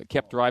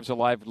kept drives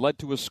alive, led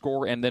to a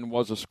score, and then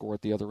was a score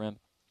at the other end.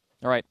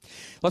 All right,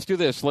 let's do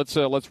this.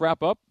 Let's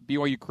wrap up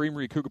BYU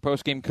Creamery Cougar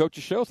Postgame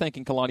Coaches Show.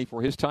 Thanking Kalani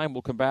for his time.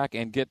 We'll come back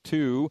and get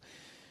to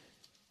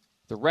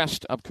the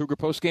rest of Cougar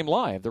Postgame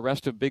Live, the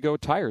rest of Big O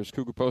Tires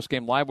Cougar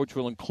Postgame Live, which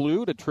will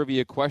include a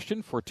trivia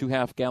question for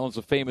 2.5 gallons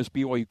of famous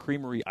BYU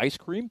Creamery ice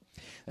cream.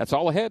 That's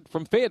all ahead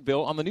from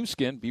Fayetteville on the new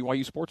skin,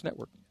 BYU Sports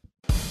Network.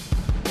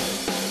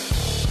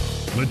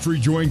 Let's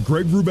rejoin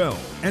Greg Wrubell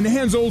and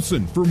Hans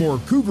Olsen for more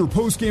Cougar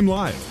Postgame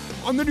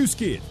Live on the new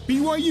skin,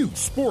 BYU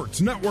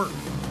Sports Network.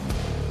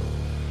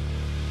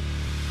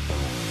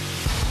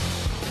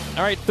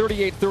 All right,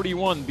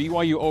 38-31,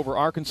 BYU over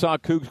Arkansas.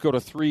 Cougs go to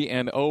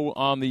 3-0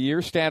 on the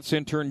year. Stats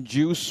intern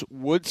Juice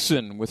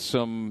Woodson with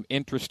some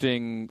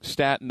interesting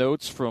stat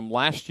notes from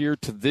last year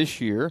to this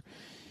year.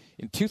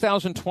 In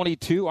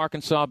 2022,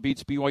 Arkansas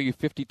beats BYU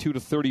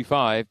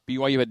 52-35.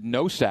 BYU had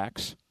no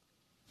sacks,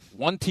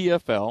 1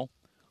 TFL,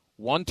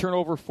 1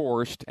 turnover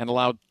forced, and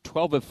allowed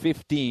 12 of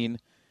 15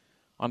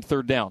 on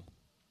third down.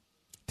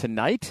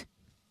 Tonight,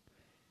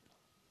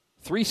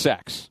 3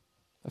 sacks.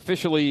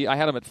 Officially, I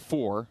had them at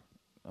 4.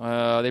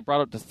 They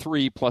brought it to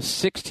 3 plus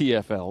 6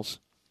 TFLs,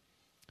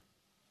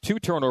 2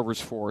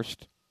 turnovers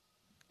forced,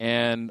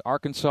 and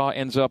Arkansas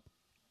ends up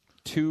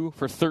 2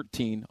 for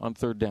 13 on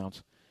third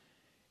downs.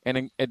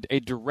 And a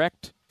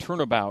direct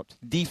turnabout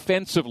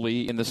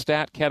defensively in the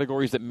stat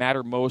categories that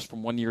matter most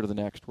from one year to the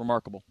next.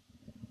 Remarkable.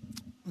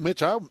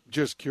 Mitch, I'm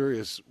just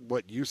curious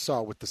what you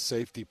saw with the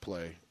safety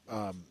play.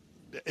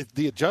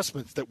 the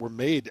adjustments that were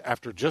made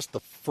after just the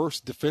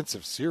first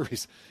defensive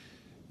series,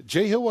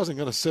 Jay Hill wasn't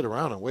going to sit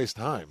around and waste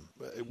time.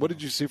 What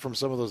did you see from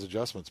some of those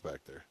adjustments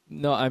back there?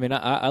 No, I mean,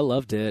 I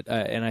loved it,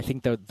 and I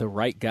think the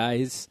right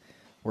guys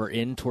were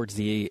in towards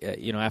the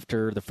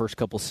after the first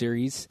couple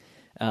series,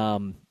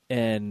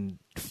 and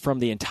from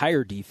the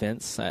entire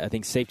defense, I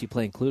think safety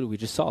play included, we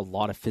just saw a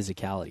lot of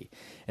physicality,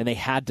 and they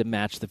had to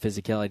match the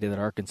physicality that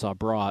Arkansas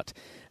brought,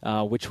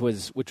 which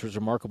was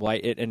remarkable.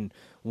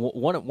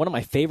 One of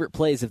my favorite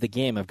plays of the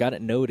game, I've got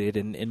it noted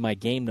in my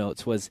game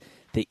notes, was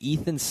the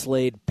Ethan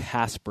Slade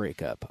pass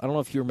breakup. I don't know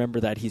if you remember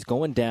that. He's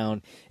going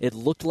down. It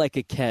looked like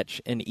a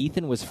catch, and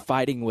Ethan was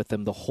fighting with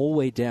him the whole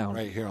way down,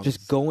 right here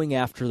just going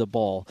after the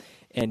ball,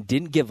 and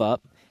didn't give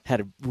up. Had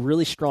a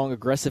really strong,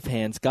 aggressive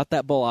hands, got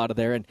that ball out of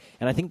there, and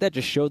I think that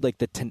just showed like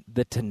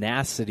the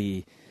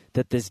tenacity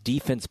that this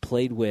defense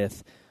played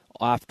with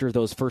after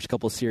those first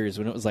couple series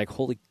when it was like,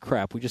 holy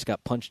crap, we just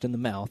got punched in the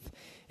mouth.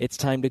 It's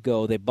time to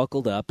go. They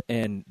buckled up,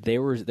 and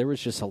there was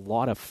just a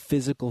lot of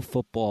physical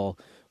football,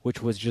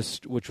 which was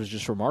just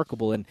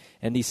remarkable. And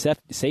these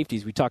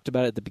safeties, we talked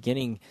about at the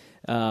beginning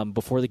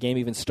before the game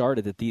even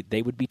started, that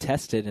they would be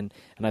tested, and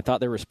I thought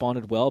they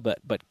responded well. But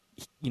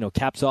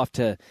caps off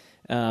to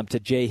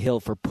Jay Hill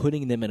for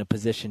putting them in a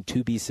position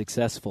to be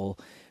successful,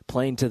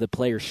 playing to the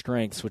players'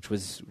 strengths, which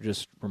was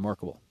just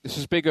remarkable. This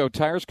is Big O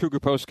Tires, Cougar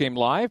Postgame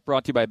Live,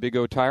 brought to you by Big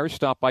O Tires.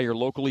 Stop by your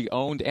locally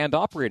owned and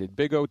operated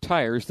Big O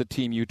Tires, the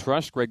team you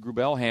trust. Greg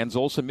Grubel, Hans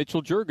Olsen,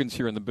 Mitchell Juergens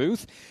here in the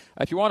booth.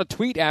 If you want to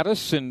tweet at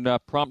us and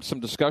prompt some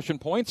discussion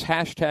points,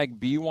 hashtag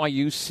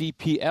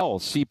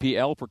BYUCPL,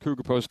 CPL for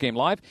Cougar Postgame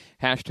Live,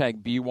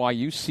 hashtag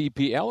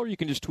BYUCPL, or you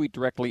can just tweet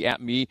directly at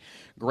me,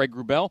 Greg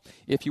Grubel.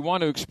 If you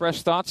want to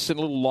express thoughts in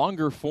a little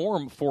longer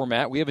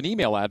format, we have an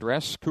email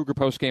address,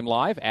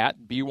 cougarpostgamelive at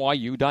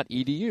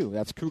BYU.edu.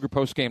 That's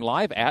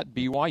cougarpostgamelive at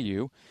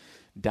BYU.edu.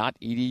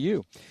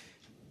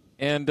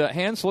 And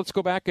Hans, let's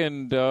go back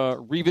and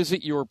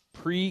revisit your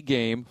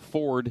pregame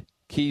Ford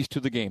keys to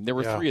the game. There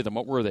were three of them.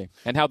 What were they?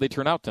 And how'd they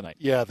turn out tonight?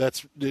 Yeah,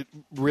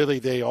 really,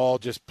 they all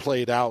just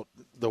played out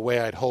the way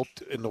I'd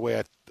hoped and the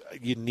way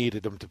you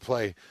needed them to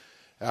play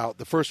out.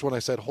 The first one I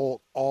said,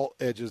 hold all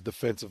edges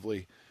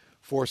defensively,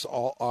 force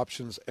all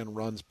options and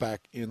runs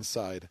back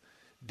inside.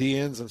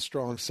 DNs and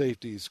strong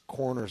safeties,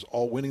 corners,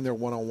 all winning their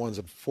one-on-ones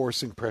and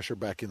forcing pressure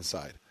back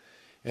inside.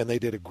 And they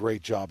did a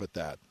great job at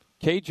that.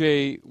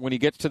 KJ, when he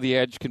gets to the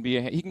edge,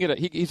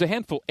 he's a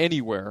handful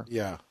anywhere.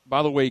 Yeah.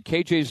 By the way,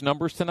 KJ's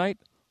numbers tonight,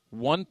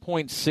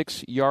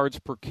 1.6 yards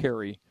per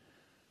carry,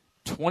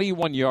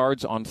 21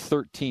 yards on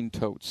 13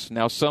 totes.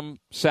 Now, some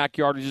sack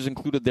yardage is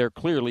included there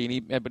clearly,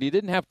 but he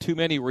didn't have too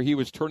many where he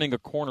was turning a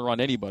corner on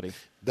anybody.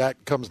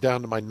 That comes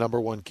down to my number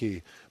one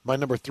key. My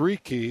number three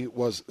key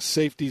was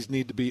safeties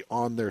need to be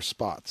on their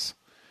spots.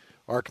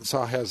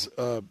 Arkansas has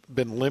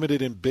been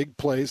limited in big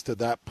plays to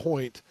that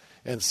point,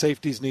 and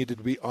safeties needed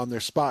to be on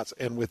their spots.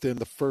 And within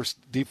the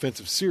first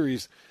defensive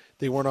series,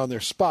 they weren't on their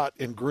spot,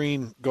 and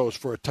Green goes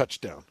for a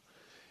touchdown.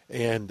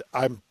 And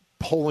I'm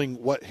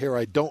pulling what hair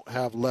I don't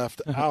have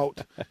left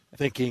out,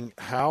 thinking,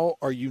 how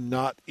are you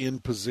not in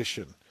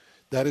position?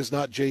 That is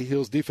not Jay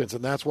Hill's defense.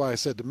 And that's why I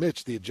said to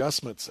Mitch, the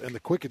adjustments and the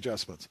quick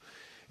adjustments.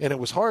 And it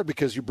was hard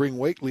because you bring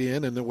Wakely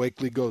in, and then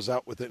Wakely goes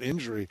out with an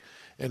injury.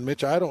 And,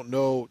 Mitch, I don't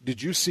know,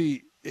 did you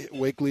see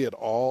Wakely at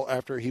all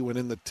after he went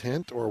in the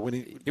tent, or when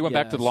he went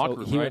back to the locker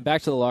room? He went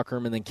back to the locker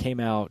room and then came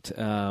out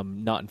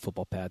not in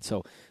football pads.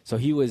 So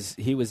he was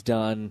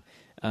done.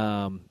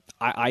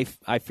 I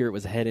fear it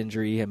was a head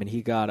injury. I mean,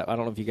 I don't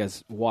know if you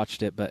guys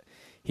watched it, but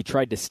he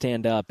tried to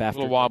stand up after.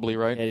 A little wobbly,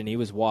 right? And he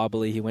was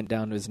wobbly. He went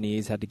down to his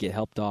knees, had to get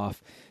helped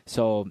off.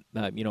 So,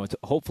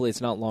 hopefully it's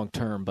not long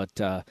term, but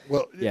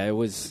it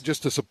was.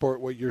 Just to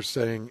support what you're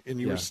saying, and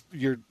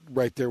you're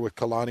right there with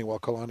Kalani while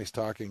Kalani's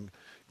talking.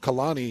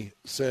 Kalani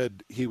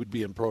said he would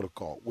be in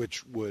protocol,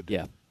 which would,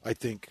 I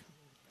think,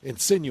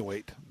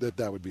 insinuate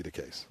that would be the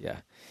case. Yeah.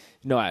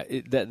 No,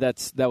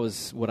 that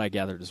was what I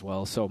gathered as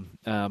well. So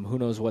who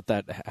knows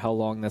how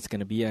long that's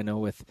going to be? I know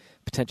with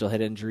potential head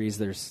injuries,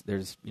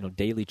 there's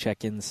daily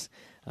check-ins.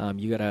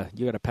 You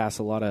gotta pass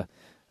a lot of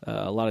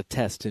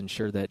tests to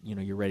ensure that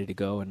you're ready to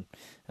go. And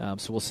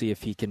so we'll see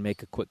if he can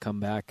make a quick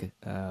comeback.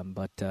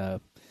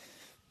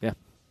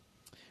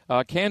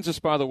 Kansas,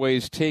 by the way,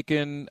 has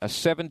taken a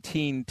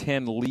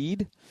 17-10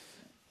 lead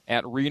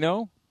at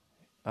Reno,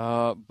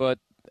 but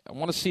I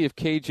want to see if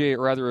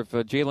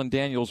Jalen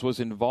Daniels was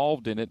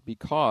involved in it,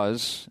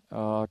 because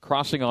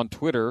crossing on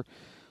Twitter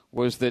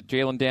was that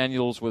Jalen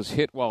Daniels was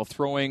hit while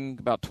throwing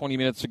about 20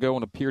 minutes ago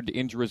and appeared to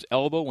injure his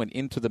elbow and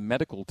into the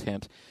medical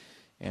tent.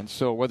 And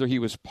so whether he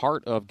was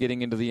part of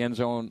getting into the end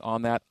zone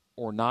on that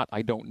or not,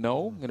 I don't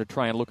know. I'm going to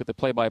try and look at the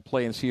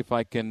play-by-play and see if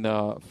I can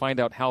find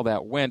out how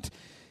that went.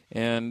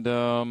 And,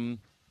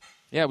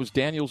 it was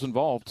Daniels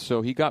involved,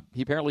 so he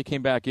apparently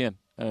came back in.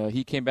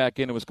 He came back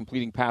in and was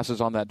completing passes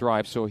on that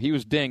drive. So he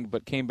was dinged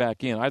but came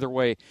back in. Either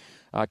way,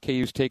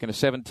 KU's taken a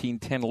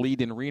 17-10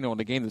 lead in Reno in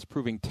a game that's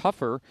proving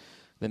tougher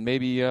than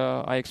maybe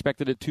I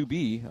expected it to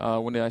be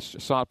when I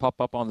saw it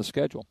pop up on the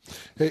schedule.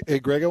 Hey,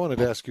 Greg, I wanted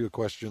to ask you a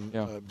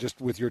question,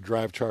 just with your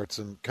drive charts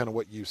and kind of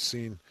what you've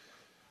seen.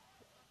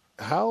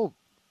 How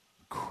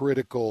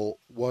critical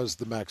was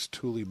the Max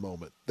Tooley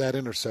moment, that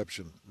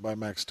interception by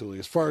Max Tooley,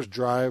 as far as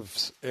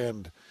drives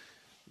and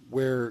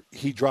where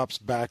he drops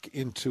back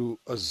into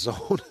a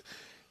zone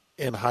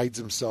and hides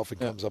himself and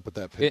comes up with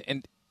that pick?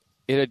 And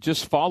it had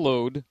just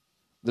followed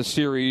the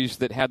series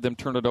that had them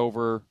turn it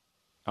over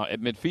at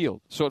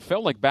midfield. So it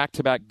felt like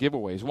back-to-back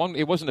giveaways. One,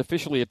 it wasn't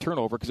officially a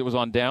turnover because it was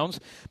on downs,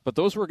 but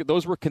those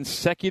were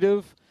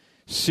consecutive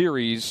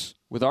series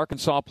with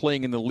Arkansas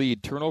playing in the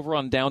lead, turnover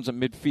on downs at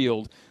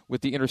midfield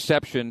with the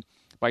interception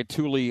by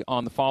Tooley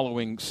on the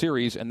following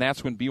series, and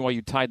that's when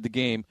BYU tied the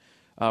game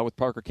with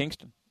Parker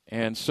Kingston.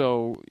 And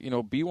so,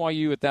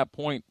 BYU at that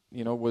point,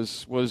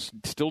 was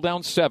still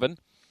down 7.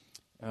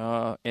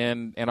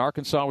 And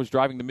Arkansas was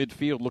driving to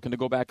midfield looking to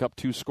go back up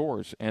 2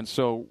 scores. And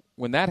so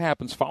when that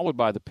happens, followed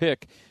by the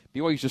pick,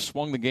 BYU just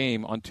swung the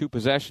game on 2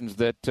 possessions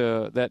that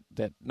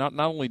not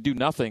only do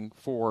nothing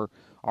for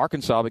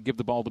Arkansas, but give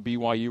the ball to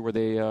BYU where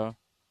they,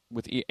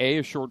 with A,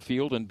 a short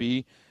field, and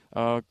B,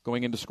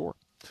 going in to score.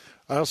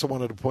 I also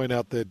wanted to point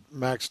out that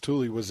Max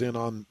Tooley was in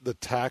on the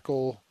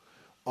tackle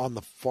on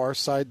the far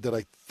side that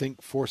I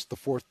think forced the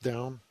 4th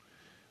down.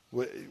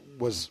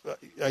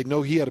 I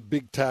know he had a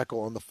big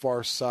tackle on the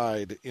far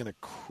side in a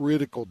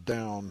critical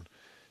down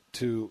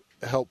to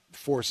help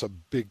force a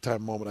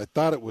big-time moment. I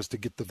thought it was to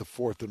get to the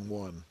 4th and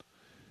 1,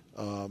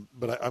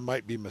 but I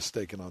might be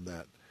mistaken on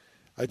that.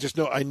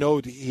 I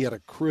know he had a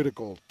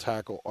critical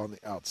tackle on the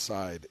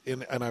outside,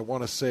 and I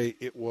want to say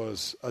it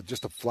was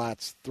just a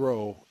flats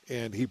throw,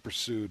 and he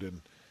pursued,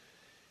 and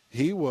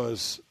he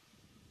was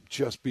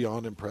just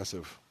beyond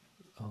impressive.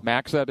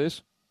 Max, that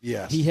is?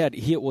 Yes. He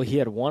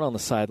had one on the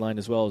sideline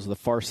as well as the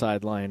far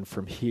sideline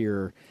from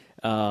here.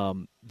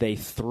 They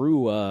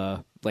threw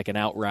like an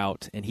out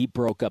route, and he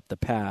broke up the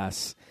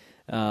pass.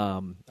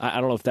 I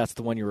don't know if that's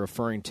the one you're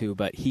referring to,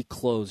 but he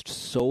closed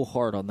so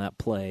hard on that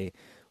play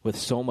with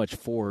so much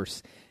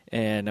force.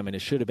 And, I mean,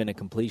 it should have been a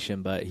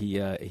completion, but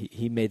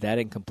he made that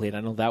incomplete.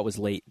 I know that was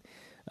late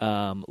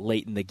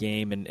in the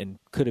game and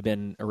could have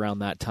been around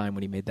that time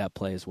when he made that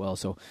play as well.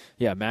 So,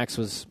 yeah, Max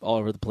was all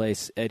over the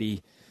place.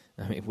 Eddie,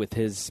 I mean, with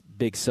his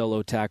big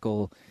solo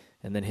tackle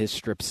and then his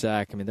strip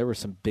sack, I mean, there were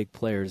some big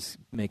players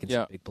making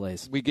some big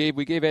plays. We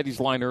gave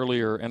Eddie's line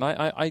earlier, and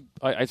I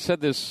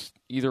said this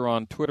either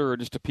on Twitter or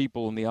just to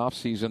people in the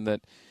offseason that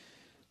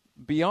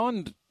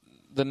beyond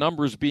the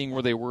numbers being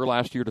where they were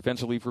last year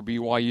defensively for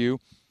BYU,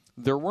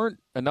 there weren't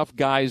enough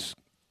guys,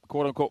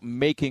 quote unquote,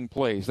 making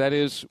plays. That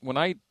is, when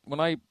I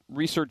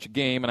research a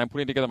game and I'm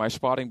putting together my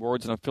spotting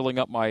boards and I'm filling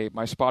up my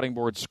spotting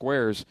board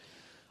squares,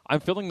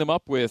 I'm filling them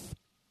up with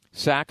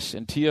sacks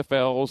and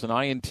TFLs and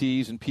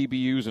INTs and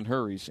PBUs and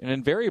hurries. And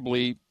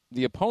invariably,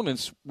 the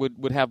opponents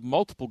would have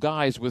multiple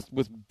guys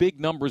with big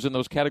numbers in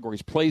those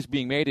categories. Plays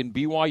being made in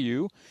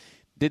BYU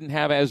didn't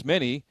have as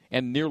many,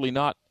 and nearly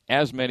not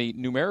as many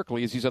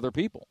numerically as these other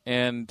people.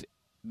 And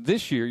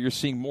this year, you're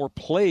seeing more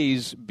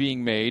plays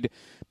being made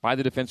by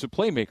the defensive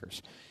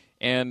playmakers.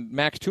 And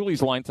Max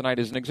Tooley's line tonight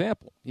is an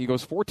example. He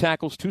goes 4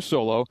 tackles, 2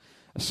 solo,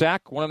 a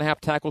sack, 1.5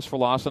 tackles for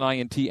loss, an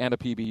INT, and a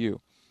PBU.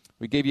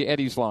 We gave you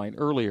Eddie's line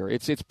earlier.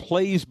 It's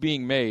plays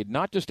being made,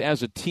 not just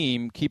as a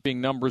team keeping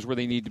numbers where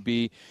they need to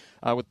be,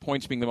 with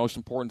points being the most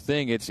important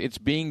thing. It's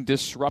being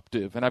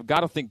disruptive. And I've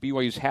got to think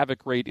BYU's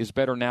havoc rate is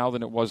better now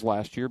than it was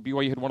last year.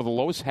 BYU had one of the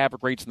lowest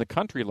havoc rates in the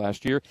country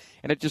last year,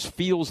 and it just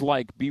feels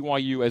like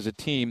BYU as a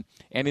team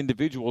and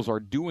individuals are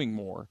doing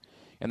more.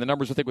 And the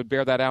numbers, I think, would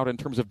bear that out in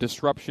terms of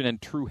disruption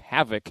and true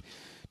havoc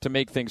to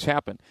make things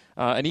happen.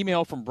 An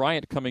email from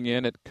Bryant coming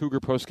in at Cougar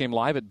Postgame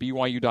Live at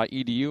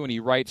BYU.edu, and he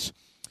writes,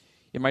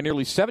 in my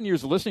nearly 7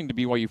 years of listening to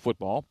BYU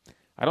football,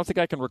 I don't think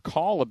I can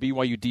recall a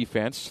BYU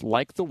defense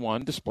like the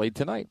one displayed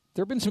tonight.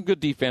 There have been some good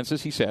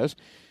defenses, he says,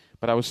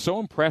 but I was so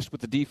impressed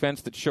with the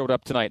defense that showed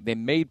up tonight. They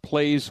made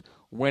plays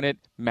when it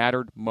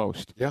mattered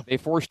most. Yeah. They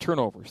forced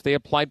turnovers. They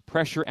applied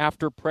pressure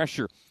after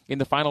pressure in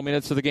the final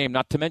minutes of the game,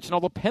 not to mention all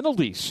the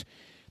penalties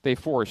they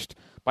forced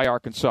by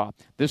Arkansas.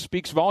 This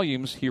speaks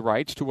volumes, he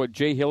writes, to what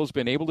Jay Hill has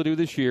been able to do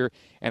this year,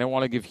 and I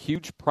want to give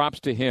huge props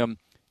to him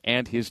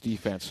and his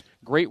defense.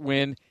 Great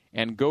win,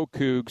 and go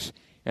Cougs.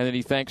 And then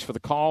he thanks for the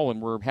call, and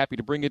we're happy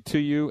to bring it to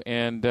you.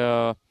 And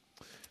Bryant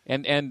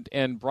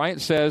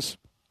says,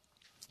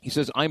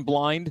 I'm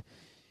blind,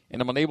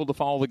 and I'm unable to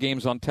follow the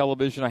games on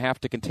television. I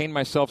have to contain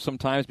myself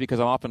sometimes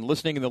because I'm often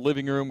listening in the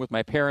living room with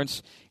my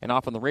parents, and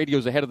often the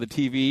radio's ahead of the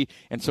TV.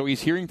 And so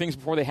he's hearing things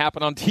before they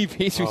happen on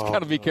TV, so he's got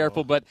to be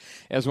careful. But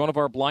as one of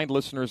our blind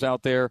listeners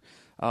out there,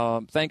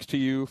 thanks to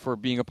you for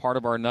being a part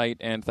of our night,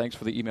 and thanks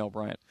for the email,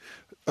 Bryant.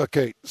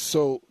 Okay,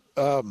 so...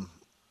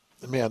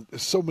 man,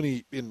 so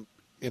many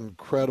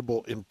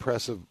incredible,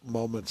 impressive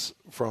moments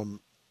from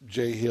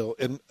Jay Hill,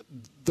 and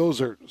those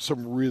are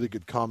some really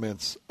good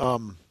comments.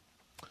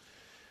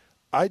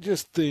 I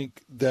just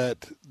think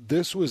that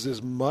this was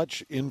as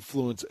much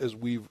influence as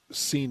we've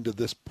seen to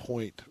this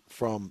point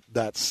from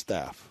that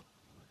staff.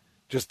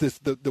 Just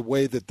the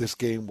way that this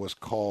game was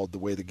called, the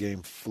way the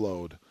game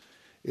flowed.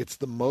 It's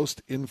the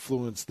most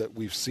influence that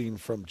we've seen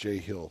from Jay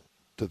Hill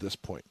to this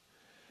point.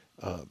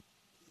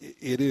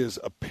 It is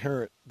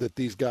apparent that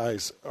these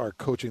guys are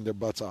coaching their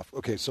butts off.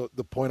 Okay, so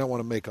the point I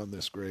want to make on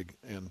this, Greg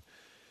and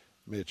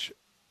Mitch,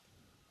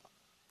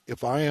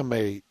 if I am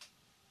a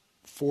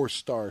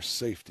 4-star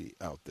safety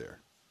out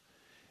there,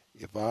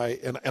 I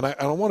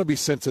don't want to be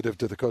sensitive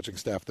to the coaching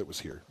staff that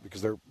was here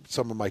because they're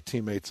some of my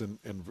teammates and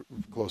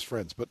close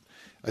friends, but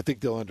I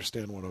think they'll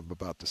understand what I'm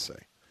about to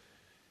say.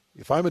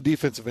 If I'm a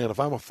defensive end, if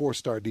I'm a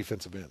 4-star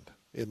defensive end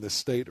in this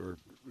state, or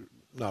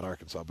not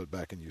Arkansas, but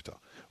back in Utah,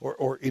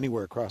 or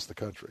anywhere across the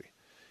country,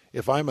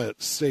 if I'm a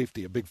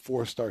safety, a big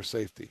 4-star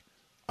safety,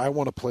 I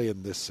want to play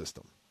in this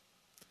system.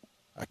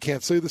 I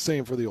can't say the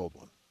same for the old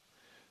one.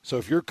 So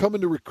if you're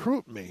coming to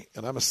recruit me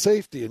and I'm a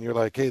safety and you're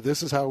like, hey,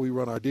 this is how we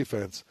run our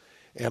defense,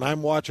 and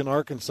I'm watching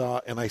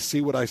Arkansas and I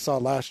see what I saw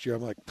last year,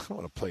 I'm like, I don't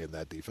want to play in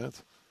that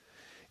defense.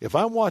 If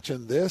I'm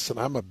watching this and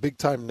I'm a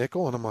big-time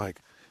nickel and I'm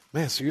like,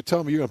 man, so you're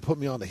telling me you're going to put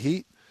me on the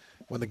heat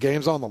when the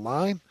game's on the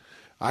line?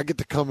 I get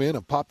to come in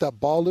and pop that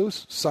ball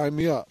loose? Sign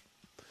me up.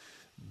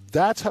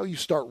 That's how you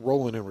start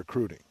rolling in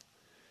recruiting.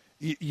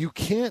 You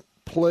can't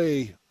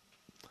play,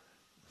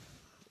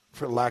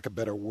 for lack of a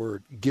better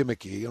word,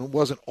 gimmicky. And it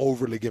wasn't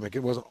overly gimmick.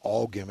 It wasn't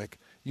all gimmick.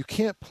 You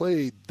can't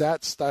play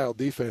that style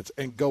defense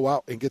and go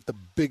out and get the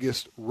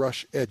biggest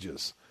rush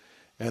edges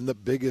and the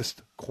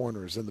biggest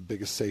corners and the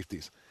biggest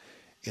safeties.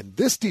 In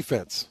this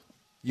defense,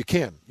 you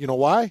can. You know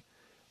why?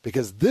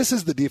 Because this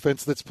is the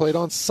defense that's played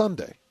on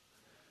Sunday.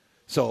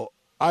 So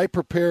I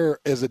prepare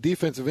as a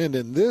defensive end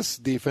in this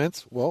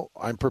defense. Well,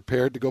 I'm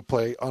prepared to go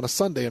play on a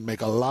Sunday and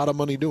make a lot of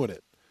money doing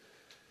it.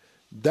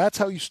 That's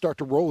how you start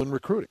to roll in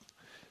recruiting.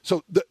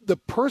 So the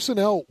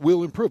personnel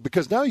will improve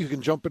because now you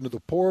can jump into the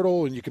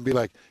portal and you can be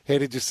like, hey,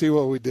 did you see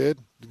what we did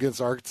against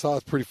Arkansas?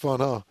 It's pretty fun,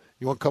 huh?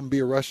 You want to come be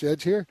a rush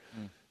edge here?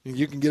 And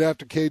you can get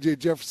after KJ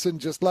Jefferson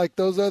just like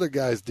those other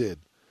guys did.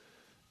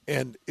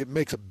 And it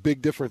makes a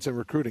big difference in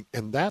recruiting.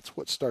 And that's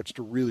what starts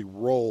to really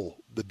roll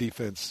the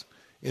defense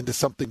into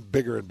something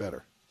bigger and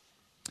better.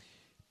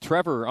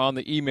 Trevor on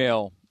the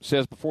email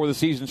says, before the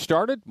season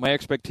started, my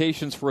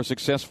expectations for a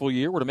successful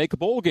year were to make a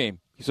bowl game.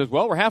 He says,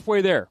 well, we're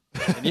halfway there.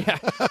 And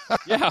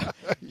yeah,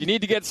 you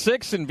need to get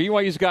 6, and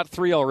BYU's got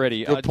 3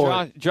 already.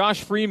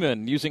 Josh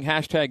Freeman, using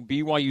hashtag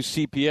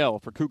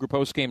BYUCPL for Cougar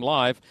Postgame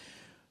Live,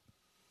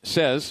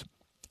 says,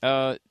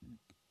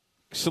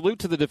 salute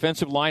to the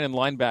defensive line and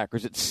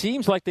linebackers. It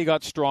seems like they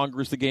got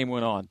stronger as the game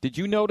went on. Did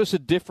you notice a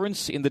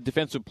difference in the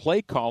defensive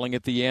play calling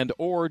at the end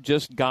or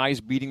just guys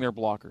beating their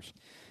blockers?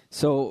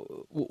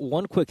 So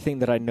one quick thing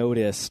that I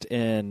noticed,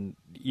 and,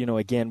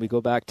 again, we go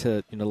back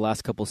to, the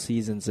last couple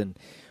seasons, and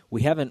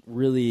we haven't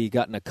really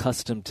gotten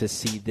accustomed to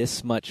see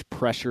this much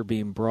pressure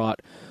being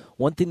brought.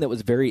 One thing that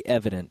was very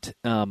evident,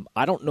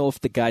 I don't know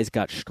if the guys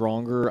got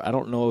stronger. I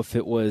don't know if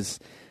it was,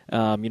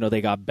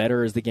 they got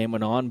better as the game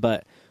went on,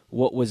 but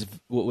what was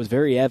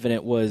very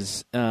evident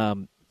was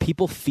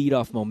people feed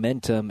off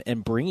momentum,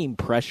 and bringing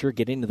pressure,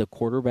 getting to the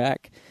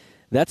quarterback,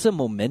 that's a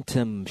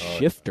momentum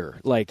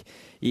shifter. Like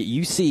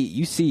you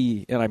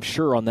see, and I'm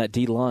sure on that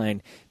D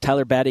line,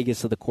 Tyler Batty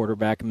gets to the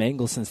quarterback.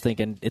 Mangelson's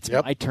thinking it's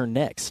my turn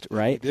next,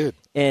 right? He did.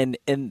 And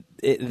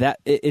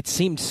it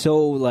seemed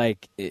so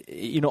like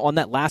on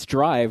that last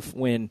drive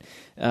when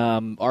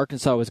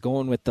Arkansas was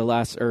going with their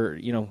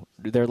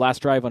last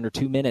drive under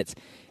 2 minutes,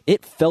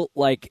 it felt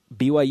like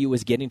BYU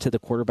was getting to the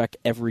quarterback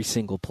every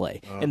single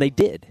play, and they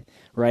did.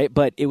 Right,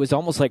 but it was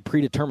almost like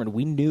predetermined.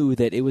 We knew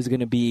that it was going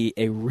to be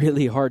a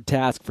really hard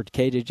task for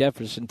KJ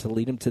Jefferson to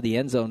lead him to the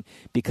end zone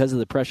because of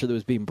the pressure that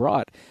was being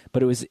brought.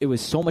 But it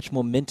was so much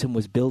momentum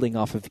was building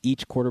off of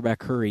each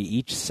quarterback hurry,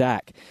 each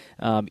sack,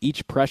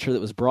 each pressure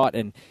that was brought.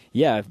 And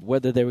yeah,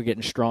 whether they were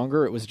getting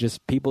stronger, it was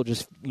just people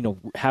just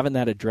having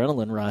that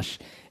adrenaline rush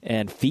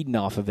and feeding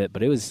off of it.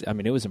 But it was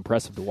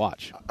impressive to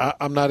watch.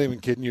 I'm not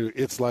even kidding you.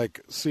 It's like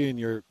seeing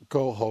your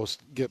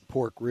co-host get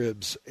pork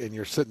ribs, and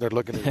you're sitting there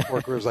looking at the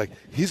pork ribs like,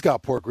 he's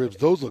got pork ribs.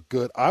 Those look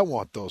good. I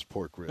want those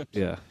pork ribs.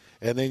 Yeah.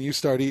 And then you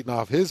start eating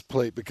off his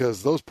plate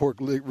because those pork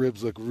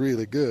ribs look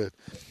really good.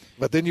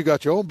 But then you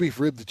got your own beef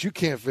rib that you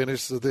can't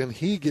finish, so then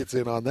he gets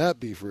in on that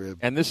beef rib.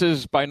 And this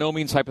is by no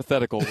means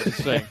hypothetical, what he's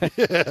saying.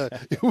 Yeah,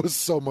 it was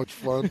so much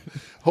fun.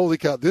 Holy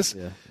cow.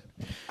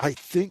 I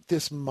think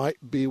this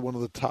might be one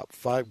of the top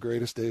 5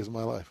 greatest days of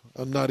my life.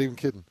 I'm not even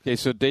kidding. Okay,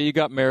 so day you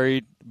got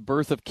married,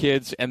 birth of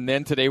kids, and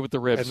then today with the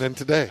ribs. And then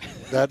today.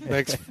 That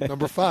makes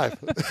number 5.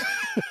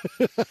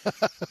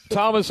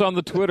 Thomas on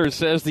the Twitter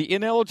says, the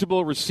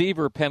ineligible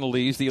receiver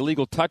penalties, the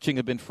illegal touching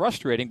have been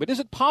frustrating, but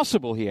is it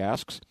possible, he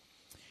asks,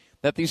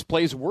 that these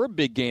plays were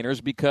big gainers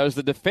because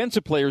the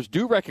defensive players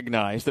do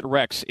recognize that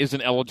Rex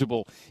isn't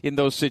eligible in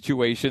those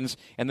situations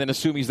and then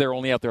assume he's there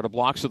only out there to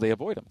block, so they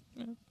avoid him?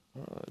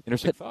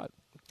 Interesting thought.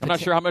 I'm not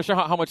sure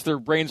how much their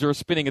brains are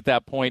spinning at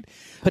that point.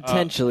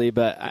 Potentially,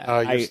 but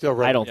I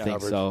don't think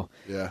coverage. so.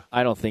 Yeah,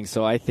 I don't think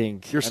so. I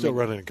think you're still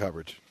running in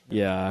coverage.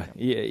 Yeah,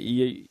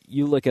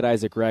 you look at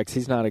Isaac Rex.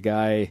 He's not a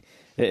guy.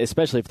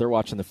 especially if they're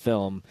watching the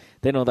film.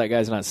 They know that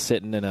guy's not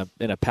sitting in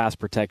a pass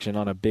protection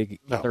on a big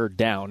third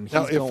down.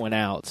 He's going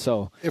out.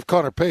 So if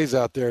Connor Pay's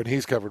out there and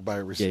he's covered by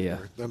a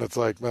receiver, then it's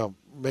like, well,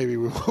 maybe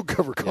we won't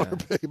cover Connor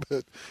Pay.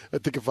 But I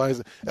think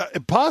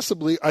if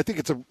possibly, I think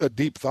it's a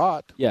deep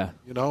thought. Yeah,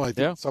 I think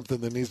it's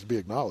something that needs to be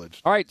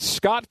acknowledged. All right,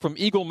 Scott from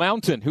Eagle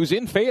Mountain, who's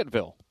in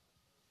Fayetteville.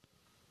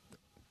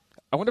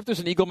 I wonder if there's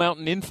an Eagle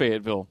Mountain in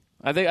Fayetteville.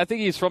 I think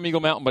he's from Eagle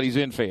Mountain, but he's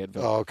in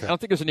Fayetteville. Oh, okay. I don't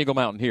think there's an Eagle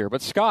Mountain here.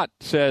 But Scott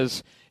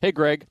says, hey,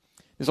 Greg,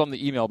 this is on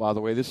the email, by the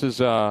way. This is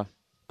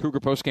Cougar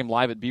Postgame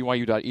Live at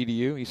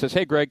BYU.edu. He says,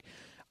 hey, Greg,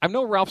 I'm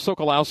no Ralph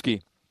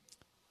Sokolowski,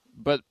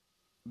 but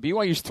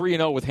BYU's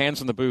 3-0 with Hands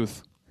in the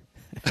booth.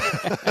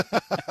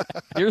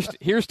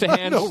 here's to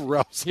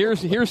Hands.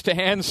 Here's to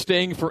Hands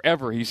staying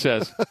forever, he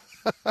says.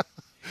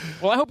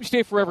 Well, I hope you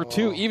stay forever,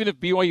 too, even if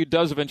BYU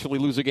does eventually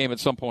lose a game at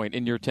some point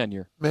in your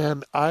tenure.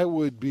 Man, I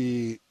would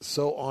be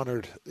so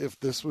honored if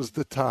this was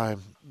the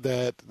time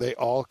that they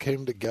all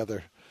came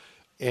together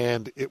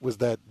and it was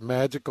that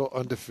magical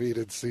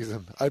undefeated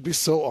season. I'd be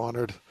so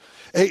honored.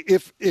 Hey,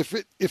 if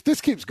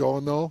this keeps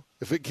going, though,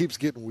 if it keeps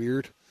getting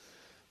weird,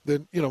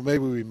 then, maybe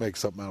we make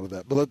something out of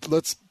that. But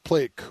let's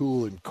play it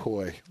cool and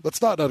coy.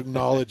 Let's not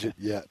acknowledge it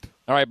yet.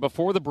 All right,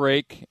 before the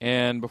break,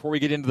 and before we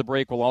get into the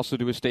break, we'll also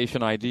do a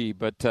station ID.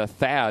 But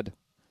Thad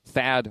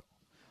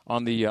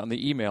on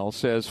the email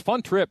says,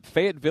 fun trip.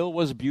 Fayetteville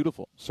was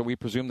beautiful. So we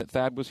presume that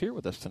Thad was here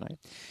with us tonight.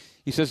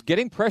 He says,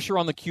 getting pressure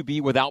on the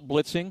QB without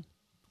blitzing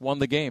won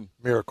the game.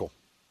 Miracle.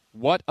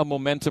 What a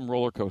momentum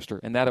roller coaster,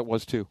 and that it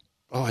was too.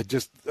 Oh,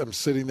 I'm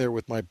sitting there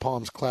with my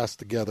palms clasped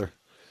together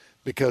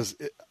because,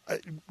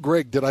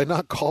 Greg, did I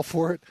not call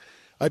for it?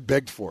 I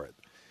begged for it.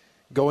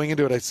 Going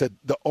into it, I said,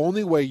 the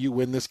only way you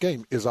win this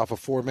game is off a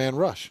 4-man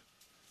rush.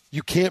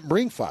 You can't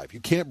bring 5. You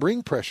can't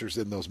bring pressures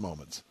in those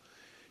moments.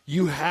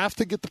 You have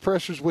to get the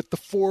pressures with the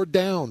 4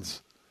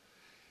 downs.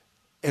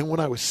 And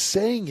when I was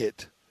saying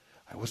it,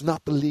 I was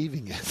not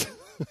believing it.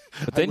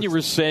 But then you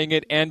were saying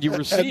it and you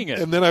were seeing it.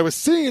 And then I was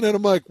seeing it, and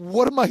I'm like,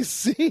 what am I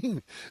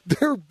seeing?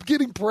 They're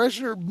getting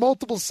pressure,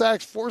 multiple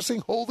sacks, forcing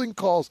holding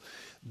calls.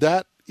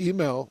 That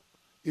email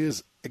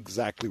is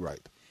exactly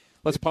right.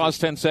 Let's pause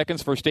 10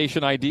 seconds for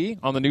station ID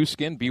on the new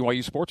skin,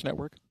 BYU Sports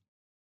Network.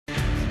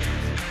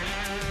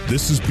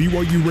 This is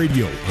BYU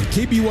Radio on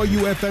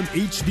KBYU FM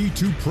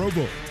HD2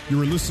 Provo.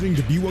 You're listening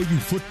to BYU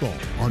Football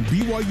on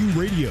BYU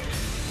Radio.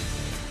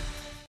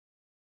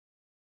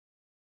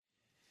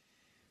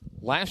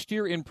 Last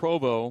year in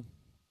Provo,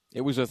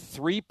 it was a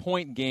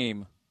 3-point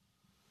game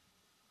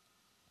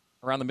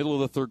around the middle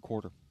of the third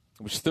quarter.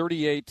 It was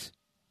 38.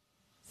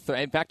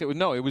 In fact, it was a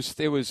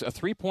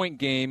 3-point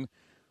game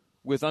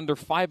with under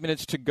 5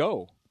 minutes to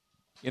go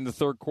in the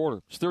third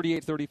quarter. It's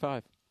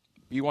 38-35.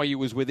 BYU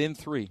was within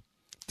 3.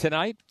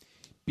 Tonight,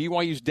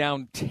 BYU's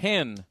down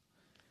 10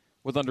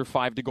 with under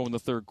 5 to go in the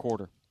third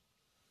quarter.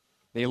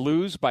 They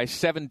lose by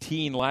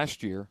 17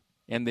 last year,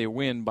 and they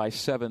win by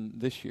 7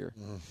 this year.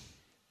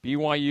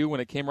 BYU,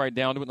 when it came right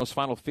down to it in those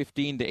final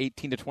 15 to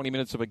 18 to 20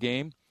 minutes of a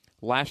game,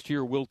 last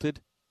year wilted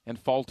and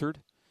faltered,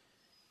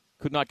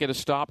 could not get a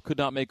stop, could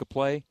not make a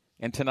play.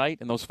 And tonight,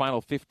 in those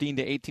final 15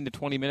 to 18 to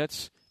 20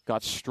 minutes,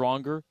 got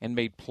stronger and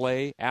made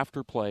play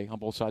after play on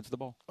both sides of the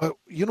ball.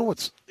 You know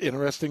what's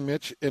interesting,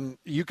 Mitch? And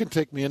you can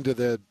take me into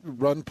the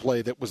run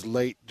play that was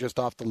late just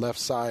off the left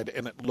side,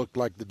 and it looked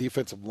like the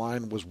defensive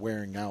line was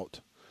wearing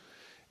out.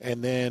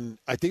 And then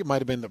I think it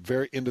might have been the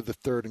very end of the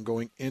third and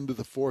going into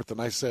the fourth,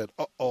 and I said,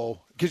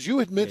 uh-oh. Because you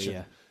had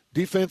mentioned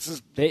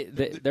defenses.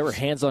 They were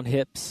hands on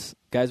hips.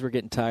 Guys were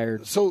getting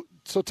tired. So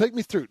take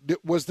me through.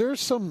 Was there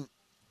some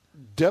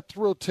depth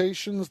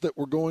rotations that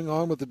were going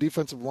on with the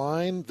defensive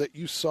line that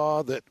you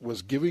saw that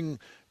was giving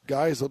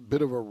guys a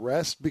bit of a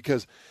rest?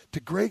 Because to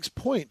Greg's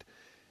point,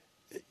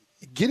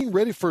 getting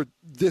ready for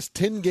this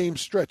 10-game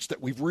stretch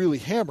that we've really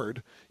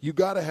hammered, you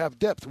got to have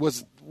depth.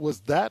 Was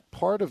that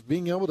part of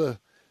being able to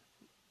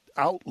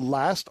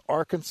outlast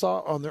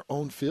Arkansas on their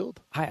own field?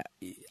 I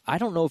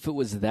don't know if it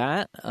was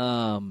that.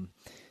 To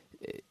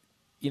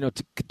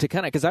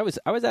kind of, because I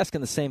was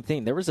asking the same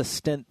thing. There was a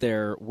stint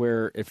there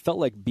where it felt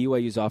like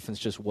BYU's offense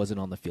just wasn't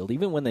on the field.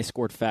 Even when they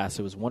scored fast,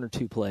 it was 1 or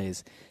 2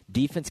 plays.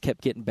 Defense kept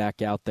getting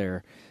back out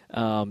there.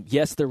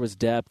 Yes, there was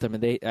depth. I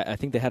mean, I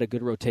think they had a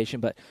good rotation,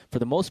 but for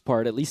the most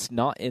part, at least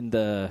not in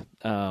the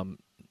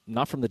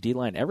not from the D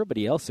line.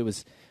 Everybody else, it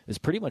was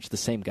pretty much the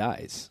same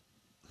guys.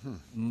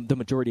 The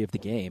majority of the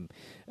game.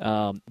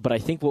 But I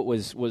think what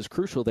was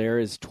crucial there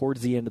is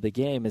towards the end of the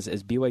game, as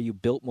BYU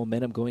built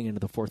momentum going into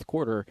the fourth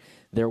quarter,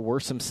 there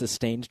were some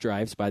sustained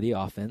drives by the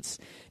offense.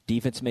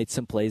 Defense made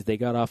some plays. They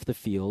got off the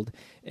field.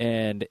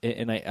 And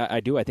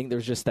I think there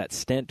was just that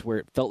stint where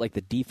it felt like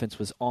the defense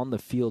was on the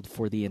field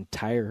for the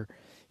entire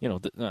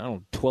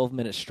 12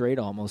 minutes straight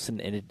almost, and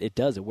it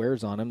does. It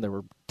wears on them. There were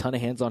a ton of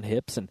hands on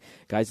hips, and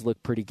guys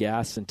looked pretty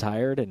gassed and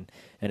tired. And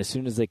as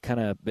soon as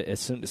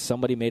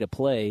somebody made a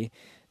play,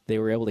 they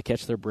were able to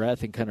catch their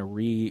breath and kind of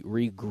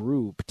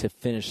regroup to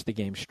finish the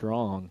game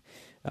strong,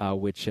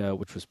 which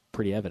was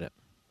pretty evident.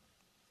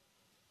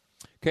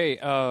 Okay,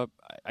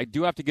 I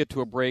do have to get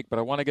to a break, but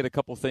I want to get a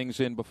couple things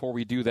in before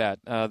we do that.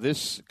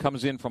 This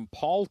comes in from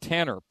Paul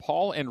Tanner,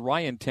 Paul and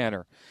Ryan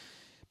Tanner.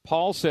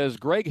 Paul says,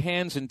 Greg,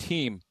 Hans, and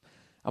team,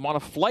 I'm on a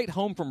flight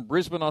home from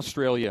Brisbane,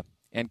 Australia,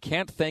 and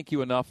can't thank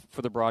you enough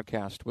for the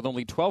broadcast. With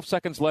only 12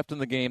 seconds left in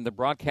the game, the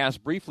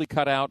broadcast briefly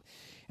cut out,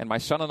 and my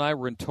son and I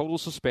were in total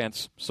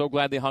suspense. So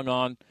glad they hung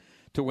on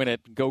to win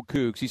it. Go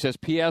Cougs. He says,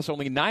 P.S.,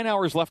 only 9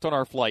 hours left on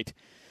our flight,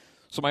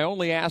 so my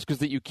only ask is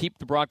that you keep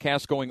the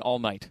broadcast going all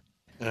night.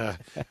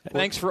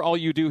 Thanks for all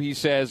you do, he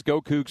says.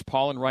 Go Cougs,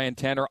 Paul and Ryan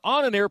Tanner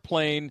on an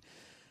airplane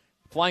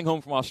flying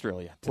home from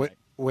Australia tonight.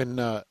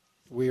 When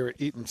we were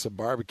eating some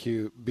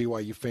barbecue,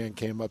 BYU fan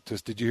came up to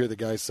us. Did you hear the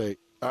guy say,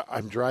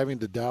 I'm driving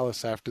to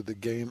Dallas after the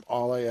game.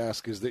 All I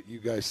ask is that you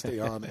guys stay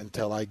on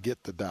until I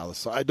get to Dallas.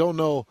 So I don't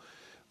know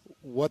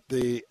what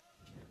the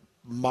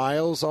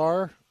miles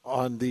are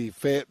on the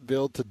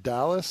Fayetteville to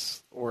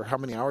Dallas or how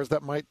many hours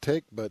that might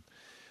take, but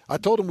I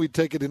told him we'd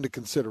take it into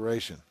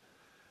consideration.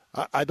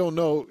 I don't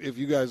know if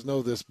you guys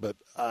know this, but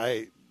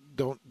I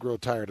don't grow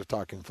tired of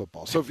talking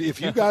football. So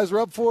if you guys are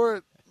up for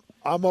it,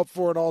 I'm up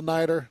for an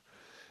all-nighter.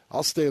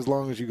 I'll stay as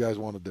long as you guys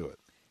want to do it.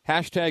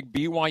 Hashtag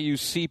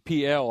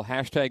BYUCPL.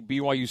 Hashtag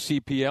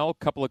BYUCPL.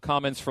 Couple of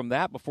comments from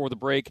that before the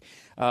break.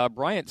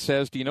 Bryant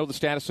says, do you know the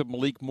status of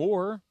Malik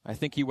Moore? I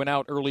think he went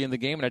out early in the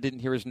game, and I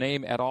didn't hear his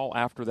name at all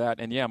after that.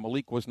 And, yeah,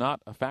 Malik was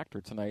not a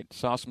factor tonight.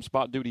 Saw some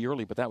spot duty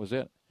early, but that was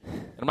it.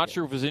 I'm not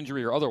sure if it was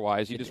injury or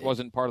otherwise. He just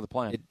wasn't part of the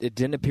plan. It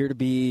didn't appear to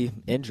be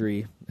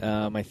injury.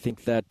 I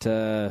think that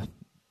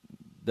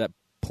that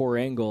poor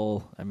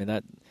angle, I mean,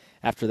 that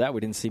after that we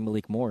didn't see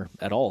Malik Moore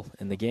at all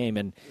in the game.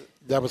 And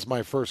that was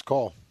my first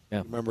call.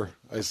 Yeah. Remember,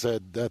 I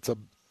said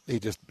he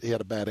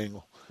had a bad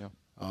angle.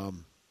 Yeah.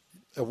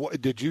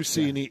 Did you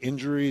see any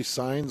injury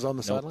signs on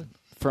the sideline?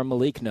 From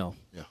Malik, no.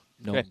 Yeah.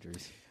 No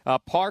injuries.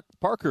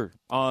 Parker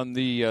on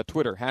the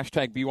Twitter,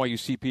 hashtag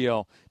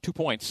BYUCPL, 2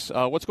 points.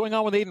 What's going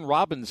on with Aiden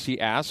Robbins, he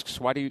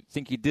asks. Why do you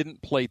think he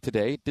didn't play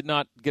today? Did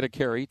not get a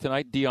carry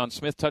tonight. Deion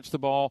Smith touched the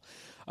ball.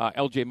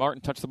 L.J.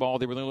 Martin touched the ball.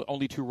 They were the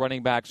only two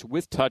running backs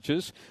with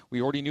touches.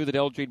 We already knew that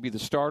L.J. would be the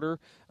starter,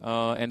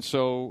 and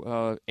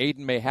so Aiden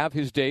may have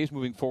his days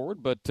moving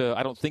forward, but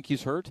I don't think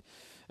he's hurt.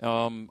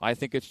 I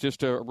think it's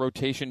just a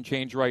rotation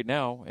change right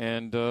now,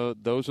 and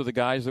those are the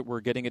guys that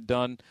were getting it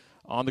done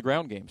on the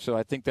ground game. So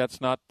I think that's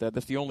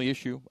the only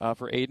issue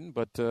for Aiden.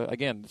 But,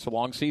 again, it's a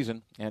long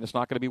season, and it's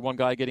not going to be one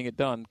guy getting it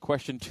done.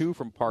 Question 2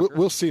 from Parker.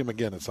 We'll see him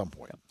again at some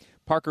point.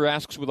 Parker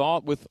asks, with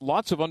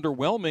lots of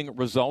underwhelming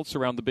results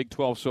around the Big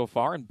 12 so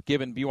far, and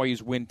given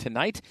BYU's win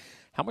tonight,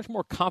 how much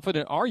more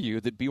confident are you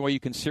that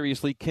BYU can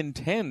seriously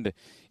contend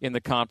in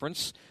the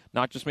conference,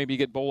 not just maybe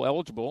get bowl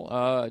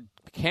eligible?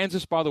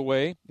 Kansas, by the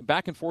way,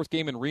 back and forth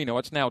game in Reno.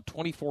 It's now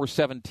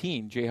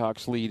 24-17,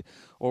 Jayhawks lead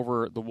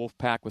over the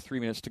Wolfpack with 3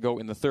 minutes to go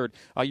in the third.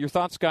 Your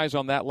thoughts, guys,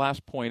 on that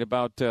last point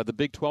about the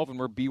Big 12 and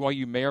where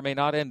BYU may or may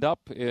not end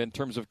up in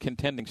terms of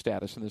contending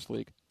status in this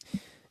league?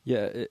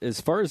 Yeah,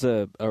 as far as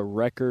a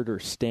record or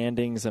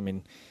standings, I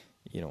mean,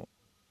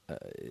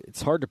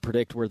 it's hard to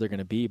predict where they're going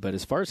to be. But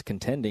as far as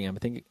contending, I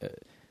think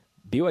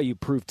BYU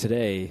proved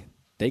today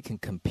they can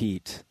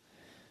compete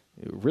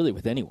really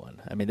with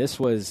anyone. I mean, this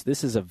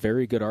is a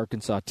very good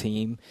Arkansas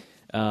team.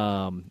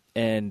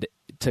 And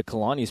to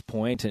Kalani's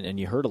point, and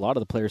you heard a lot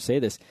of the players say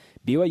this,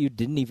 BYU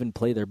didn't even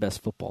play their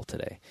best football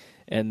today.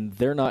 And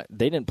they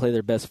didn't play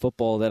their best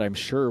football that I'm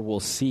sure we'll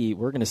see.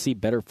 We're going to see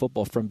better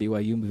football from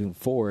BYU moving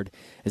forward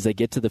as they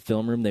get to the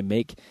film room.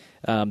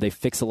 They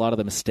fix a lot of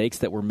the mistakes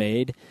that were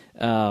made.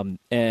 And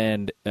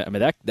I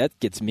mean, that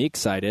gets me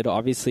excited.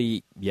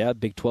 Obviously, yeah,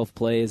 Big 12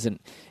 play isn't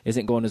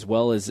going as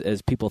well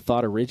as people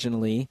thought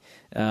originally.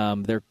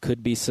 There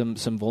could be some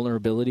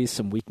vulnerabilities,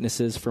 some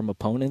weaknesses from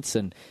opponents.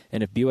 And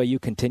if BYU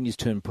continues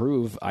to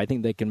improve, I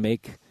think they can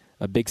make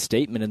a big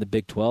statement in the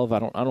Big 12. I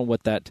don't know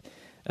what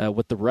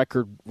the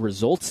record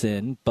results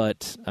in,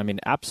 but I mean,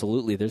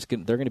 absolutely, they're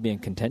going to be in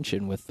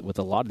contention with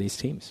a lot of these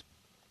teams.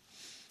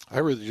 I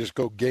really just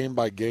go game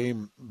by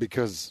game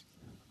because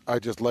I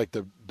just like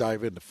to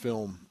dive into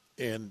film,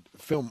 and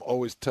film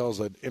always tells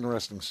an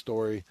interesting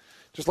story.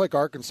 Just like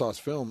Arkansas's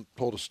film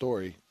told a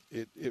story,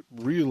 it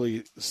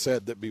really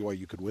said that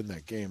BYU could win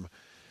that game.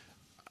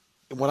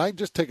 And when I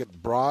just take a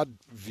broad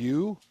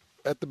view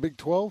at the Big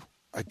 12,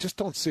 I just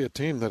don't see a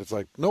team that it's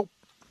like, nope,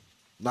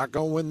 not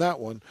going to win that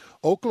one.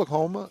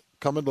 Oklahoma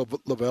coming to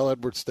Lavelle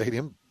Edwards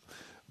Stadium.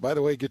 By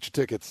the way, get your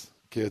tickets,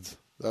 kids.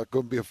 That's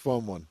going to be a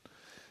fun one.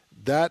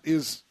 That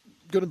is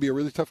going to be a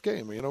really tough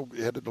game.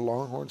 Headed to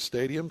Longhorn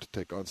Stadium to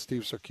take on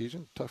Steve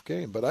Sarkisian. Tough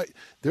game. But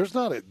there's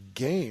not a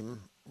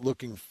game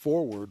looking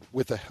forward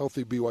with a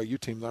healthy BYU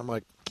team that I'm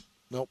like,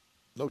 nope,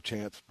 no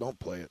chance. Don't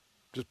play it.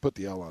 Just put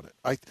the L on it.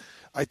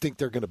 I think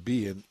they're going to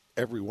be in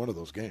every one of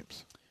those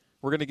games.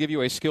 We're going to give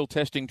you a skill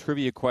testing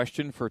trivia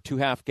question for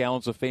 2.5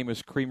 gallons of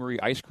famous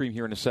creamery ice cream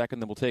here in a second.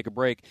 Then we'll take a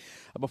break.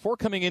 Before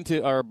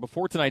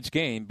tonight's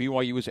game,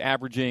 BYU was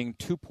averaging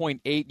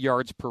 2.8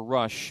 yards per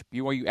rush.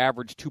 BYU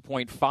averaged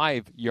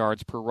 2.5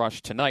 yards per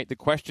rush tonight. The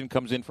question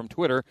comes in from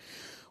Twitter.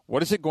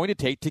 What is it going to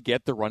take to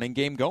get the running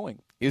game going?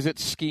 Is it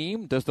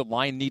scheme? Does the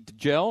line need to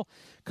gel?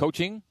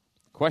 Coaching?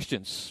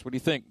 Questions. What do you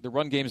think? The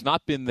run game's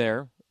not been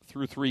there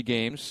through 3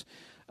 games,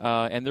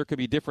 and there could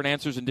be different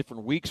answers in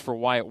different weeks for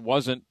why it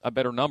wasn't a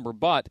better number,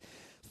 but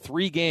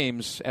 3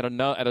 games at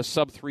a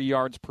sub 3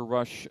 yards per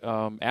rush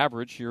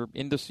average, you're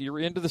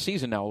into the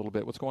season now a little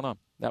bit. What's going on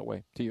that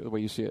way, the way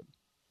you see it?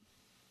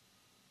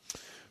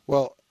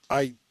 Well,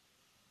 to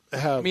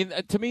me,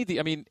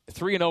 3-0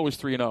 is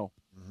 3-0,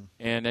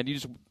 and you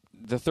just.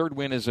 The third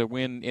win is a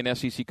win in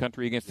SEC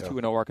country against the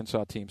 2-0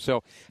 Arkansas team.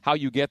 So how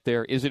you get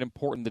there, is it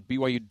important that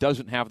BYU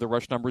doesn't have the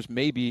rush numbers?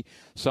 Maybe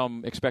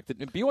some expected.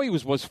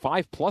 BYU was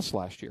 5+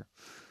 last year,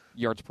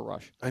 yards per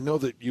rush. I know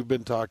that you've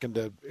been talking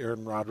to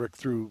Aaron Roderick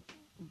through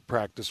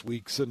practice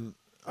weeks, and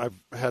I've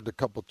had a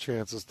couple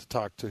chances to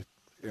talk to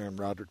Aaron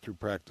Roderick through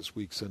practice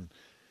weeks, and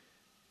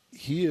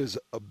he is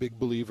a big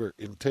believer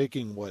in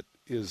taking what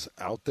is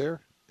out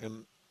there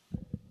and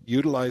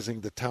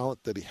utilizing the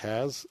talent that he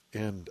has,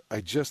 and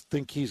I just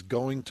think he's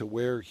going to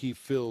where he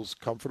feels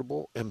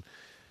comfortable. And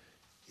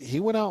he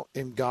went out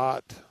and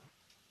got,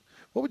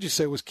 what would you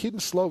say, was Keaton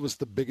Slovis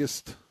the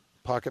biggest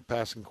pocket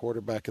passing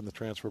quarterback in the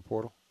transfer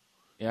portal?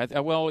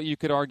 Yeah, well, you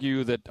could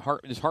argue that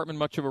is Hartman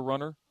much of a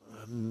runner?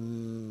 A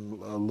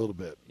little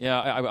bit. Yeah,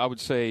 I would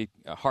say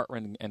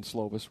Hartman and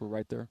Slovis were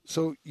right there.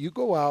 So you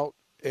go out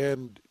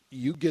and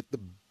you get the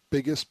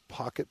biggest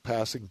pocket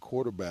passing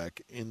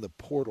quarterback in the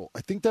portal.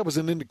 I think that was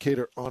an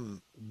indicator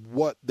on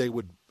what they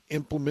would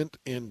implement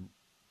in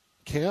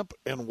camp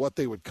and what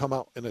they would come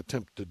out and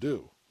attempt to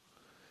do.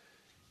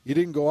 You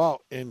didn't go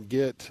out and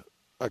get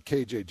a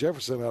KJ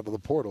Jefferson out of the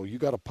portal. You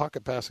got a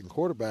pocket passing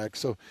quarterback,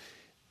 so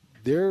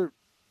they're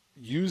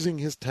using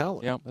his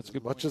talent that's a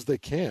good much point. as they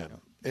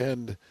can.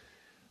 And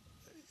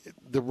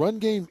the run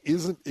game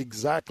isn't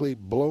exactly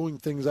blowing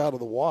things out of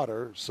the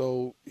water,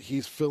 so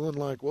he's feeling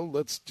like, well,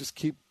 let's just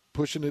keep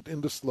pushing it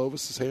into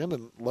Slovis's hand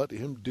and let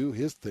him do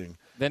his thing.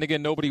 Then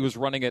again, nobody was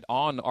running it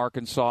on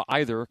Arkansas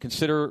either.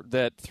 Consider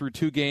that through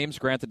 2 games,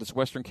 granted it's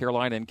Western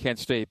Carolina and Kent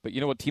State, but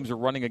you know what teams are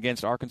running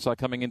against Arkansas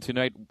coming in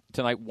tonight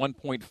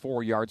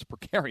 1.4 yards per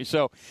carry.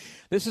 So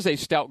this is a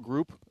stout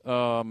group.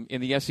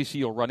 In the SEC,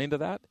 you'll run into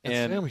that.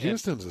 And Sam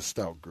Houston's a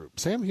stout group.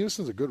 Sam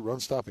Houston's a good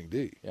run-stopping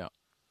D. Yeah.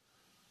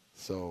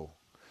 So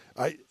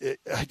I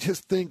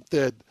just think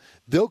that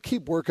they'll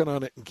keep working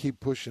on it and keep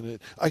pushing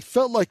it. I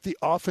felt like the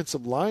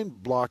offensive line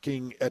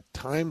blocking at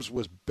times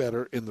was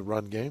better in the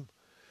run game.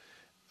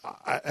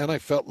 And I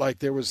felt like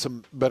there was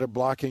some better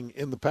blocking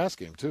in the pass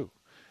game too,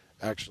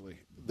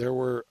 actually. There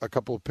were a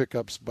couple of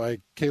pickups by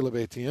Caleb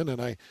Etienne,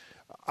 and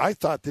I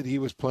thought that he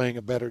was playing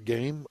a better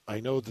game. I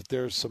know that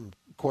there's some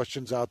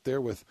questions out there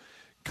with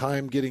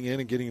Keim getting in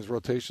and getting his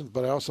rotations,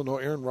 but I also know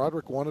Aaron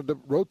Roderick wanted to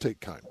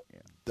rotate Keim.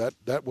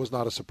 That was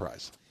not a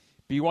surprise.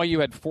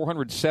 BYU had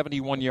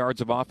 471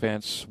 yards of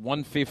offense,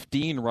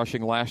 115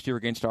 rushing last year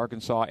against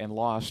Arkansas and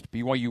lost.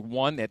 BYU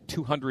won at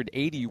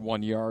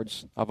 281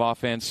 yards of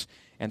offense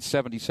and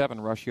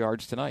 77 rush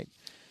yards tonight.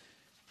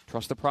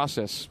 Trust the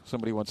process,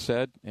 somebody once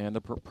said, and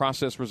the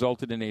process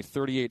resulted in a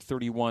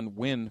 38-31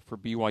 win for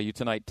BYU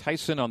tonight.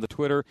 Tyson on the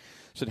Twitter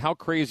said, how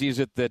crazy is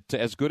it that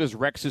as good as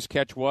Rex's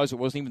catch was, it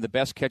wasn't even the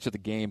best catch of the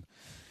game?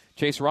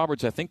 Chase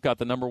Roberts, I think, got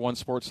the number 1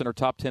 SportsCenter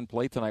top 10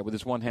 play tonight with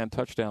his one-hand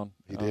touchdown.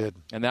 He did.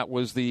 And that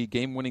was the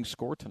game-winning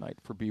score tonight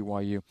for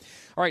BYU.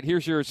 All right,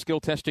 here's your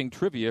skill-testing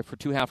trivia for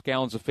 2.5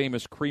 gallons of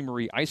famous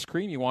Creamery ice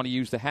cream. You want to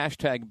use the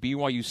hashtag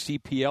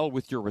BYUCPL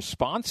with your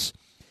response.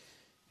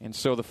 And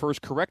so the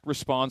first correct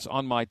response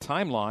on my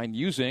timeline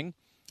using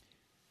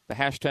the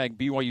hashtag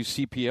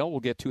BYUCPL will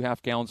get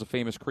 2.5 gallons of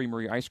famous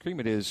Creamery ice cream.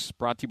 It is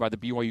brought to you by the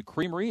BYU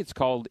Creamery. It's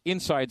called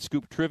Inside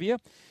Scoop Trivia.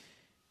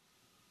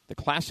 The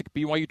classic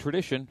BYU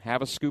tradition,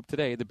 have a scoop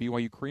today, the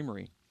BYU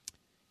Creamery.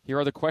 Here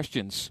are the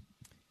questions.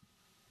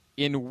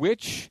 In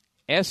which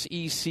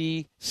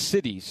SEC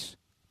cities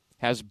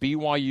has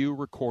BYU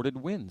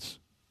recorded wins?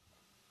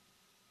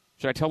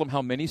 Should I tell them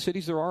how many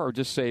cities there are, or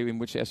just say in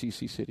which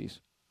SEC cities?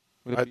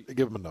 I'd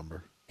give them a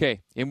number. Okay.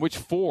 In which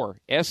 4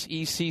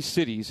 SEC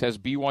cities has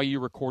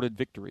BYU recorded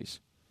victories?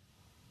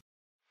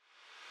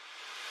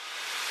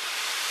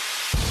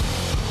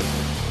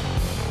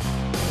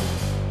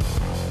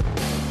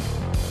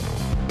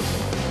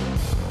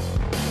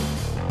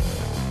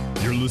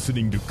 You're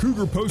listening to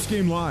Cougar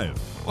Postgame Live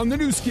on the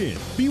new skin,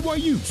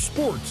 BYU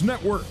Sports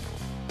Network.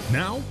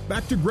 Now,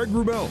 back to Greg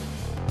Wrubell.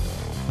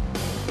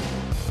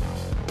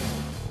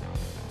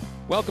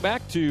 Welcome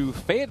back to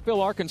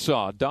Fayetteville,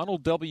 Arkansas.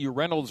 Donald W.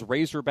 Reynolds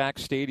Razorback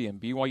Stadium.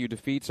 BYU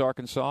defeats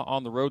Arkansas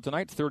on the road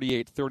tonight,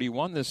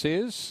 38-31. This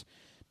is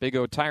Big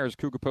O Tires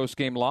Cougar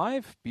Postgame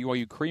Live.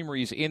 BYU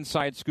Creamery's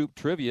Inside Scoop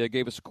Trivia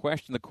gave us a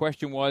question. The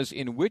question was,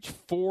 in which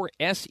 4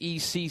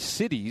 SEC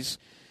cities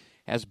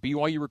has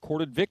BYU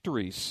recorded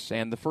victories?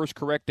 And the first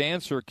correct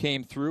answer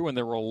came through, and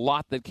there were a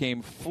lot that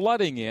came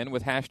flooding in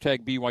with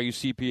hashtag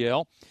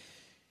BYUCPL.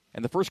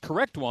 And the first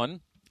correct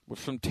one was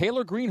from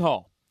Taylor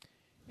Greenhall.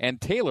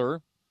 And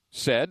Taylor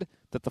said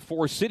that the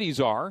 4 cities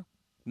are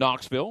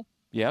Knoxville,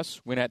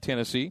 yes, win at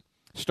Tennessee.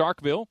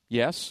 Starkville,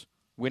 yes,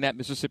 win at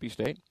Mississippi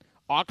State.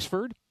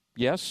 Oxford,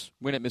 yes,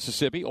 win at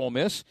Mississippi, Ole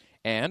Miss,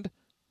 and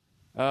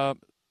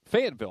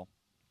Fayetteville,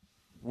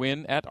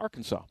 win at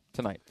Arkansas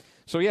tonight.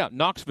 So, yeah,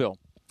 Knoxville,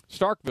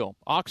 Starkville,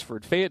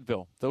 Oxford,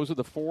 Fayetteville. Those are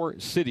the 4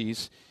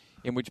 cities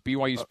in which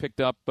BYU's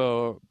picked up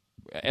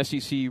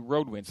SEC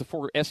road wins, the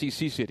 4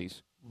 SEC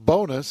cities.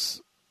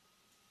 Bonus,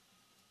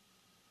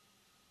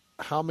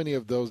 how many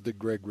of those did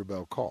Greg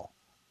Wrubell call?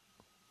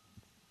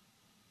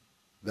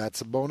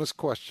 That's a bonus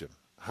question.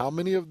 How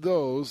many of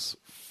those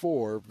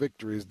 4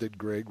 victories did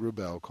Greg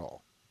Wrubell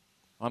call?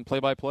 On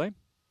play-by-play?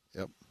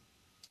 Yep.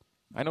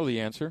 I know the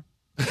answer.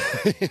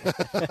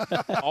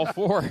 All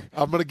 4.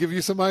 I'm going to give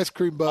you some ice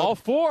cream, bud. All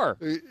 4.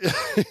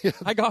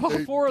 I got all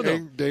 4 of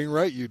them. Dang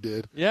right you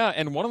did. Yeah,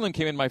 and one of them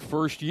came in my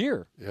first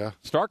year. Yeah.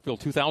 Starkville,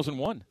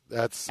 2001.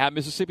 That's at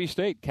Mississippi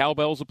State.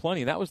 Cowbells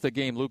aplenty. That was the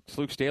game.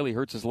 Luke Staley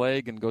hurts his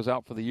leg and goes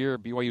out for the year.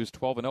 BYU was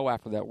 12-0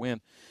 after that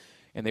win,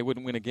 and they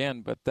wouldn't win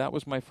again. But that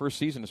was my first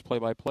season as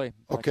play-by-play.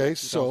 Okay,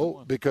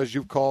 so because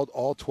you've called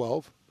all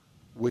 12,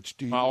 which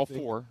do you all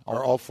think, 4.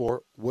 All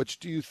 4, which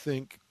do you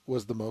think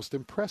was the most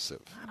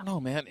impressive? I don't know,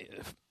 man.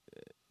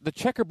 The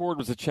checkerboard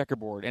was the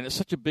checkerboard, and it's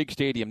such a big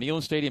stadium.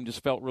 Neyland Stadium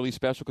just felt really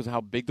special because of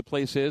how big the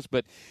place is.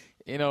 But,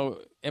 and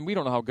we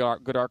don't know how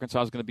good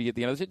Arkansas is going to be at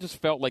the end of this. It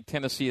just felt like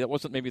Tennessee. That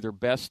wasn't maybe their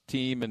best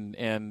team,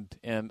 and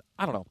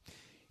I don't know.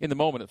 In the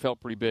moment, it felt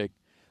pretty big.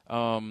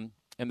 And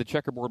the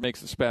checkerboard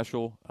makes it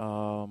special.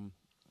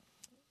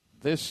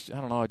 This,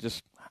 I don't know,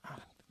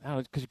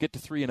 because you get to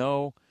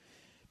 3-0.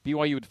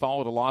 BYU would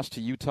follow a loss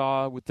to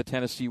Utah with the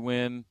Tennessee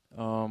win.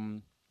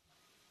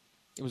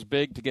 It was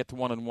big to get to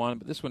 1-1,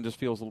 but this one just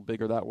feels a little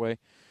bigger that way.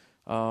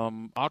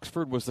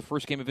 Oxford was the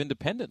first game of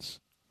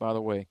independence, by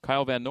the way.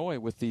 Kyle Van Noy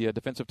with the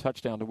defensive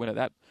touchdown to win it.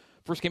 That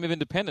first game of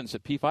independence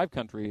at P5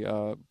 country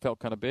felt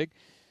kind of big.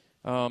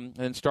 And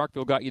then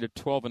Starkville got you to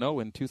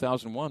 12-0 in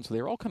 2001, so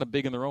they were all kind of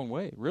big in their own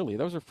way, really.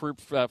 Those are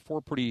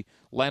 4 pretty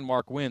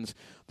landmark wins.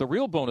 The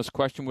real bonus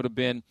question would have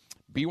been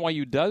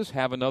BYU does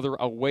have another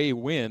away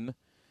win,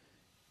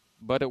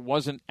 but it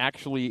wasn't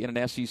actually in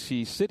an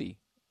SEC city.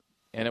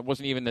 And it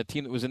wasn't even a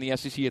team that was in the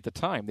SEC at the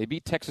time. They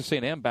beat Texas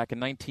A&M back in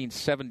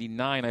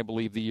 1979, I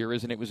believe the year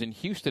is, and it was in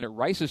Houston at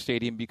Rice's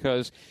Stadium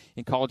because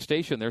in College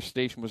Station, their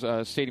stadium was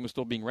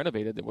still being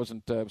renovated. It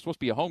wasn't it was supposed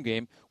to be a home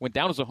game, went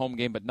down as a home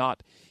game, but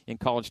not in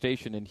College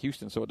Station in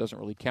Houston, so it doesn't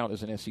really count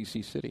as an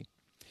SEC city.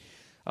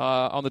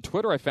 On the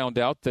Twitter, I found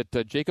out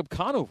that Jacob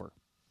Conover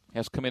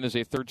has come in as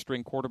a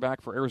third-string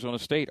quarterback for Arizona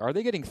State. Are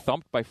they getting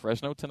thumped by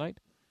Fresno tonight?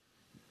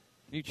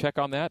 Can you check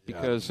on that?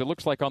 Because it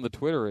looks like on the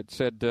Twitter it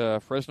said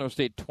Fresno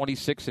State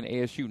 26 and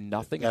ASU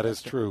nothing. That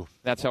is true.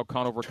 That's how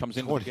Conover comes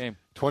into the game.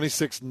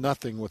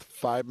 26-0 with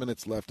 5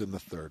 minutes left in the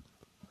third.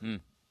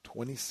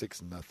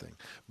 26-0.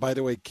 By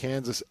the way,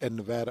 Kansas and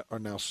Nevada are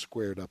now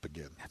squared up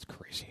again. That's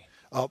crazy.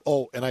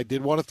 And I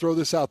did want to throw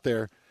this out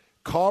there.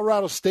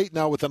 Colorado State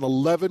now with an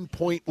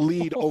 11-point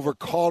lead over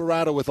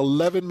Colorado with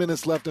 11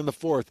 minutes left in the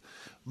fourth.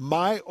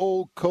 My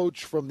old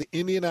coach from the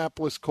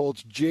Indianapolis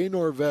Colts, Jay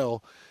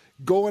Norvell,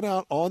 going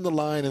out on the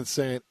line and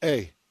saying,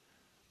 hey,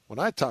 when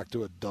I talk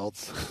to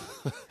adults,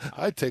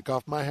 I take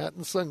off my hat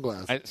and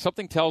sunglasses.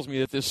 Something tells me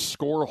that this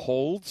score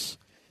holds,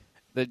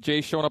 that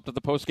Jay's showing up to the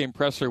postgame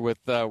presser with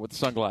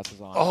sunglasses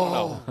on.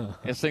 Oh.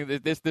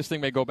 This thing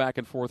may go back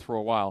and forth for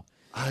a while.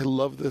 I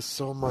love this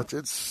so much.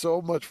 It's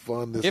so much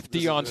fun. If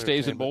Deion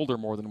stays in Boulder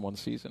more than one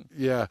season.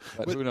 Yeah.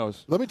 But who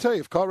knows? Let me tell you,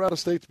 if Colorado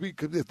State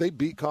if they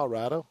beat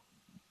Colorado,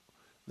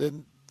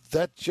 then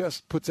that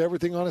just puts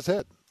everything on his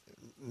head.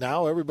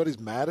 Now everybody's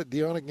mad at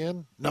Deion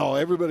again? No,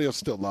 everybody will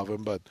still love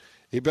him, but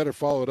he better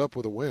follow it up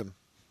with a win.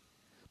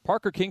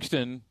 Parker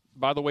Kingston,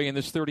 by the way, in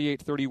this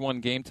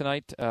 38-31 game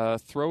tonight,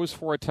 throws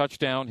for a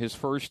touchdown, his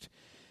first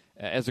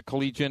as a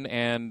collegian,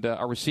 and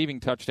a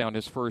receiving touchdown,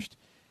 his first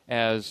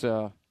as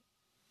a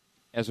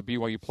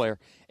BYU player.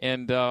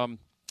 And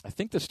I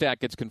think the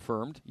stat gets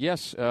confirmed.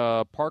 Yes,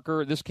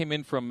 Parker, this came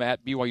in from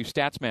at BYU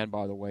Statsman,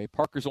 by the way.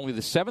 Parker's only the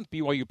 7th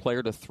BYU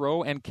player to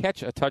throw and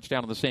catch a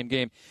touchdown in the same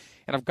game.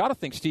 And I've got to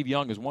think Steve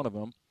Young is one of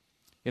them.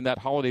 In that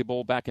Holiday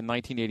Bowl back in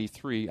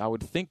 1983, I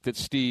would think that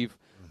Steve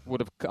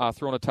would have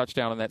thrown a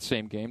touchdown in that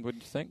same game,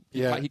 wouldn't you think?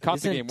 Yeah. He caught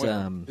the game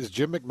winner. Is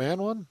Jim McMahon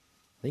one?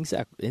 I think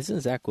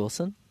isn't Zach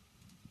Wilson?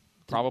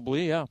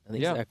 Probably, yeah. I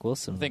think Zach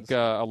Wilson. I think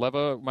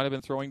Aleva might have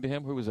been throwing to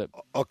him. Who was it?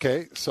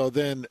 Okay, so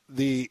then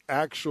the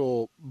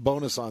actual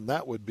bonus on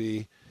that would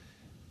be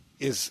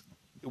is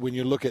when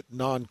you look at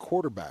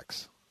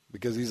non-quarterbacks,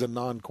 because he's a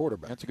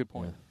non-quarterback. That's a good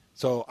point.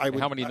 So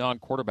how many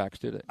non-quarterbacks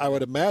did it? I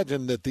would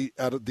imagine that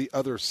out of the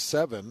other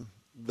 7,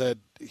 that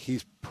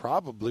he's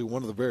probably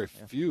one of the very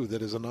few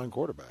that is a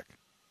non-quarterback.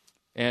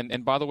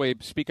 And by the way,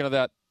 speaking of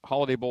that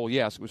Holiday Bowl,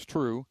 yes, it was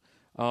true.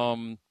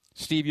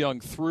 Steve Young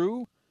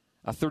threw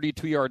a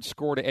 32-yard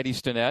score to Eddie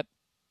Stinnett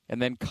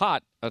and then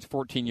caught a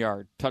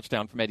 14-yard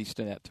touchdown from Eddie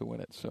Stinnett to win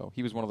it. So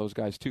he was one of those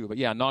guys too. But,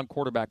 yeah,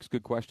 non-quarterback is a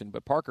good question.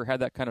 But Parker had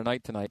that kind of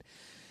night tonight.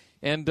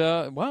 And,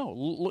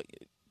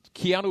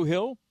 Keanu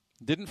Hill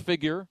didn't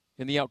figure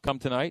in the outcome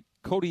tonight.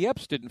 Cody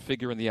Epps didn't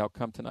figure in the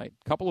outcome tonight.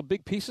 A couple of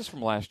big pieces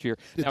from last year.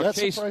 Did that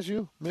surprise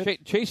you,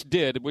 Mitch? Chase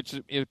did, which,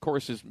 of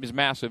course, is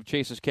massive.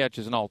 Chase's catch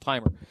is an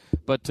all-timer.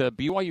 But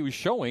BYU is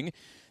showing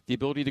the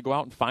ability to go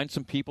out and find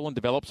some people and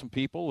develop some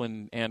people.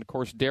 And of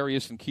course,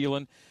 Darius and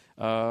Keelan,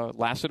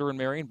 Lassiter and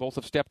Marion both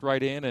have stepped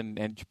right in.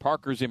 And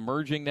Parker's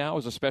emerging now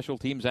as a special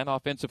teams and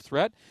offensive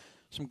threat.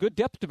 Some good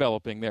depth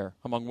developing there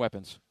among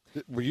weapons.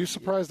 Were you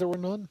surprised there were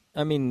none?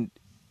 I mean,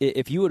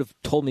 if you would have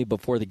told me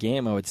before the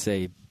game, I would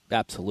say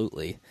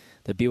absolutely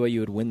that BYU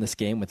would win this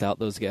game without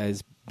those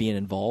guys being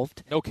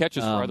involved. No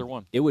catches for either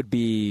one. It would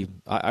be,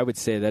 I would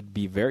say that'd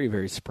be very,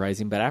 very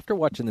surprising. But after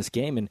watching this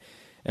game and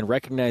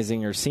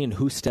recognizing or seeing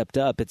who stepped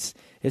up, it's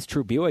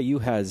true.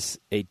 BYU has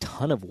a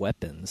ton of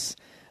weapons,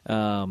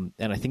 and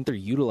I think they're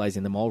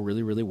utilizing them all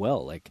really, really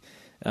well.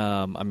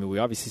 I mean, we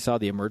obviously saw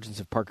the emergence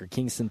of Parker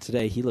Kingston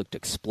today. He looked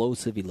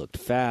explosive. He looked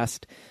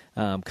fast.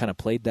 Kind of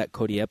played that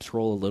Cody Epps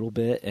role a little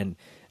bit. And,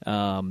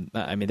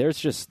 I mean,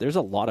 there's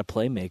a lot of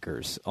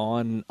playmakers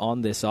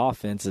on this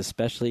offense,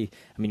 especially,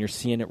 I mean, you're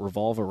seeing it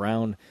revolve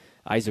around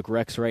Isaac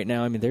Rex right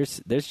now. I mean,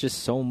 there's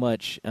just so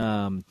much,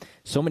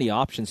 so many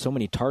options, so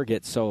many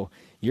targets. So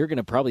you're going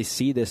to probably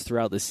see this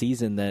throughout the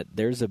season that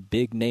there's a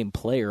big name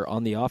player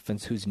on the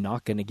offense who's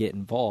not going to get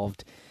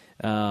involved.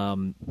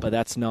 But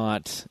that's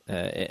not,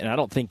 and I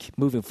don't think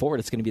moving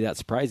forward it's going to be that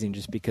surprising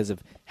just because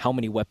of how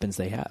many weapons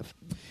they have.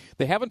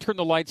 They haven't turned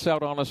the lights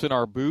out on us in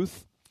our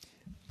booth,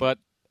 but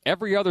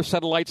every other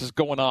set of lights is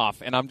going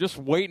off, and I'm just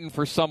waiting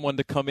for someone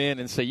to come in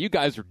and say, you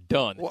guys are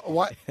done.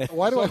 Why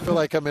do I feel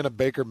like I'm in a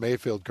Baker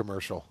Mayfield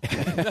commercial?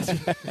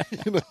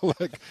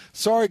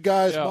 Sorry,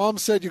 guys, yeah. Mom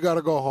said you got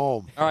to go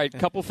home. All right, a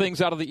couple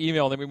things out of the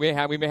email, and then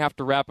we may have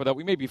to wrap it up.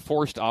 We may be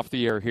forced off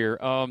the air here.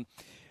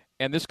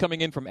 And this coming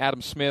in from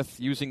Adam Smith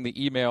using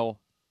the email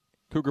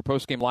Cougar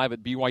Postgame Live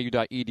at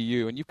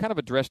BYU.edu. And you've kind of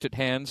addressed it,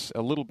 Hans,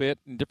 a little bit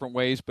in different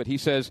ways. But he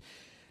says,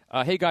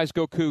 hey, guys,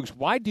 go Cougs.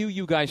 Why do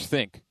you guys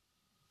think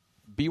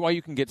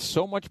BYU can get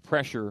so much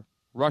pressure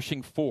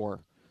rushing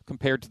 4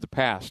 compared to the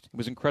past? It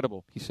was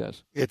incredible, he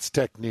says. It's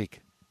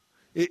technique.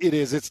 It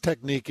is. It's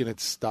technique and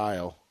it's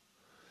style.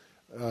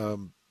 I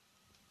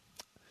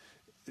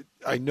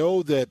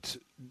know that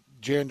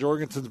Jan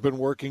Jorgensen's been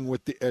working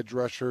with the edge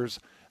rushers.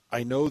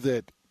 I know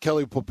that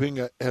Kelly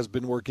Popinga has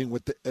been working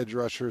with the edge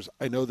rushers.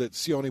 I know that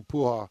Sione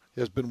Puha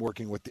has been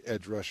working with the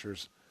edge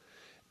rushers.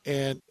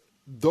 And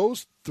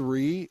those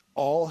three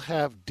all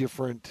have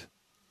different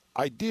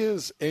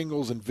ideas,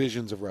 angles, and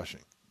visions of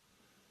rushing.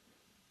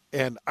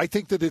 And I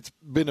think that it's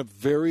been a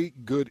very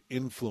good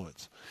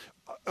influence.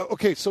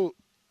 Okay, so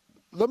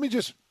let me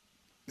just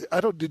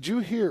did you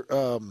hear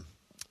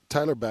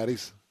Tyler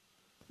Batty's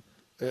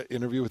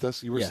interview with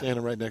us? You were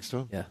standing right next to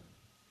him? Yeah.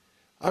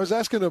 I was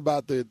asking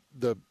about the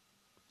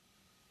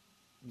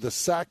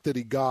sack that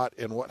he got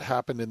and what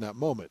happened in that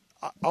moment.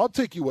 I'll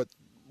take you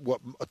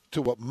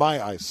what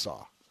my eyes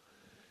saw.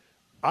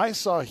 I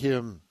saw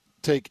him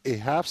take a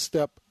half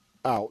step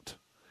out.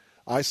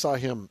 I saw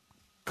him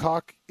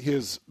cock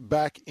his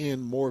back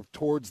in more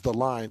towards the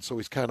line, so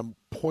he's kind of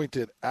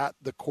pointed at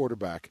the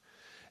quarterback.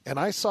 And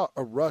I saw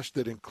a rush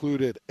that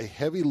included a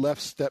heavy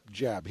left step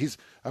jab.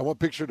 I want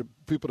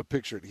people to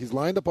picture it. He's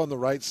lined up on the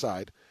right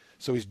side,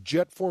 so he's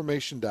jet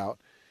formationed out.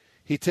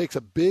 He takes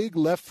a big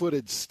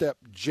left-footed step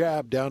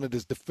jab down at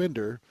his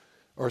defender,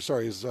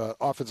 his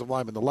offensive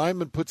lineman. The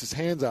lineman puts his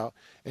hands out,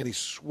 and he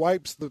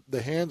swipes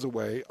the hands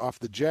away off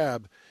the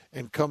jab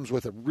and comes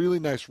with a really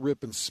nice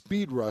rip and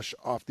speed rush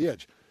off the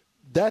edge.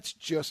 That's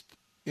just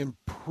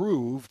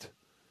improved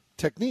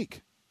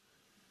technique.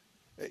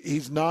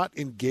 He's not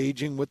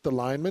engaging with the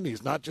lineman.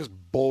 He's not just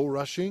bull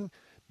rushing.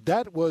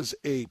 That was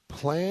a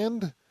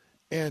planned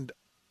and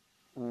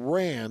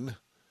ran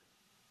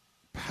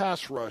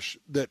pass rush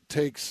that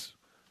takes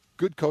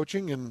good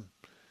coaching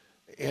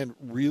and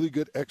really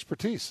good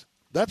expertise.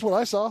 That's what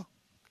I saw.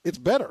 It's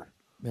better.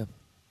 Yeah.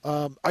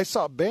 I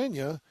saw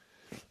Banya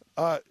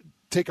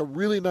take a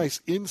really nice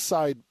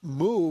inside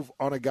move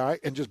on a guy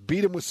and just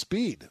beat him with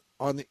speed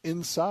on the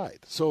inside.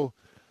 So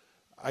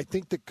I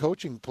think that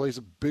coaching plays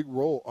a big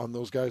role on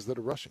those guys that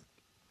are rushing.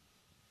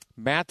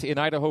 Matt in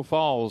Idaho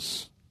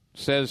Falls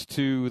says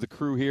to the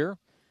crew here,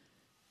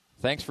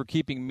 thanks for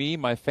keeping me,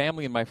 my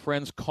family, and my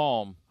friends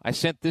calm. I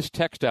sent this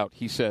text out,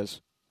 he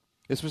says.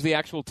 This was the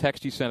actual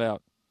text he sent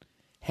out.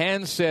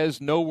 Hans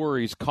says, no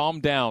worries, calm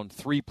down,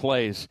 3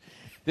 plays.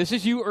 This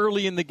is you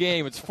early in the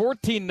game. It's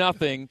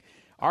 14-0,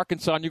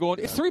 Arkansas, and you're going,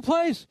 it's 3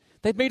 plays.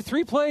 They've made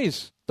 3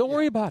 plays. Don't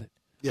worry about it.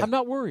 Yeah. I'm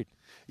not worried.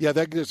 Yeah,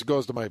 that just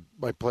goes to my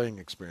playing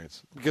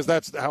experience, because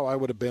that's how I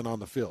would have been on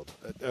the field.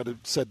 I'd have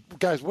said,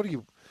 guys, what are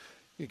you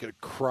going to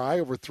cry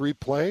over 3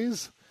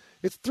 plays?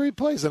 It's 3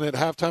 plays. And at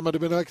halftime, I'd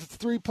have been like, it's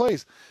 3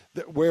 plays.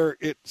 Where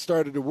it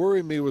started to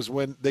worry me was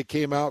when they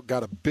came out,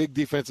 got a big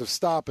defensive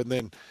stop, and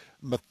then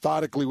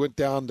methodically went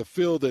down the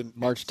field and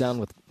marched down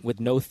with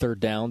no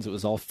third downs. It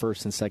was all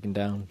first and second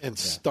down. And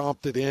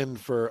stomped it in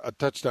for a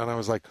touchdown. I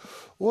was like,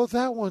 well,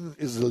 that one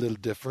is a little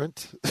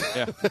different.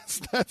 Yeah.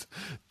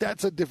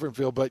 that's a different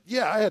feel. But,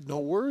 yeah, I had no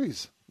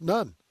worries.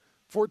 None.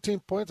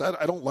 14 points.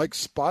 I don't like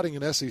spotting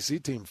an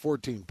SEC team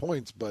 14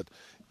 points, but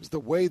it was the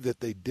way that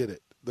they did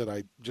it that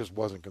I just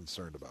wasn't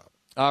concerned about.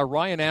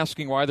 Ryan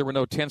asking why there were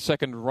no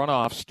 10-second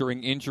runoffs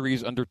during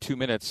injuries under 2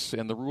 minutes,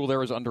 and the rule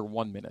there is under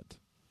 1 minute.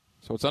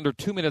 So it's under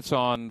 2 minutes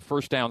on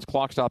first downs,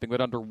 clock stopping, but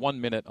under 1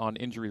 minute on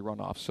injury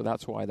runoffs. So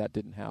that's why that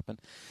didn't happen.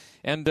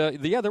 And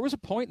there was a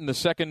point in the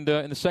second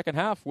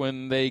half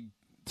when they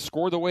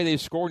scored the way they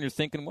scored, and you're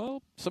thinking,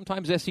 well,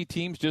 sometimes SEC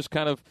teams just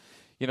kind of,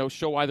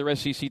 show either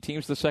SEC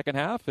teams the second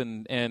half,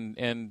 and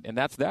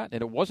that's that.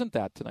 And it wasn't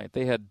that tonight.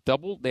 They had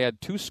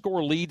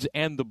 2-score leads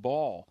and the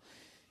ball,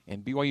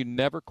 and BYU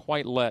never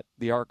quite let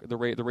the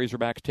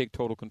Razorbacks take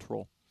total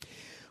control.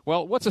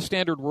 Well, what's a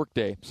standard work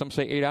day? Some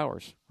say 8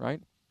 hours,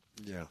 right?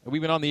 Yeah.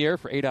 We've been on the air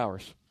for 8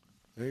 hours.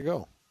 There you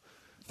go.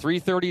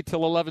 3:30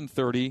 till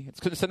 11:30.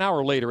 It's an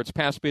hour later. It's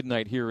past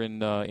midnight here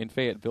in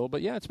Fayetteville.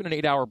 But, yeah, it's been an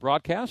 8-hour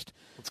broadcast.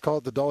 Let's call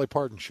it the Dolly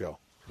Parton Show.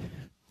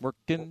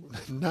 Working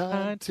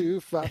 9 to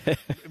 5.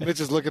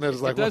 Mitch is looking at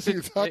us like, what are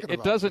you talking about?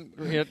 It doesn't,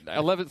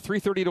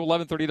 3:30 to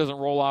 11:30 doesn't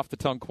roll off the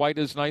tongue quite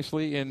as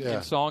nicely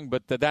in song.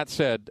 But that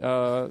said,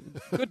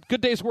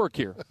 good day's work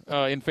here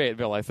in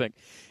Fayetteville, I think.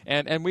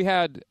 And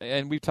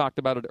we talked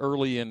about it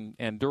early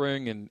and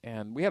during,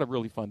 and we had a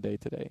really fun day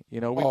today.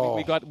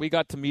 We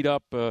got to meet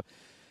up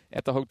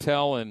at the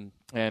hotel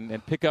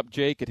and pick up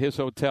Jake at his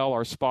hotel,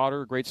 our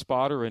spotter, great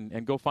spotter,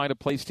 and go find a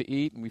place to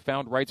eat. And we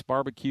found Wright's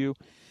Barbecue.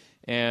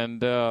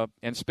 And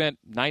spent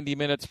 90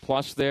 minutes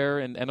plus there,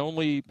 and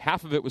only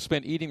half of it was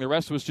spent eating. The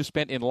rest was just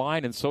spent in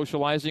line and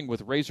socializing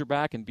with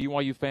Razorback and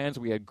BYU fans.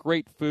 We had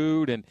great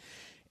food,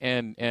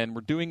 and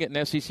we're doing it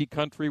in SEC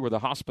country where the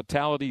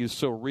hospitality is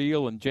so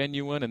real and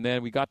genuine. And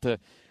then we got to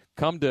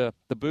come to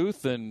the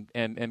booth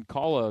and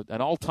call an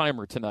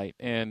all-timer tonight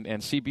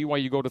and see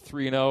BYU go to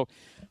 3-0.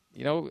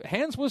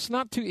 Hans was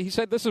not too – he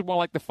said this is one of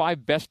like the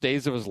 5 best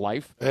days of his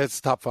life.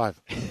 It's top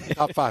 5.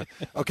 Top 5.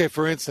 Okay,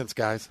 for instance,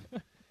 guys –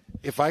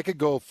 if I could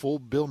go full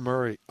Bill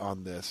Murray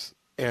on this,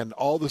 and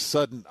all of a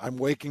sudden I'm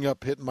waking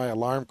up hitting my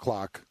alarm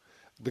clock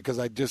because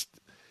I just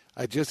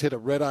hit a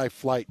red-eye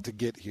flight to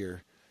get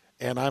here,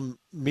 and I'm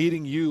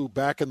meeting you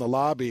back in the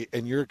lobby,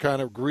 and you're kind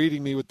of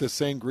greeting me with the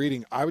same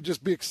greeting, I would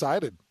just be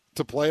excited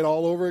to play it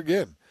all over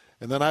again.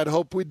 And then I'd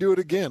hope we do it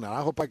again. And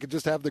I hope I could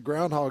just have the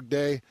Groundhog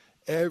Day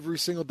every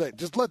single day.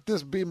 Just let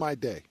this be my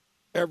day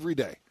every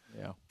day.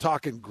 Yeah.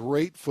 Talking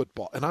great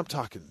football. And I'm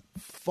talking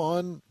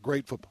fun,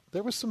 great football.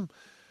 There was some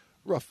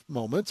rough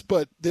moments,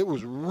 but it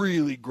was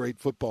really great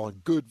football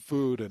and good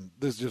food, and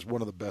this is just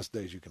one of the best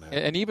days you can have.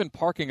 And even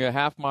parking a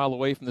half mile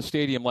away from the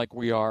stadium like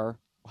we are,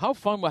 how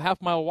fun a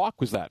half-mile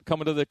walk was that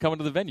coming to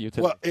the venue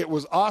today? Well, it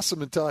was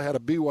awesome until I had a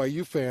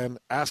BYU fan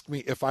ask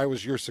me if I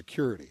was your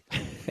security.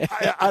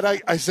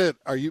 I said,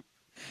 "Are you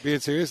being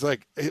serious?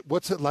 Like,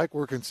 what's it like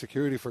working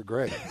security for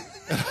Greg?"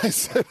 And I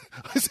said,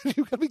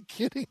 "You got to be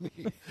kidding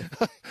me!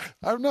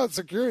 I'm not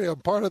security. I'm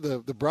part of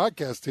the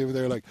broadcast team." And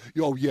they're like,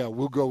 "Oh yeah,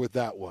 we'll go with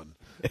that one."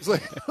 It's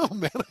like, oh,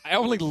 man. I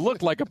only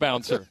look like a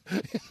bouncer.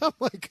 I'm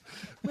like,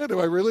 man,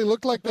 do I really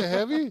look like the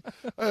heavy?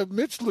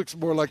 Mitch looks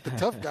more like the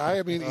tough guy.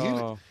 I mean,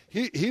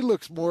 he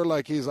looks more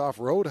like he's off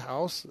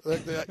Roadhouse.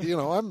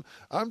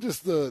 I'm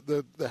just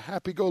the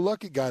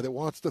happy-go-lucky guy that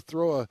wants to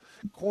throw a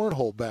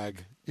cornhole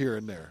bag here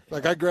and there.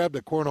 Like, I grabbed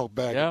a cornhole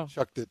bag and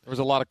chucked it. There was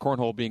a lot of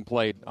cornhole being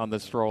played on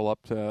this stroll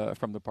up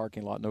from the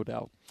parking lot, no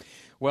doubt.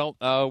 Well,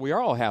 we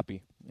are all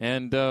happy.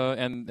 And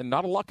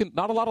not a lot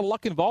of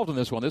luck involved in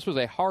this one. This was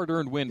a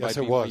hard-earned win by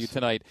BYU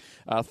tonight,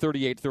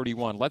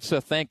 38-31. Let's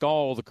thank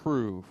all the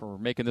crew for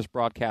making this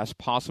broadcast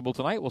possible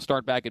tonight. We'll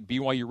start back at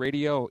BYU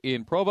Radio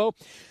in Provo.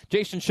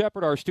 Jason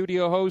Shepard, our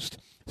studio host,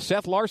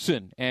 Seth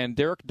Larson and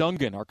Derek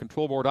Dungan, our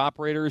control board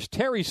operators,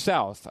 Terry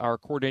South, our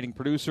coordinating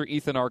producer,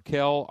 Ethan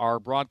Arkell, our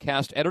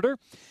broadcast editor,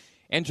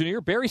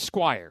 engineer Barry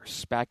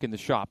Squires, back in the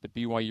shop at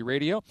BYU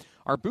Radio.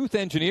 Our booth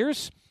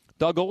engineers,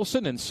 Doug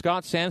Olson and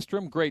Scott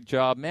Sandstrom, great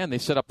job, man. They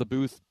set up the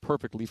booth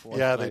perfectly for us.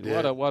 Yeah, they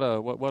did.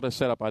 What a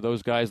setup by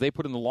those guys. They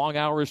put in the long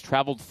hours,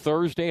 traveled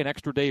Thursday, an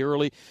extra day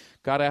early,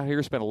 got out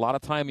here, spent a lot of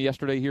time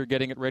yesterday here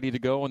getting it ready to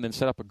go, and then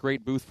set up a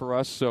great booth for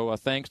us. So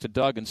thanks to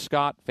Doug and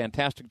Scott.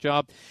 Fantastic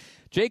job.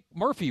 Jake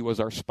Murphy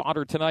was our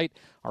spotter tonight.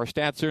 Our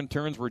stats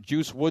interns were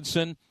Juice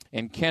Woodson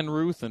and Ken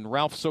Ruth, and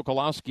Ralph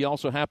Sokolowski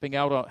also helping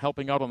out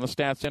on the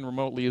stats end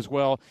remotely as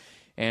well.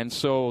 And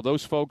so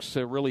those folks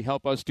really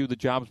help us do the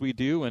jobs we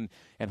do and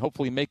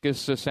hopefully make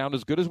us sound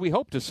as good as we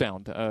hope to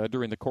sound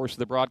during the course of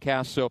the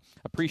broadcast. So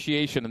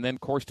appreciation. And then,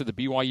 of course, to the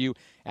BYU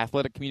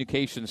Athletic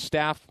Communications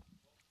staff,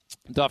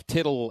 Duff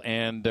Tittle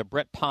and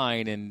Brett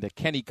Pine and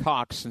Kenny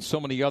Cox and so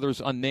many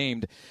others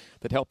unnamed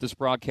that helped this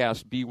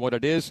broadcast be what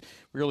it is.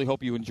 We really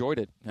hope you enjoyed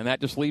it. And that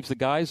just leaves the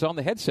guys on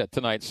the headset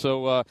tonight.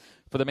 So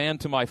for the man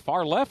to my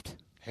far left,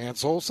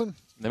 Hans Olsen.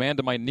 The man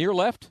to my near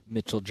left,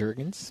 Mitchell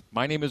Juergens.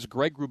 My name is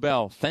Greg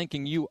Wrubell,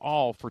 thanking you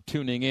all for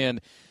tuning in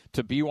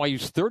to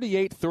BYU's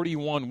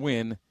 38-31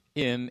 win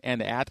in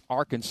and at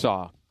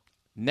Arkansas.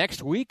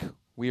 Next week,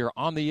 we are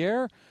on the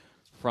air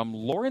from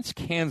Lawrence,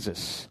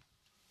 Kansas,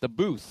 the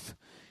booth,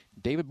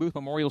 David Booth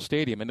Memorial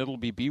Stadium, and it'll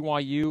be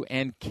BYU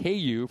and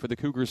KU for the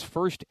Cougars'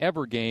 first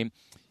ever game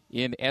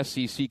in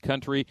SEC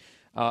country,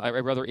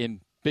 rather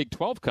in Big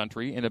 12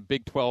 country in a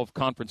Big 12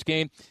 conference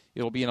game.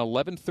 It'll be an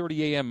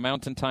 11:30 a.m.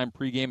 Mountain Time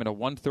pregame and a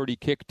 1:30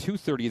 kick,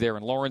 2:30 there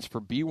in Lawrence for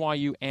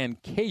BYU and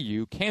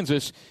KU.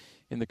 Kansas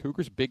in the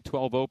Cougars' Big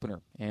 12 opener.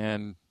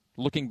 And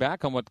looking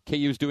back on what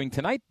KU's doing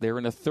tonight, they're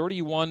in a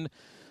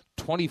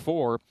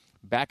 31-24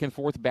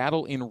 back-and-forth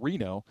battle in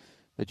Reno.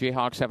 The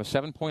Jayhawks have a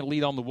 7-point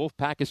lead on the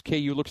Wolfpack as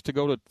KU looks to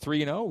go to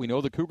 3-0. We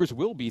know the Cougars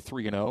will be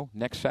 3-0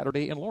 next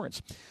Saturday in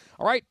Lawrence.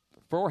 All right,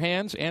 for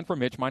Hans and for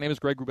Mitch, my name is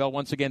Greg Wrubell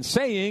once again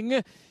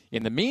saying,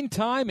 in the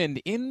meantime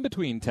and in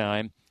between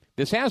time,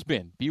 this has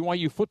been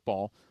BYU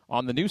Football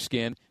on the new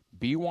skin,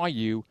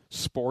 BYU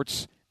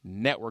Sports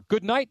Network.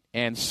 Good night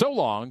and so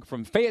long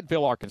from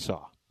Fayetteville,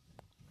 Arkansas.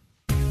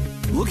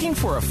 Looking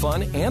for a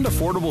fun and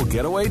affordable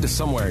getaway to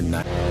somewhere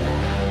nice?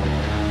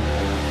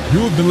 You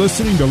have been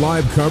listening to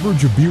live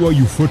coverage of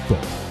BYU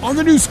football on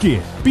the new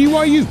skin,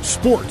 BYU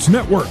Sports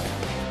Network.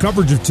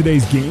 Coverage of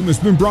today's game has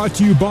been brought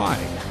to you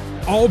by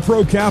All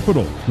Pro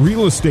Capital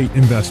Real Estate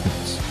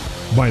Investments,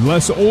 by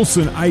Les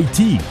Olson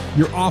IT,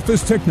 your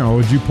office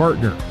technology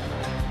partner.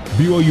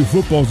 BYU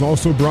football is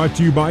also brought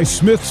to you by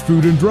Smith's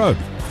Food and Drug,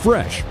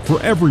 fresh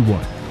for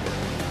everyone.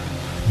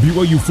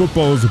 BYU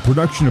football is a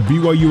production of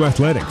BYU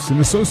Athletics in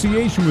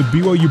association with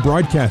BYU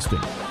Broadcasting.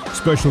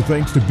 Special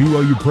thanks to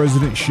BYU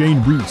President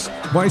Shane Reese,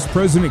 Vice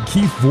President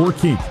Keith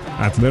Vorkink,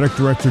 Athletic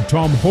Director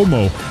Tom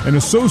Homo, and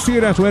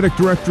Associate Athletic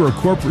Director of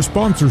Corporate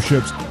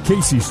Sponsorships,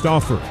 Casey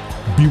Stauffer.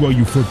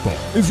 BYU football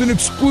is an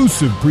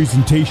exclusive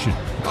presentation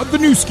of the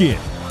new skin,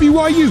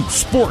 BYU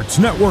Sports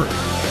Network.